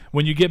talking,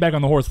 when you get back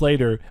on the horse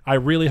later, I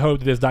really hope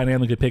that this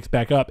dynamically picks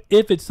back up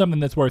if it's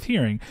something that's worth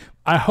hearing.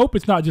 I hope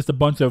it's not just a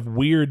bunch of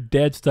weird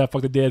dead stuff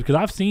like they did, because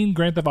I've seen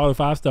Grand Theft Auto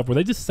 5 stuff where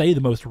they just say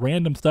the most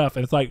random stuff,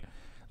 and it's like,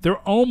 they're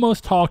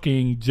almost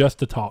talking just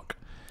to talk.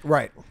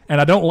 Right.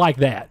 And I don't like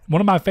that.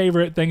 One of my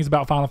favorite things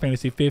about Final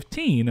Fantasy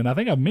 15, and I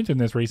think I've mentioned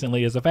this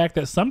recently, is the fact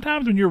that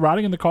sometimes when you're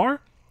riding in the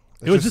car,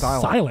 it was just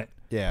silent.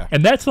 Yeah.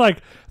 And that's like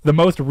the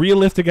most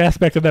realistic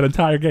aspect of that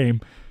entire game.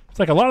 It's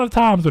like a lot of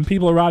times when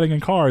people are riding in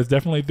cars,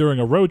 definitely during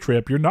a road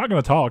trip, you're not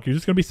going to talk. You're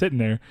just going to be sitting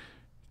there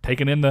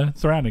taking in the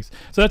surroundings.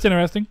 So that's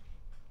interesting.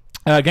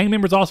 Gang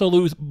members also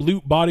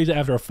loot bodies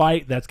after a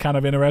fight. That's kind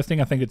of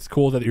interesting. I think it's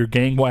cool that your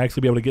gang will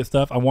actually be able to get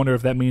stuff. I wonder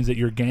if that means that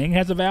your gang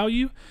has a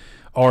value,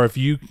 or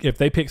if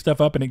they pick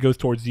stuff up and it goes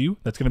towards you.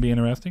 That's going to be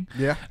interesting.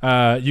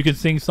 Yeah. You can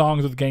sing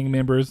songs with gang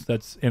members.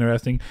 That's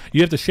interesting.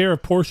 You have to share a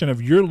portion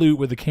of your loot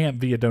with the camp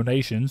via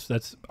donations.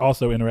 That's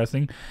also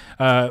interesting,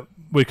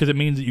 because it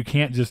means that you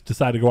can't just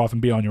decide to go off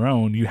and be on your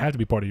own. You have to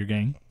be part of your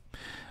gang.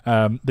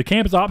 The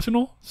camp is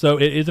optional, so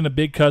it isn't a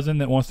big cousin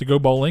that wants to go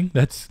bowling.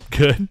 That's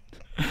good.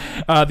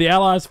 The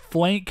allies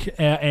flank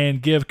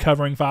and give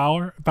covering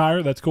fire.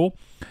 That's cool.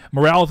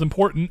 Morale is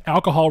important.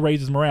 Alcohol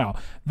raises morale.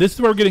 This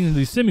is where we're getting into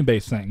these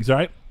semi-based things,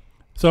 right?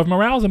 So if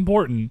morale is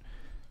important,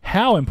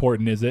 how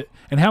important is it?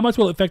 And how much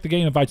will it affect the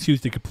game if I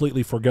choose to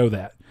completely forgo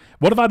that?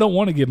 What if I don't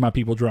want to give my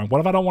people drunk?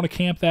 What if I don't want to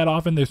camp that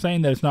often? They're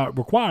saying that it's not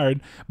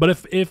required.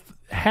 But if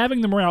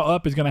having the morale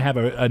up is going to have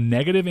a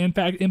negative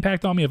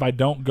impact on me if I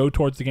don't go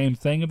towards the game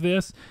thing of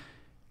this,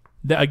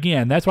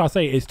 again, that's why I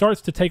say it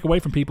starts to take away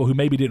from people who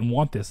maybe didn't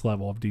want this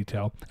level of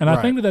detail. And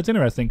I think that that's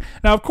interesting.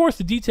 Now, of course,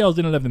 the details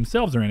in and of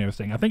themselves are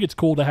interesting. I think it's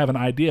cool to have an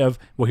idea of,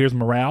 well, here's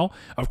morale.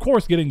 Of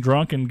course, getting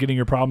drunk and getting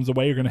your problems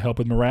away are going to help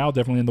with morale,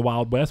 definitely in the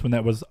Wild West when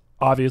that was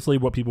obviously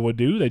what people would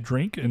do. They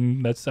drink,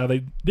 and that's how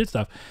they did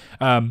stuff.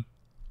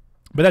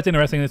 But that's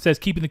interesting. It says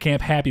keeping the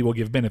camp happy will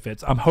give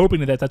benefits. I'm hoping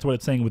that that's what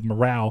it's saying with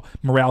morale.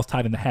 Morale's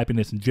tied into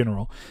happiness in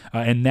general,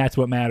 and that's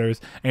what matters,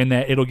 and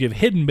that it'll give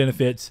hidden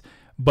benefits,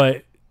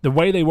 but the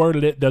way they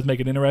worded it does make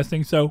it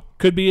interesting. So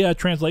could be a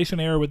translation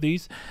error with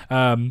these.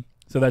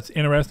 So that's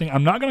interesting.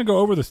 I'm not going to go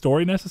over the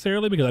story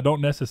necessarily because I don't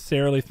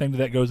necessarily think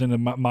that goes into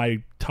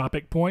my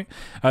topic point.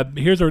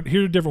 Here's a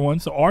different one.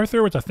 So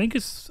Arthur, which I think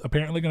is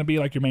apparently going to be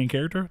like your main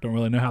character. Don't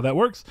really know how that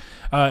works.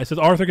 It says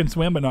Arthur can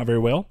swim, but not very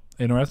well.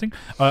 Interesting.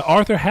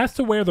 Arthur has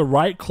to wear the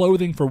right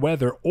clothing for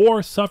weather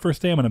or suffer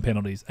stamina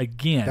penalties.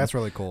 Again, that's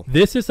really cool.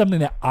 This is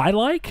something that I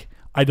like.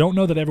 I don't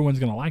know that everyone's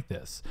going to like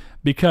this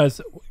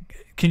because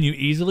can you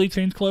easily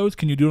change clothes?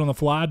 Can you do it on the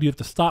fly? Do you have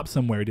to stop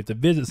somewhere? Do you have to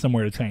visit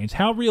somewhere to change?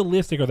 How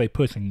realistic are they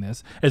pushing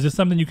this? Is this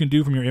something you can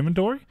do from your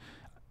inventory?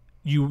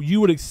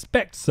 You would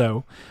expect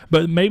so,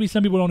 but maybe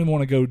some people don't even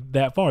want to go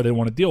that far. They don't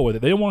want to deal with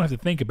it. They don't want to have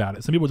to think about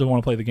it. Some people just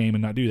want to play the game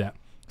and not do that.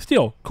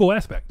 Still, cool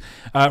aspect.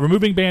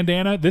 Removing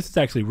bandana. This is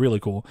actually really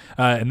cool.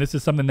 And this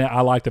is something that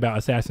I liked about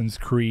Assassin's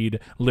Creed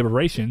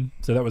Liberation.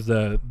 So that was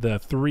the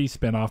 3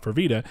 spinoff for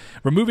Vita.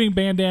 Removing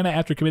bandana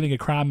after committing a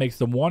crime makes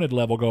the wanted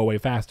level go away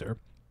faster.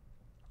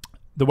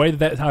 The way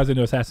that ties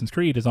into Assassin's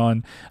Creed is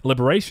on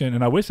Liberation,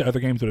 and I wish that other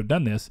games would have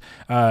done this.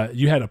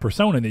 You had a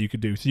persona that you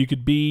could do. So you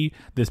could be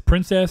this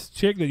princess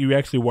chick that you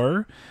actually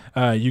were.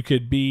 You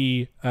could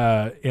be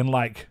in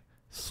like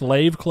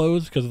slave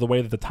clothes because of the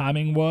way that the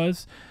timing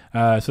was.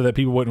 So that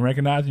people wouldn't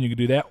recognize, and you could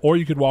do that, or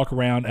you could walk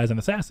around as an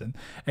assassin.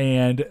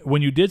 And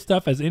when you did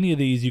stuff as any of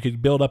these, you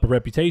could build up a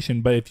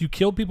reputation. But if you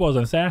killed people as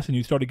an assassin,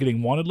 you started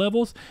getting wanted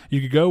levels. You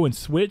could go and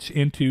switch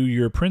into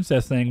your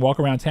princess thing, walk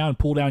around town,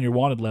 pull down your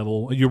wanted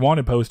level, your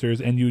wanted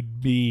posters, and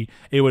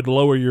it would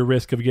lower your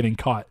risk of getting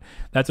caught.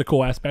 That's a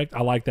cool aspect.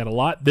 I like that a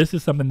lot. This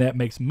is something that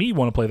makes me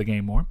want to play the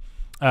game more.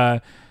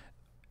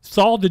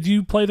 Saul, did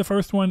you play the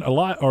first one a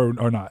lot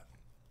or not?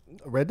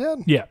 Red Dead?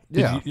 Yeah.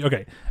 Yeah.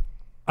 Okay.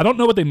 I don't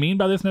know what they mean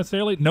by this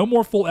necessarily. No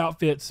more full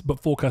outfits, but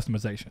full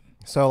customization.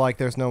 So, like,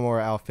 there's no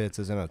more outfits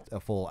as in a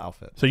full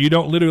outfit. So you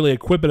don't literally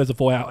equip it as a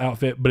full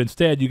outfit, but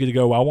instead you get to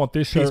go, I want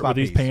this shirt with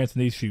these pants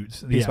and these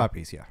shoes. Piece by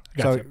piece, yeah.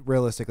 Gotcha. So,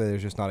 realistically,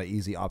 there's just not an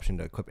easy option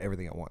to equip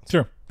everything at once.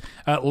 Sure.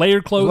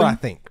 Layered clothing. That's what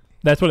I think.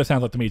 That's what it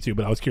sounds like to me, too,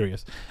 but I was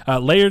curious.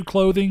 Layered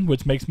clothing,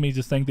 which makes me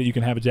just think that you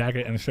can have a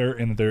jacket and a shirt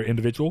and that they're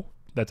individual.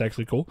 That's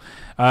actually cool.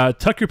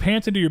 Tuck your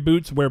pants into your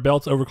boots, wear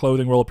belts over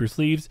clothing, roll up your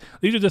sleeves.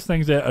 These are just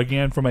things that,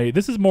 again,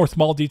 this is more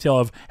small detail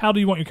of how do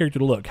you want your character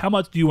to look? How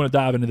much do you want to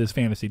dive into this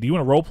fantasy? Do you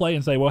want to role play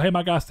and say, well, hey,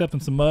 my guy stepped in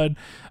some mud,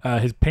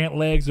 his pant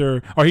legs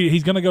or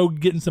he's going to go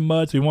get in some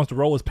mud, so he wants to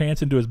roll his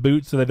pants into his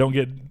boots so they don't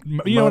get,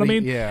 know what I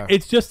mean? Yeah.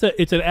 It's just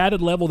it's an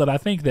added level that I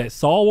think that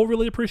Saul will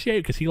really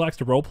appreciate because he likes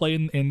to role play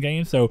in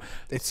games. So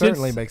it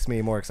certainly makes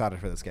me more excited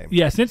for this game.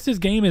 Yeah, since this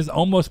game is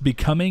almost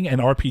becoming an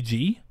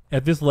RPG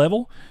at this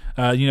level,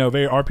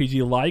 very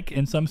RPG-like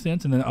in some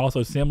sense, and then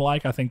also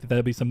sim-like. I think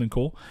that'd be something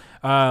cool.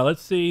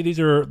 Let's see. This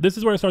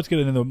is where it starts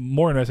getting into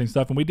more interesting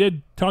stuff, and we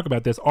did talk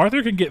about this.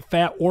 Arthur can get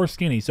fat or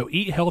skinny, so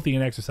eat healthy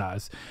and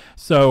exercise.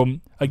 So,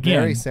 again...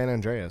 Very San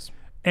Andreas.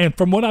 And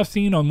from what I've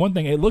seen on one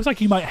thing, it looks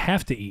like you might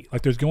have to eat.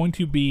 Like there's going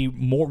to be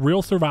more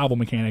real survival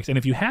mechanics, and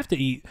if you have to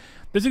eat,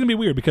 this is going to be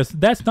weird because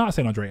that's not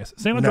San Andreas.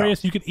 San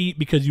Andreas, you could eat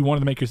because you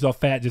wanted to make yourself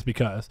fat just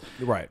because.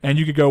 Right. And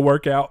you could go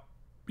work out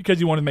because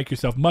you want to make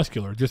yourself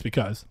muscular just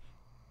because.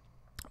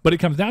 But it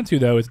comes down to,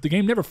 though, is the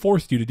game never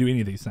forced you to do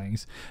any of these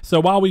things. So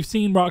while we've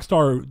seen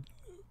Rockstar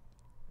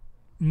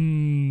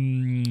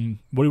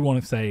what do we want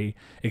to say,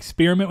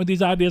 experiment with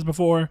these ideas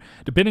before,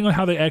 depending on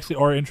how they actually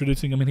are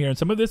introducing them in here. And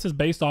some of this is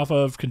based off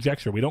of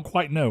conjecture. We don't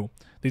quite know.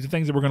 These are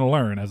things that we're going to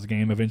learn as the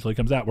game eventually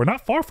comes out. We're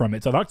not far from it.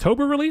 It's an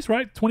October release,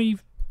 right? 20th?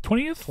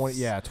 20th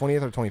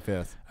or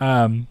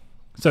 25th.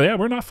 So yeah,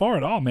 we're not far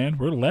at all, man.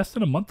 We're less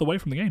than a month away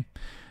from the game.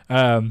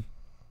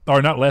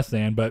 Or not less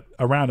than, but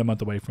around a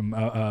month away from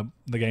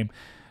the game.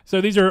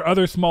 So these are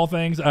other small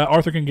things.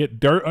 Arthur can get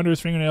dirt under his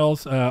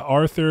fingernails.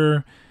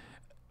 Arthur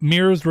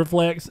mirrors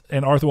reflects,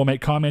 and Arthur will make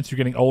comments. You're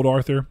getting old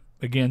Arthur.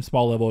 Again,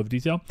 small level of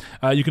detail.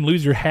 You can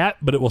lose your hat,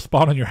 but it will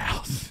spawn on your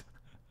house.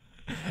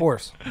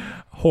 Horse.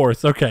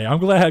 Okay, I'm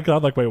glad, because I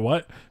was like, wait,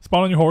 what?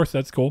 Spawn on your horse.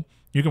 That's cool.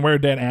 You can wear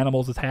dead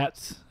animals as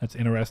hats. That's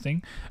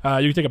interesting. You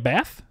can take a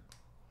bath.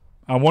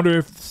 I wonder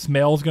if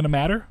smell's going to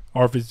matter,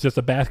 or if it's just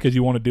a bath because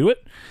you want to do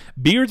it.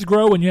 Beards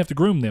grow when you have to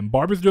groom them.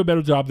 Barbers do a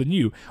better job than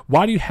you.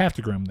 Why do you have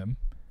to groom them?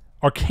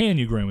 Or can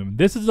you groom them?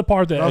 This is the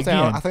part that, I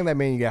think that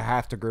means you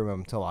have to groom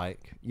them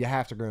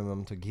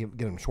to get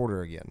them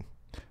shorter again.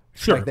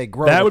 Sure, like they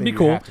grow, that would be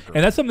cool.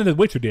 And that's something that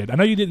Witcher did. I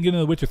know you didn't get into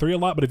The Witcher 3 a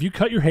lot, but if you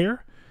cut your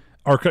hair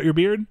or cut your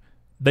beard,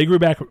 they grew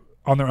back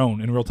on their own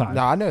in real time.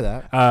 No, I know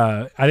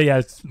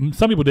that.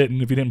 Some people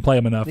didn't if you didn't play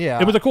them enough. Yeah.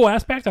 It was a cool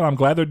aspect, and I'm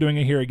glad they're doing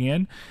it here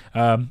again.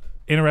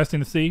 Interesting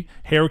to see.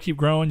 Hair will keep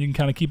growing. You can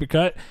kind of keep it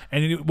cut.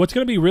 And what's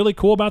going to be really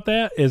cool about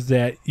that is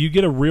that you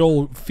get a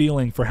real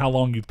feeling for how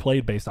long you've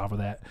played based off of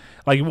that.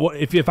 Like,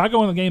 if I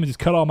go in the game and just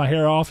cut all my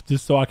hair off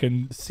just so I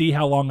can see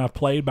how long I've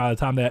played, by the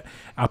time that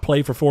I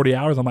played for 40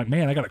 hours, I'm like,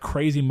 man, I got a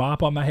crazy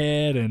mop on my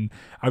head, and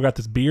I've got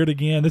this beard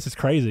again. This is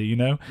crazy, you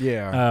know?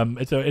 Yeah.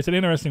 It's an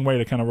interesting way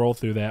to kind of roll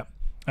through that.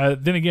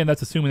 Then again,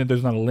 that's assuming that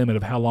there's not a limit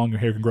of how long your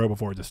hair can grow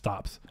before it just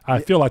stops.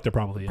 I feel like there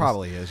probably is.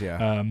 Probably is,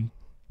 yeah.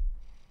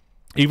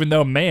 Even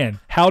though, man,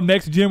 how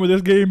next gen would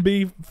this game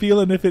be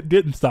feeling if it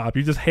didn't stop?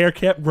 You just hair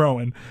kept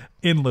growing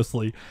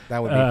endlessly.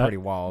 That would be pretty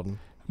wild. I'm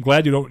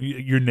glad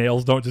your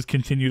nails don't just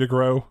continue to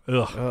grow.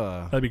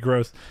 Ugh. That'd be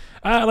gross.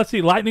 Let's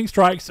see. Lightning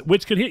strikes,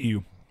 which could hit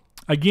you.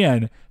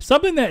 Again,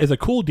 something that is a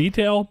cool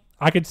detail.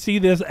 I could see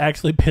this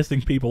actually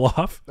pissing people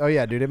off. Oh,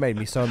 yeah, dude. It made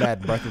me so mad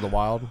in Breath of the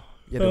Wild.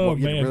 You had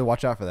to really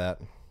watch out for that.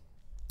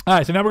 All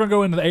right, so now we're going to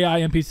go into the AI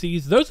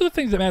NPCs. Those are the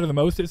things that matter the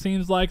most, it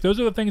seems like. Those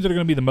are the things that are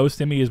going to be the most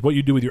semi, is what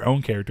you do with your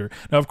own character.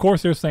 Now, of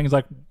course, there's things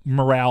like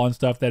morale and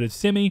stuff that is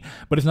semi,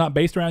 but it's not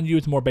based around you.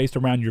 It's more based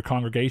around your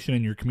congregation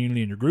and your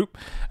community and your group.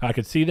 I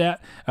could see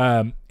that.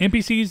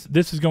 NPCs,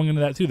 this is going into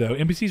that too, though.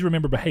 NPCs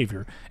remember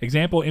behavior.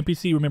 Example,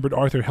 NPC remembered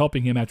Arthur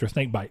helping him after a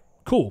snake bite.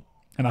 Cool.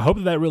 And I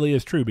hope that really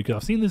is true, because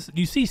I've seen this.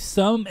 You see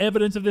some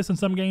evidence of this in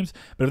some games,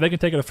 but if they can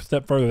take it a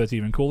step further, that's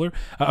even cooler.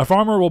 A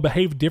farmer will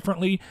behave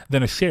differently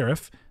than a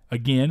sheriff.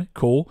 Again,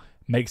 cool.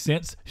 Makes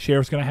sense.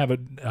 Sheriff's going to have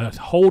a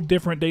whole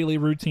different daily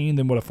routine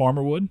than what a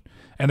farmer would,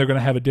 and they're going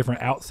to have a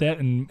different outset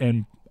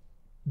and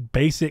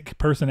basic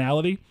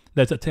personality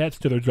that's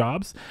attached to their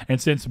jobs.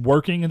 And since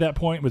working at that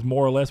point was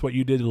more or less what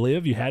you did to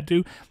live, you had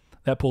to.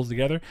 That pulls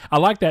together. I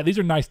like that. These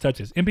are nice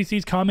touches.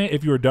 NPCs comment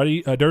if you are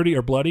dirty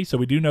or bloody, so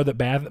we do know that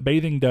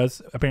bathing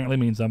does apparently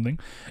mean something.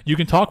 You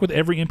can talk with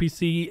every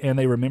NPC, and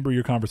they remember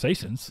your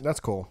conversations. That's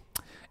cool.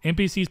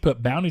 NPCs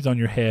put bounties on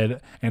your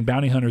head, and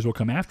bounty hunters will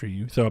come after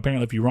you. So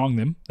apparently if you wrong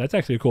them, that's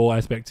actually a cool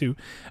aspect too.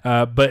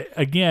 But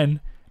again,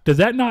 does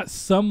that not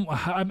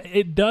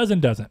it does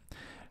and doesn't.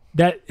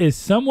 That is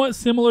somewhat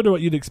similar to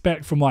what you'd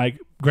expect from like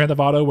Grand Theft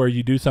Auto, where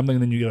you do something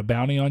and then you get a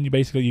bounty on you.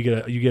 Basically, you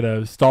get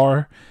a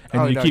star,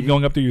 and you keep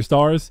going up through your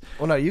stars.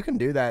 Well, no, you can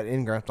do that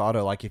in Grand Theft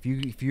Auto. Like if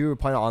you're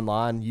playing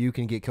online, you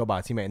can get killed by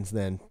a teammate and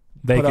then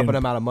put up an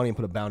amount of money and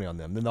put a bounty on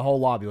them. Then the whole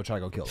lobby will try to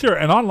go kill them. Sure,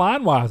 and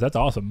online-wise, that's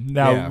awesome.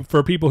 Now,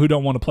 for people who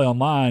don't want to play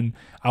online,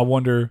 I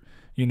wonder,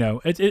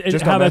 it's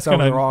just how that's going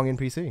to... the wrong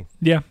NPC.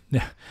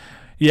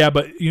 Yeah,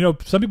 but,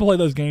 some people play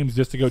those games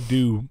just to go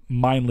do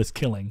mindless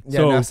killing.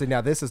 Yeah, so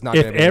now this is not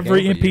if going to be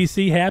every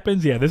NPC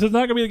happens, this is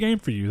not going to be the game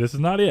for you. This is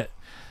not it.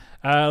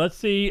 Let's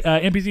see.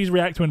 NPCs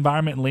react to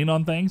environment and lean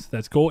on things.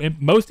 That's cool.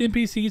 Most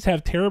NPCs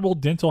have terrible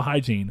dental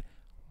hygiene.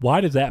 Why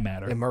does that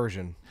matter?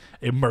 Immersion.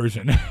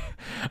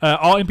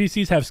 All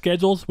NPCs have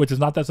schedules, which is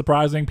not that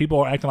surprising. People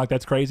are acting like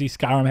that's crazy.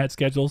 Skyrim had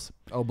schedules.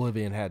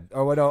 Oblivion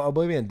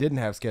didn't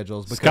have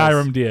schedules.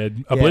 Skyrim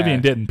did.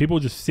 Oblivion didn't. People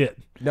would just sit.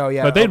 No,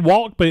 yeah. But they'd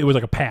walk, but it was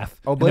like a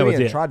path.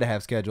 Oblivion tried to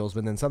have schedules,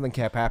 but then something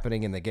kept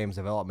happening in the game's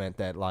development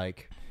that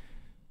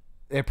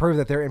it proved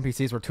that their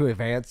NPCs were too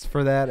advanced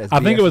for that. I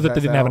think it was that they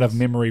didn't have enough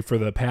memory for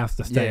the paths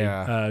to stay.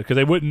 Because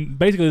they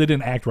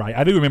didn't act right.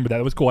 I do remember that.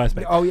 It was a cool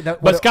aspect.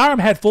 But Skyrim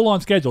had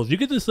full-on schedules. You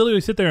could just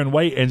literally sit there and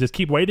wait and just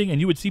keep waiting,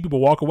 and you would see people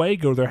walk away,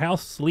 go to their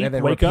house, sleep,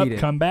 wake up,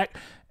 come back.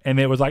 And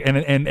it was like,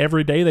 and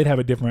every day they'd have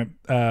a different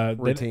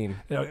routine.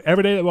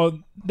 Every day, well,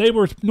 they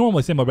were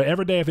normally similar, but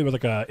every day if it was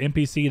like a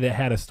NPC that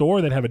had a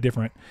store, they'd have a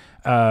different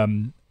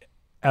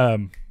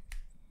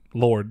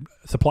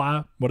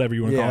supply, whatever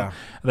you want to call it.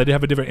 They did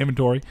have a different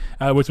inventory,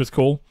 which was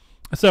cool.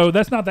 So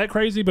that's not that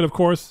crazy, but of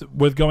course,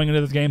 with going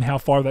into this game, how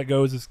far that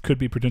goes could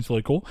be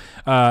potentially cool.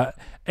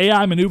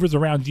 AI maneuvers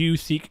around you,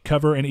 seek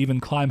cover, and even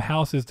climb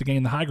houses to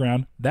gain the high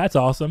ground. That's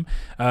awesome.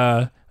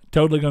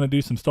 totally going to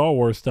do some Star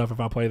Wars stuff if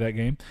I play that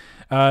game.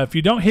 If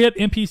you don't hit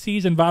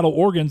NPCs and vital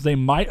organs, they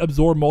might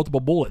absorb multiple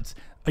bullets.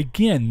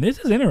 Again, this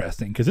is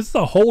interesting because this is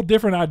a whole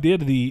different idea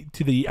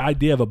to the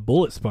idea of a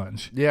bullet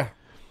sponge. Yeah.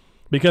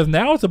 Because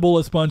now it's a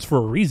bullet sponge for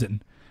a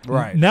reason.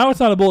 Right. Now it's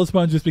not a bullet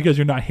sponge just because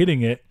you're not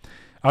hitting it,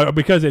 or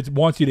because it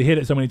wants you to hit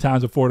it so many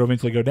times before it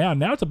eventually go down.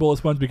 Now it's a bullet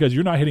sponge because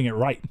you're not hitting it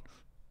right.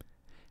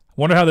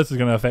 Wonder how this is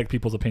going to affect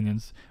people's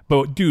opinions.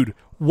 But dude,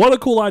 what a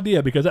cool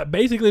idea, because that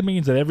basically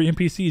means that every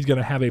NPC is going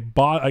to have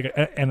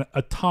an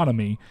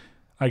autonomy.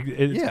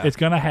 It's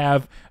going to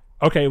have,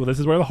 okay, well, this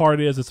is where the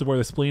heart is, this is where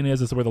the spleen is,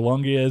 this is where the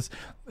lung is.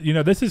 You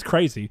know, this is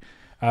crazy.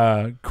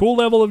 Cool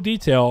level of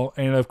detail,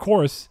 and of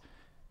course,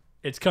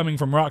 it's coming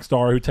from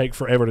Rockstar, who take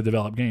forever to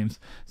develop games.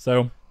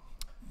 So,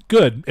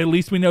 good. At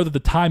least we know that the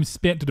time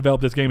spent to develop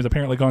this game has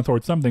apparently gone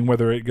towards something,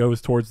 whether it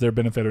goes towards their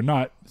benefit or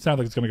not. Sounds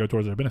like it's going to go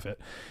towards their benefit.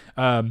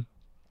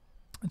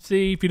 Let's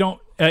see. If you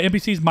don't,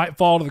 NPCs might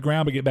fall to the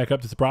ground but get back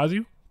up to surprise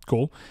you.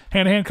 Cool.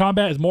 Hand-to-hand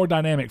combat is more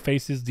dynamic.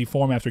 Faces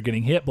deform after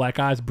getting hit. Black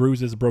eyes,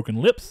 bruises, broken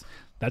lips.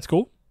 That's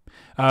cool.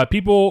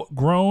 People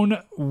groan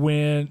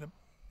when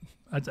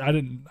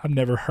I've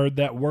never heard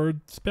that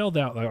word spelled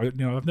out.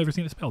 I've never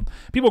seen it spelled.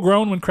 People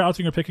groan when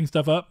crouching or picking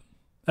stuff up.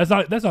 That's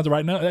not the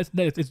right note.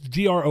 It's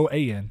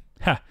GROAN.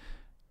 Ha.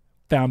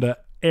 Found a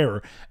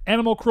error.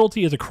 Animal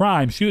cruelty is a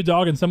crime. Shoot a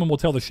dog and someone will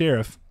tell the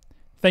sheriff.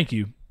 Thank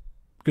you.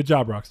 Good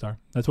job, Rockstar.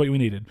 That's what we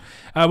needed.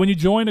 When you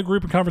join a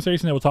group in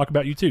conversation, they will talk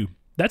about you too.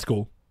 That's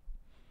cool.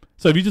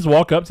 So if you just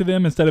walk up to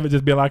them instead of it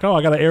just being like, oh,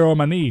 I got an arrow on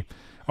my knee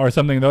or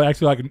something, they'll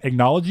actually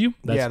acknowledge you.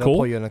 That's they'll cool.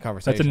 pull you in a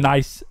conversation. That's a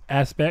nice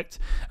aspect.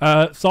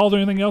 Saul, is there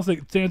anything else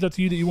that stands out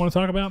to you that you want to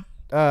talk about?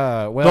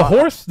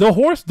 The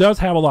horse does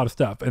have a lot of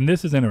stuff, and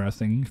this is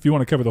interesting if you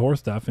want to cover the horse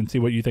stuff and see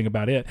what you think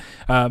about it.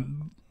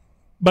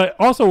 But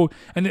also,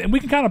 and we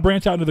can kind of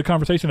branch out into the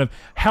conversation of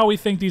how we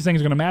think these things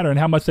are going to matter and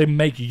how much they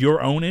make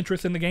your own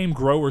interest in the game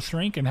grow or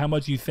shrink, and how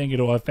much you think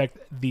it'll affect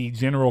the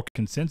general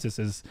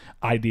consensus's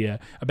idea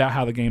about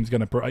how the game's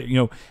going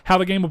to, how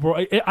the game will.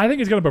 I think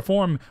it's going to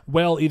perform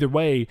well either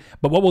way,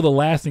 but what will the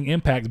lasting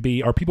impact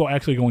be? Are people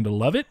actually going to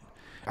love it?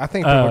 I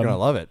think people are going to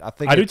love it.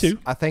 I do too.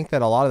 I think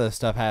that a lot of this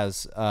stuff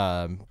has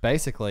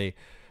basically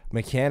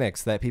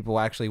mechanics that people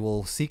actually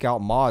will seek out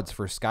mods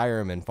for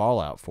Skyrim and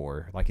Fallout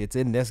for. Like, it's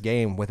in this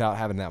game without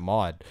having that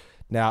mod.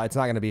 Now, it's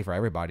not going to be for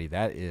everybody.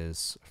 That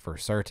is for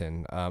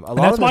certain.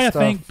 That's why I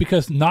think,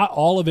 because not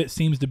all of it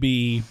seems to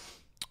be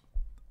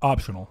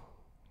optional.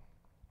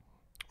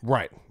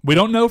 Right. We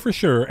don't know for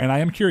sure, and I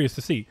am curious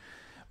to see.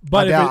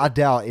 But I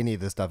doubt any of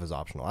this stuff is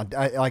optional.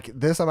 I like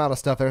this amount of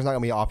stuff. There's not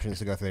going to be options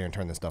to go through there and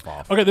turn this stuff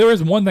off. Okay, there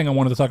is one thing I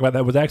wanted to talk about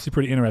that was actually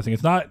pretty interesting.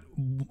 It's not.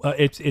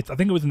 It's. I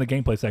think it was in the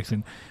gameplay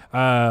section.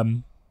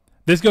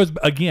 This goes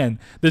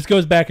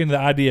back into the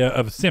idea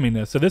of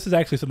simminess. So this is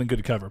actually something good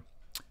to cover.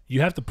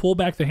 You have to pull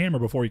back the hammer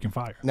before you can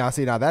fire. Now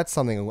that's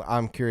something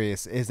I'm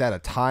curious. Is that a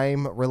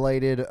time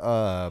related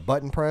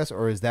button press,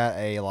 or is that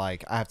I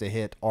have to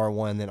hit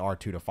R1 then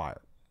R2 to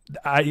fire?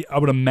 I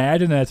would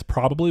imagine that's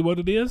probably what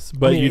it is,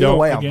 but either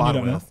way I'm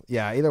fine with.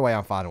 Yeah, either way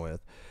I'm fine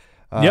with.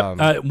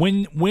 Yep.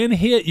 When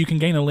hit, you can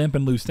gain a limp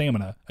and lose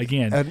stamina.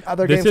 Again, and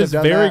other this games is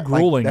have done very that.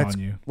 grueling on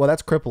you. Well,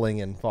 that's crippling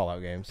in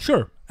Fallout games.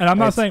 Sure, and I'm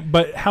not saying,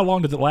 but how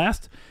long does it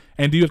last?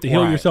 And do you have to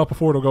heal yourself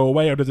before it'll go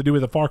away, or does it do it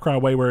the Far Cry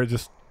way where it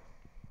just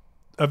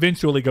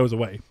eventually goes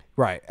away?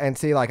 Right. And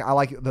see, I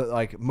like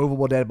the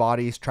movable dead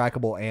bodies,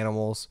 trackable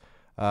animals.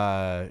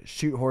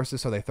 Shoot horses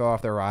so they throw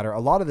off their rider.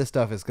 A lot of this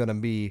stuff is going to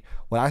be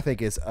what I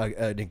think is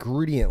an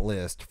ingredient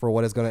list for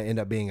what is going to end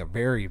up being a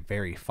very,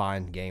 very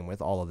fine game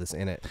with all of this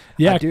in it.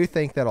 Yeah. I do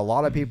think that a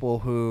lot of people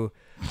who...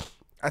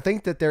 I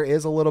think that there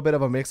is a little bit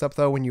of a mix-up,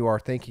 though, when you are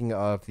thinking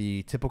of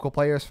the typical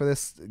players for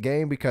this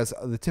game, because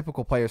the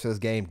typical players for this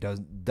game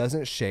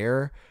doesn't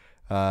share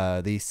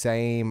the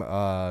same...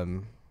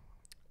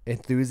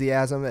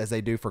 enthusiasm as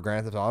they do for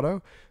Grand Theft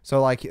Auto.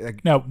 So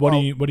now what do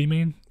you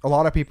mean? A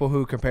lot of people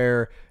who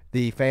compare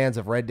the fans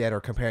of Red Dead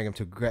are comparing them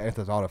to Grand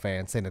Theft Auto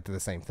fans, saying that they're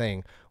the same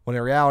thing. When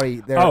in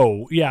reality,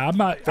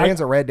 fans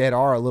of Red Dead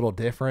are a little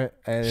different,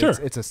 and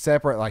it's a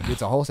separate,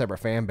 it's a whole separate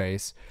fan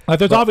base.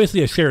 There's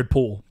obviously a shared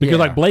pool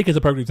because Blake is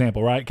a perfect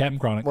example, right? Captain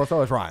Chronic. Well, so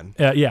is Ryan.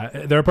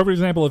 They're a perfect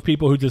example of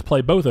people who just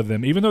play both of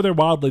them, even though they're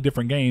wildly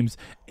different games.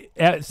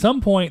 At some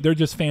point, they're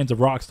just fans of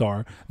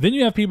Rockstar. Then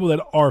you have people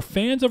that are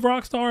fans of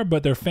Rockstar,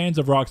 but they're fans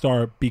of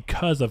Rockstar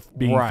because of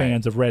being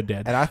fans of Red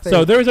Dead. And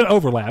so there's an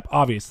overlap,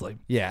 obviously.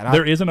 Yeah,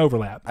 there is an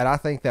overlap. And I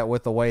think that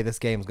with the way this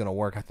game's going to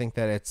work, I think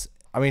that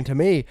to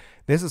me,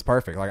 this is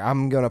perfect.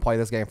 I'm going to play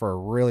this game for a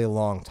really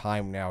long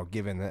time now,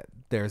 given that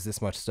there's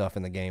this much stuff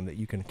in the game that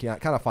you can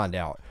kind of find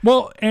out.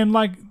 Well, and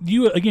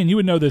you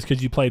would know this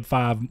because you played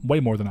 5 way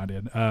more than I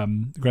did,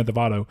 Grand Theft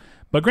Auto.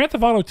 But Grand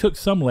Theft Auto took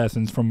some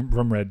lessons from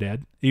Red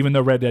Dead, even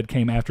though Red Dead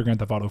came after Grand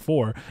Theft Auto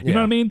 4. You know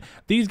what I mean?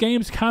 These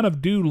games kind of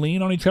do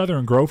lean on each other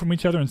and grow from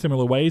each other in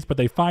similar ways, but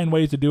they find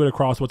ways to do it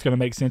across what's going to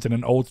make sense in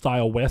an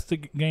old-style West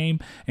game,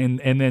 and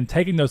then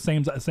taking those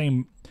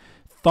same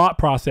thought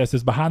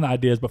processes behind the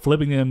ideas, but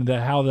flipping them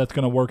to how that's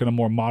going to work in a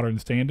more modern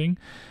standing.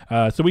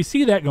 So we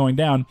see that going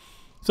down.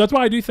 So that's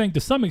why I do think, to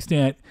some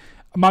extent,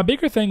 my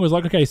bigger thing was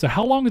like, okay, so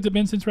how long has it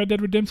been since Red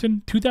Dead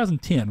Redemption?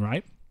 2010,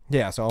 right?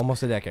 Yeah, so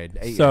almost a decade.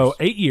 8 so years.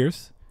 8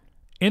 years.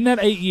 In that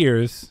 8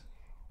 years,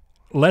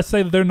 let's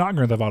say that they're not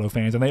Grand Theft Auto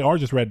fans and they are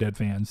just Red Dead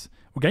fans.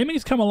 Well,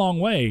 gaming's come a long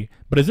way,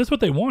 but is this what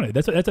they wanted?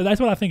 That's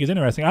what I think is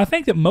interesting. I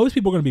think that most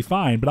people are going to be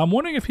fine, but I'm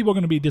wondering if people are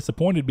going to be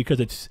disappointed because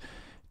it's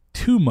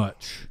too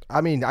much.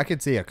 I mean, I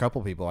could see a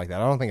couple people like that.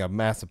 I don't think a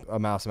massive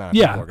amount of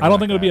yeah, people are I don't like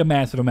think it'll be a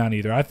massive amount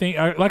either. I think,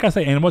 like I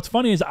say, and what's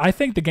funny is I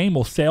think the game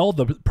will sell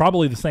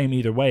probably the same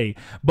either way,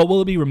 but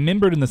will it be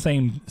remembered in the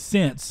same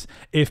sense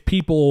if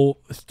people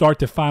start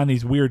to find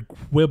these weird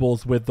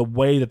quibbles with the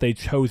way that they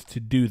chose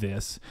to do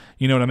this?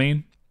 You know what I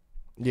mean?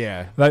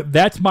 Yeah. Like,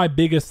 that's my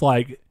biggest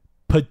like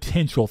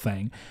potential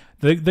thing.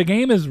 The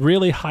game is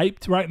really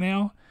hyped right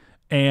now,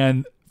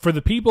 and for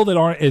the people that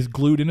aren't as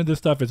glued into this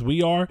stuff as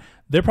we are,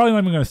 they're probably not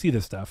even going to see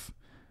this stuff.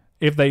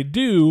 If they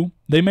do,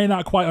 they may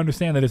not quite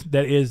understand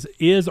that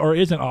is or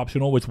isn't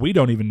optional, which we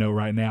don't even know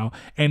right now.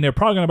 And they're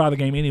probably going to buy the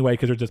game anyway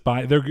because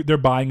they're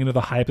buying into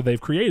the hype that they've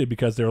created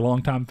because they're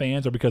longtime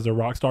fans, or because they're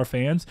Rockstar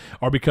fans,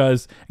 or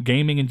because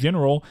gaming in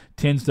general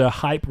tends to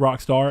hype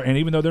Rockstar. And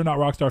even though they're not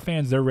Rockstar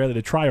fans, they're ready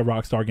to try a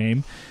Rockstar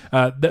game.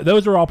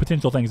 Those are all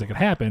potential things that could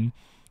happen.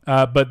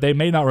 But they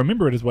may not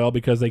remember it as well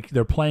because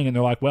they're playing and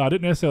they're like, well, I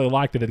didn't necessarily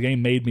like that the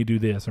game made me do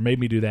this or made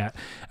me do that.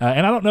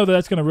 And I don't know that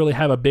that's going to really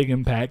have a big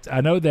impact. I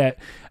know that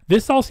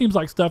this all seems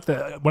like stuff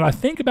that when I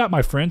think about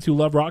my friends who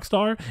love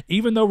Rockstar,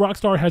 even though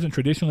Rockstar hasn't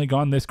traditionally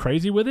gone this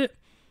crazy with it,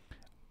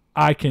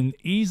 I can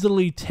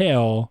easily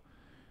tell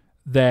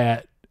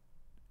that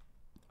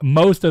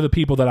most of the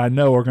people that I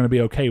know are going to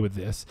be okay with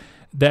this,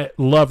 that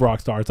love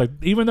Rockstar. It's like,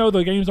 even though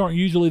the games aren't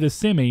usually the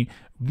semi,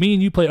 me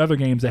and you play other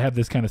games that have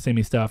this kind of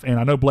semi stuff, and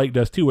I know Blake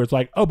does too, where it's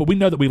like, oh, but we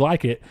know that we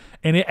like it,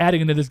 and it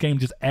adding into this game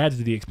just adds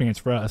to the experience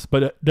for us.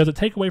 But does it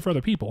take away for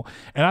other people?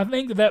 And I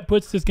think that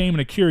puts this game in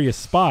a curious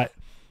spot,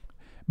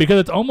 because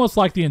it's almost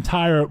like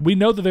we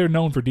know that they're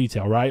known for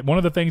detail, right? One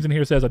of the things in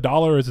here says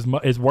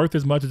 $1 is worth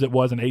as much as it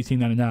was in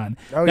 1899.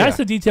 Oh, that's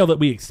the detail that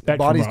we expect.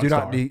 Bodies from do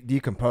not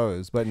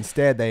decompose, but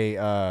instead they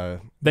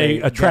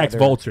attract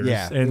vultures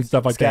and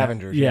stuff like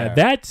scavengers, that. Yeah,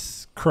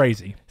 that's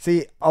crazy.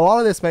 See, a lot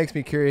of this makes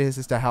me curious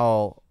as to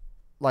how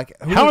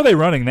are they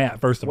running that,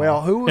 first of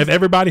all? If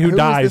everybody who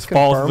dies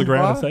falls to the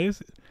ground and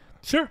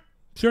says,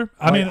 Sure.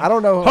 I mean, I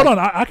don't know. Hold on,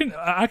 I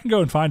can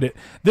go and find it.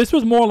 This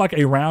was more like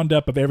a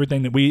roundup of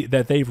everything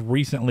that they've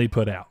recently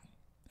put out,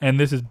 and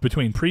this is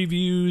between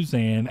previews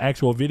and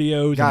actual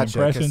videos and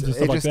impressions and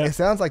stuff like that. It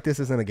sounds like this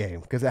isn't a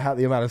game because it had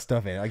the amount of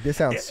stuff in it. Like, this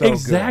sounds so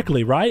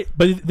exactly good. Right.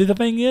 But the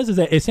thing is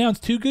that it sounds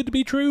too good to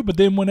be true. But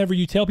then whenever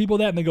you tell people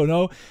that and they go,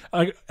 no,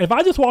 if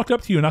I just walked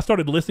up to you and I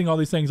started listing all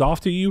these things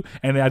off to you,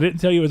 and I didn't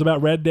tell you it was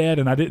about Red Dead,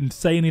 and I didn't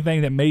say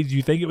anything that made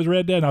you think it was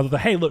Red Dead, and I was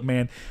like, hey, look,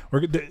 man,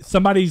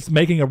 somebody's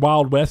making a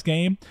Wild West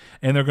game,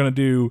 and they're going to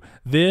do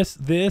this,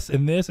 this,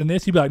 and this, and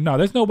this. You'd be like, no,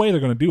 there's no way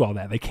they're going to do all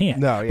that. They can't.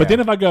 No, yeah. But then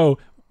if I go,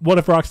 what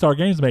if Rockstar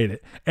Games made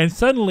it? And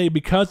suddenly,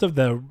 because of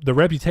the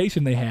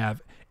reputation they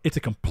have, it's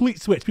a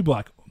complete switch. People are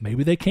like,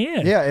 maybe they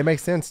can. Yeah, it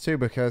makes sense too,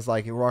 because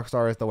like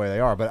Rockstar is the way they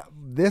are. But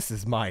this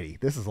is mighty.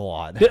 This is a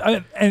lot.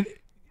 And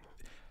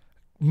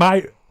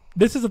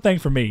this is the thing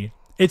for me.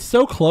 It's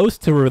so close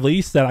to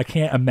release that I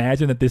can't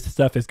imagine that this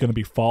stuff is going to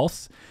be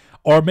false.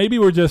 Or maybe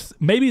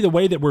maybe the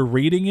way that we're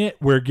reading it,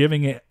 we're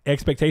giving it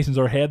expectations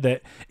or head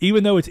that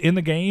even though it's in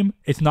the game,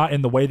 it's not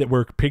in the way that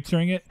we're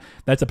picturing it.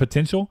 That's a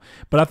potential.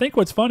 But I think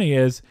what's funny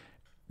is,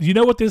 you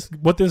know what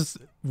this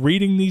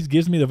reading these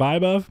gives me the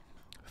vibe of?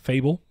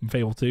 Fable and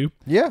Fable 2.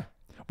 Yeah.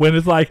 When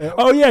it's like,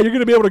 oh yeah, you're going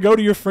to be able to go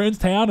to your friend's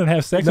town and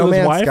have sex with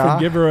his wife and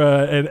give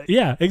her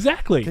yeah,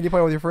 exactly. Can you play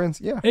with your friends?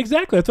 Yeah.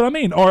 Exactly. That's what I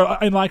mean.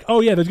 And like, oh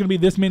yeah, there's going to be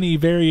this many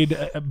varied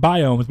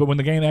biomes, but when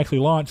the game actually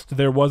launched,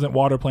 there wasn't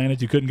water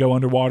planets. You couldn't go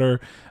underwater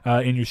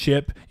in your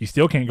ship. You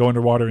still can't go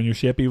underwater in your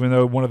ship, even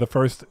though one of the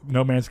first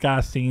No Man's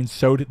Sky scenes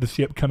showed the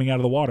ship coming out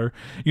of the water.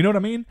 You know what I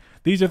mean?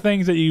 These are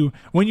things that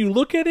when you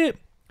look at it,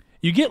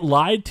 you get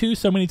lied to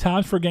so many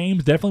times for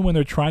games, definitely when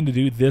they're trying to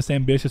do this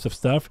ambitious of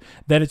stuff,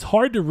 that it's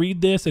hard to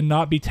read this and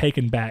not be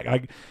taken back.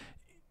 Like,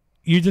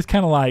 you just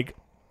kind of like,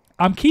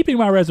 I'm keeping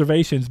my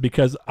reservations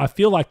because I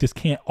feel like this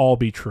can't all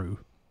be true.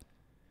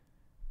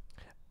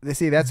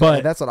 See, that's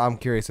what I'm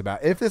curious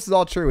about. If this is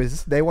all true, is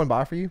this day one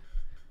buy for you?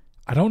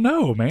 I don't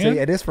know, man. See,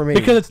 it is for me.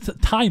 Because it's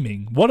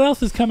timing. What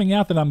else is coming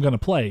out that I'm going to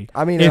play?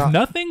 I mean, if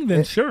nothing,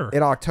 then sure.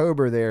 In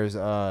October, there's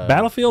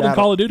Battlefield and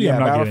Call of Duty. I'm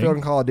not Battlefield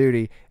and Call of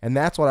Duty, and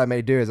that's what I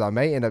may do. Is I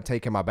may end up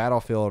taking my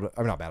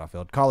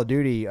Call of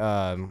Duty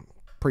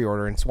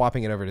pre-order and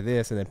swapping it over to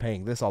this, and then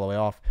paying this all the way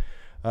off,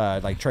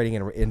 like trading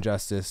in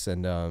Injustice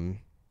and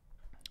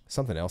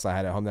something else I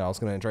had at home that I was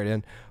going to trade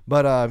in.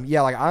 But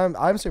yeah, like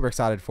I'm super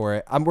excited for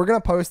it. We're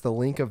gonna post the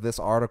link of this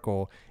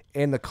article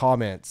in the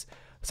comments.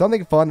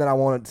 Something fun that I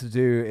wanted to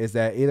do is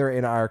that either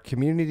in our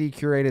community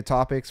curated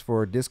topics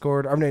for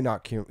Discord, I mean,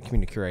 not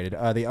community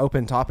curated, the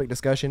open topic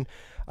discussion,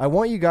 I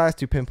want you guys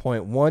to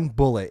pinpoint one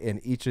bullet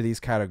in each of these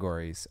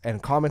categories,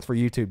 and comments for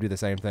YouTube do the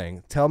same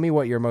thing. Tell me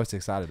what you're most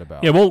excited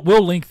about. Yeah, we'll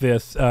link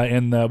this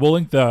we'll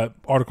link the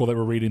article that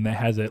we're reading that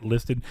has it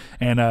listed,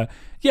 and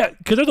yeah,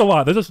 because there's a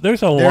lot.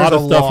 There's a lot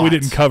of stuff we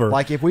didn't cover.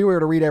 Like if we were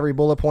to read every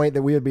bullet point,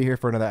 then we would be here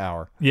for another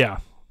hour. Yeah,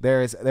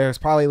 there's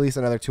probably at least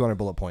another 200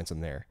 bullet points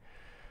in there.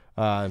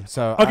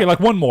 Okay, like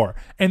one more,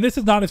 and this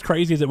is not as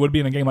crazy as it would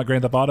be in a game like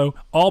Grand Theft Auto.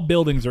 All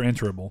buildings are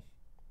enterable.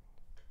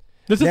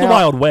 This is the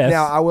Wild West.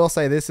 Now, I will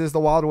say this is the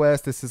Wild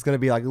West. This is going to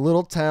be like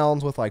little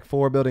towns with like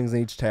 4 buildings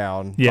in each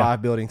town,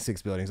 5 buildings,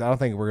 6 buildings. I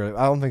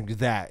don't think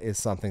that is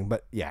something.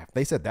 But yeah,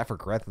 they said that for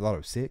Grand Theft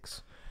Auto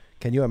 6.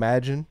 Can you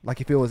imagine?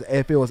 Like if it was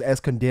as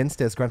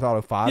condensed as Grand Theft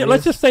Auto 5. Yeah,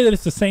 let's just say that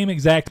it's the same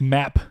exact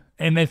map.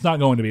 And it's not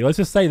going to be. Let's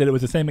just say that it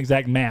was the same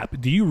exact map.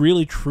 Do you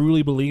really,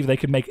 truly believe they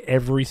could make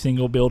every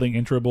single building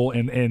enterable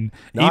and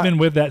even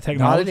with that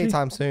technology? Not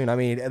anytime soon. I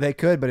mean, they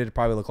could, but it'd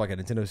probably look like a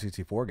Nintendo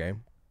 64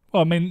 game.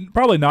 Well, I mean,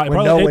 probably not. It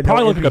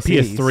probably looked like a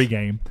PS3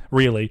 game,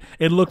 really.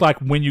 It looked like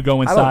when you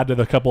go inside to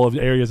the couple of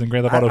areas in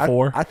Grand Theft Auto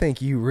 4. I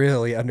think you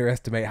really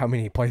underestimate how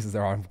many places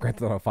there are in Grand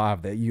Theft Auto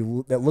 5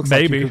 that looks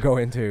like you could go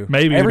into.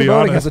 Maybe. Every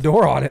building has a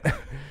door on it.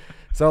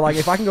 So, like,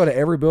 if I can go to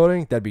every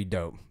building, that'd be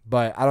dope.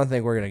 But I don't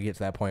think we're going to get to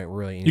that point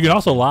really. You can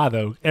also lie,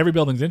 though. Every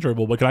building's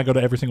enterable, but can I go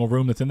to every single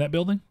room that's in that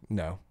building?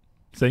 No.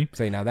 See,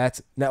 now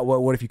that's not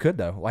what if you could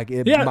though? Like,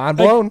 mind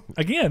blown.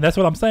 Again, that's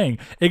what I'm saying.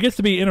 It gets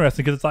to be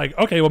interesting because it's like,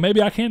 okay, well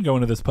maybe I can go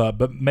into this pub,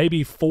 but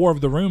maybe 4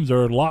 of the rooms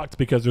are locked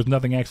because there's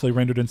nothing actually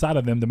rendered inside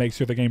of them to make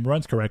sure the game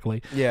runs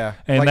correctly. Yeah,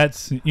 and like,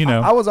 that's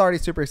I was already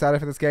super excited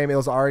for this game. It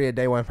was already a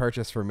day one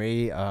purchase for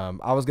me.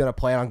 I was gonna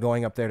plan on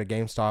going up there to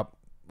GameStop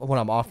when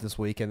I'm off this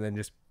week and then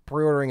just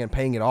pre-ordering and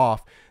paying it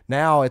off.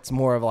 Now it's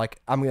more of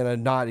like I'm gonna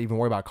not even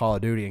worry about Call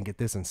of Duty and get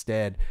this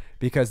instead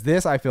because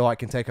this I feel like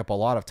can take up a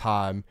lot of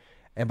time.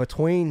 And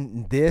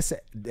between this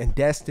and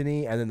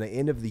Destiny and then the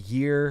end of the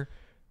year,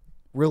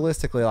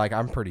 realistically, like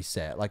I'm pretty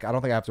set. Like I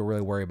don't think I have to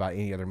really worry about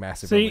any other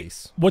massive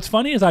release. What's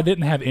funny is I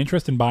didn't have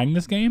interest in buying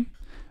this game,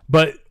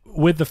 but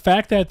with the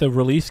fact that the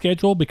release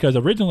schedule, because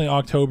originally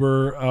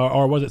October,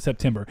 or was it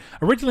September?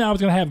 Originally I was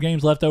going to have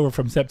games left over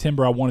from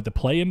September I wanted to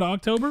play into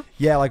October.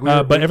 Yeah, like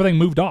but everything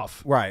moved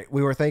off. Right.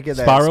 We were thinking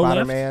that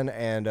Spider-Man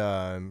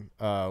and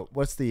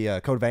what's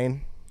the Code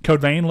Vein? Code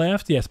Vein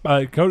left, yes.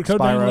 Code Vein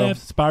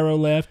left, Spyro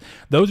left.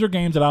 Those are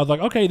games that I was like,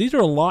 okay, these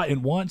are a lot at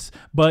once,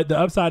 but the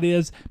upside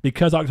is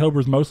because October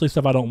is mostly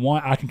stuff I don't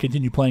want, I can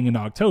continue playing into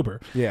October.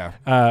 Yeah.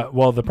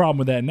 Well, the problem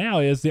with that now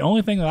is the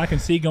only thing that I can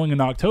see going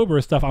into October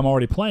is stuff I'm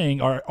already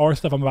playing or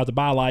stuff I'm about to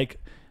buy,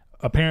 like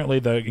apparently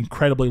the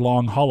incredibly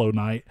long Hollow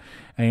Knight.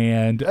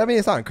 And I mean,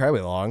 it's not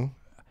incredibly long.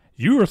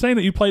 You were saying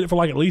that you played it for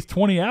like at least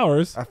 20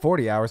 hours.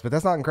 40 hours, but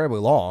that's not incredibly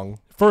long.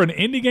 For an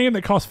indie game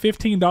that costs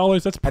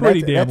 $15, that's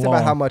pretty damn long. That's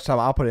about how much time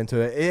I'll put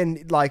into it.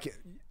 And like,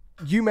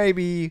 you may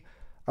be,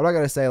 I'm not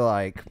going to say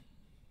like,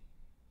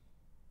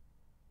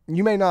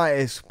 you may not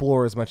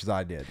explore as much as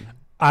I did.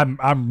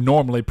 I'm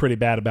normally pretty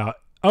bad about,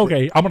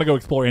 okay, I'm going to go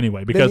explore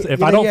anyway. Because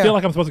if I don't feel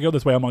like I'm supposed to go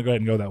this way, I'm going to go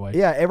ahead and go that way.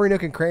 Yeah, every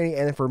nook and cranny.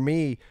 And for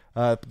me,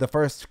 the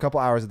first couple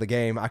hours of the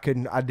game, I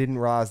didn't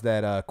realize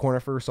that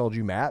Cornifer sold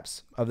you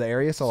maps of the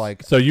area. So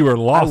like, so you were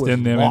lost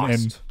in them,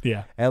 and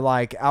yeah, and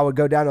like I would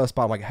go down to a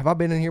spot. I'm like, have I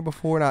been in here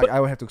before? And I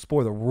would have to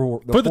explore the four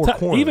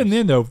corners. Even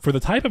then, though, for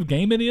the type of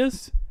game it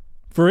is,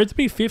 for it to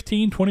be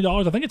 $15,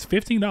 $20, I think it's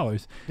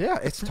 $15. Yeah,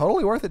 it's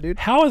totally worth it, dude.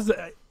 How is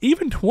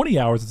even 20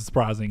 hours is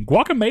surprising?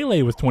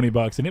 Guacamelee was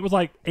 $20, and it was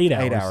like 8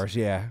 hours. 8 hours,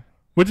 yeah.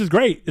 Which is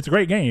great. It's a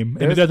great game,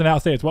 and it doesn't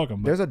outstay its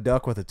welcome. There's a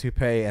duck with a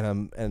toupee and a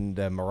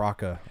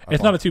maraca.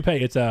 It's not a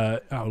toupee. It's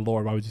a oh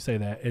Lord, why would you say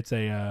that? It's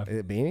a is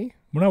it beanie?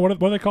 Well, no, what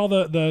do they call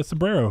the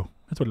sombrero?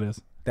 That's what it is.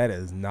 That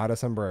is not a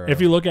sombrero. If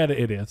you look at it,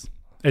 it is.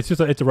 It's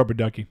just it's a rubber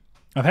ducky.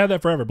 I've had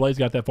that forever. Blaze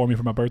got that for me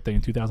for my birthday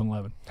in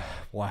 2011.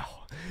 Wow.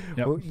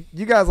 Yep. Well,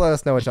 you guys let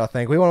us know what y'all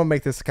think. We want to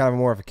make this kind of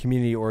more of a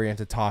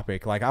community-oriented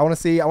topic. Like I want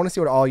to see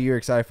what all you're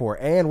excited for.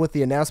 And with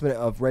the announcement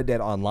of Red Dead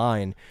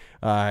Online,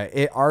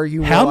 are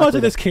you how much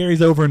of this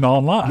carries over into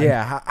online?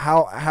 Yeah.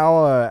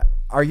 How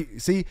are you?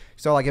 See,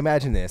 so like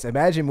imagine this.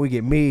 Imagine we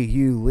get me,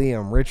 you,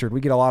 Liam, Richard. We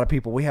get a lot of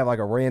people. We have like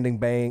a randing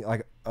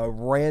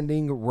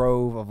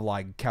rove of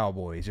like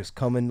cowboys just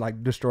coming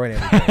like destroying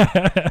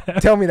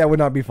everything. Tell me that would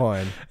not be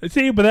fun.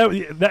 See,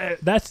 but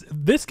that's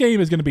this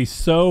game is going to be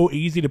so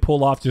easy to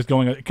pull off just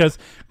going because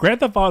Grand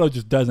Theft Auto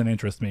just doesn't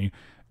interest me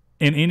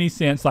in any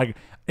sense. Like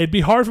it'd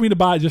be hard for me to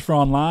buy it just for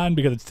online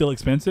because it's still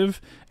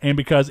expensive and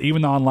because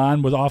even the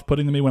online was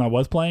off-putting to me when I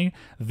was playing.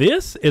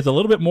 This is a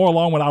little bit more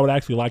along what I would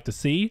actually like to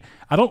see.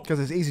 I don't because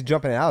it's easy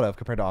jumping out of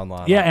compared to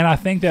online. Yeah, and I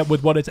think that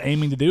with what it's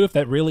aiming to do, if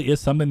that really is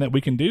something that we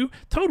can do,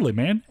 totally,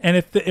 man. And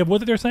if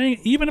what they're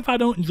saying, even if I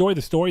don't enjoy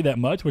the story that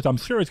much, which I'm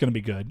sure it's going to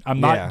be good, I'm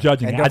not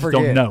judging it. I just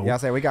don't know. Yeah, I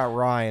say we got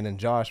Ryan and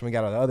Josh, and we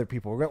got other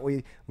people.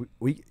 We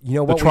you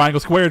know what? The Triangle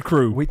Squared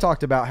crew. We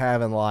talked about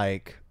having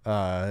like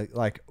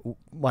like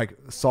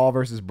Saul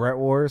versus Brett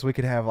Wars. We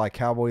could have like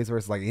Cowboys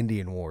versus like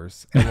Indian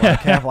Wars, and like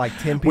have like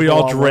 10 people. We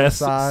all on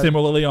dress one side.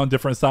 similarly on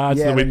different sides,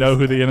 so that we know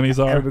who the enemies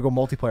are. And we go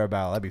multiplayer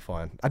battle. That'd be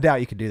fun. I doubt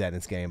you could do that in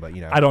this game, but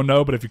you know. I don't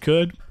know, but if you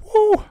could,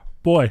 woo,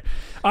 boy.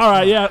 All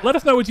right, yeah. Let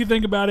us know what you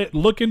think about it.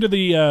 Look into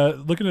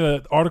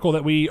the article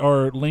that we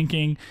are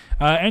linking,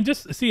 and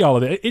just see all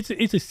of it.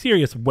 It's a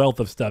serious wealth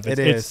of stuff.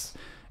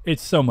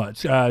 It's so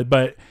much,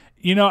 but.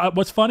 You know,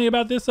 what's funny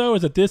about this, though,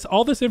 is that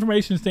all this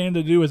information is standing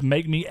to do is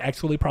make me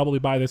actually probably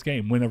buy this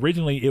game, when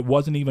originally it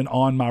wasn't even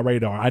on my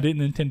radar. I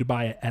didn't intend to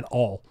buy it at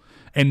all.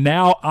 And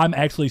now I'm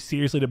actually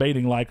seriously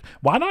debating, like,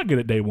 why not get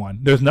it day one?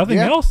 There's nothing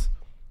else.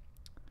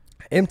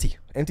 Empty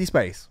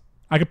space.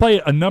 I could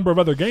play a number of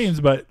other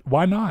games, but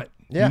why not?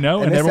 Yeah. You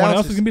know, and everyone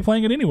else is going to be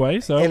playing it anyway.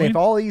 So, and if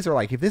all these are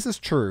like, if this is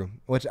true,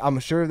 which I'm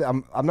sure,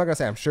 I'm not going to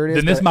say I'm sure it is.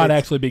 Then this might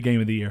actually be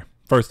Game of the Year.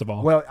 First of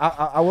all, well,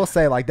 I will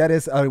say, like, that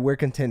is a weird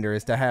contender,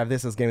 is to have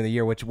this as Game of the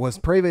Year, which was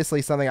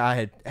previously something I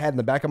had in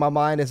the back of my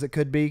mind as it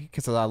could be,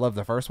 because I love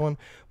the first one.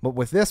 But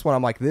with this one,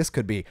 I'm like, this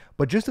could be.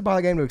 But just to buy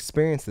the game to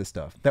experience this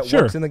stuff that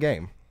works in the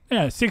game.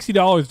 Yeah,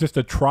 $60 just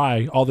to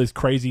try all this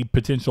crazy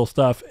potential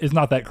stuff is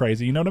not that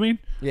crazy. You know what I mean?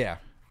 Yeah.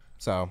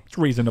 So it's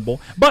reasonable.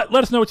 But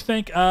let us know what you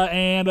think.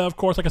 And of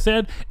course, like I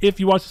said, if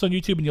you watch this on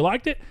YouTube and you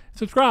liked it,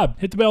 subscribe,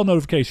 hit the bell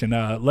notification.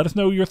 Let us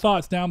know your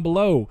thoughts down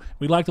below.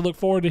 We look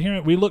forward to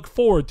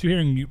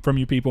hearing from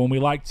you people, and we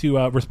like to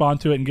respond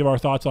to it and give our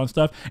thoughts on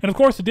stuff. And of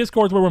course, the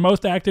Discord's where we're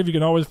most active. You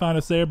can always find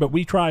us there, but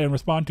we try and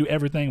respond to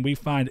everything we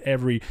find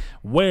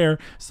everywhere.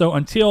 So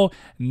until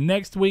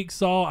next week,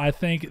 Saul, I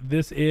think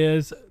this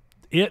is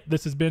it.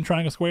 This has been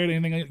Triangle Squared.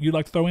 Anything you'd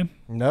like to throw in?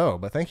 No,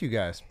 but thank you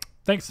guys.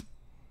 Thanks.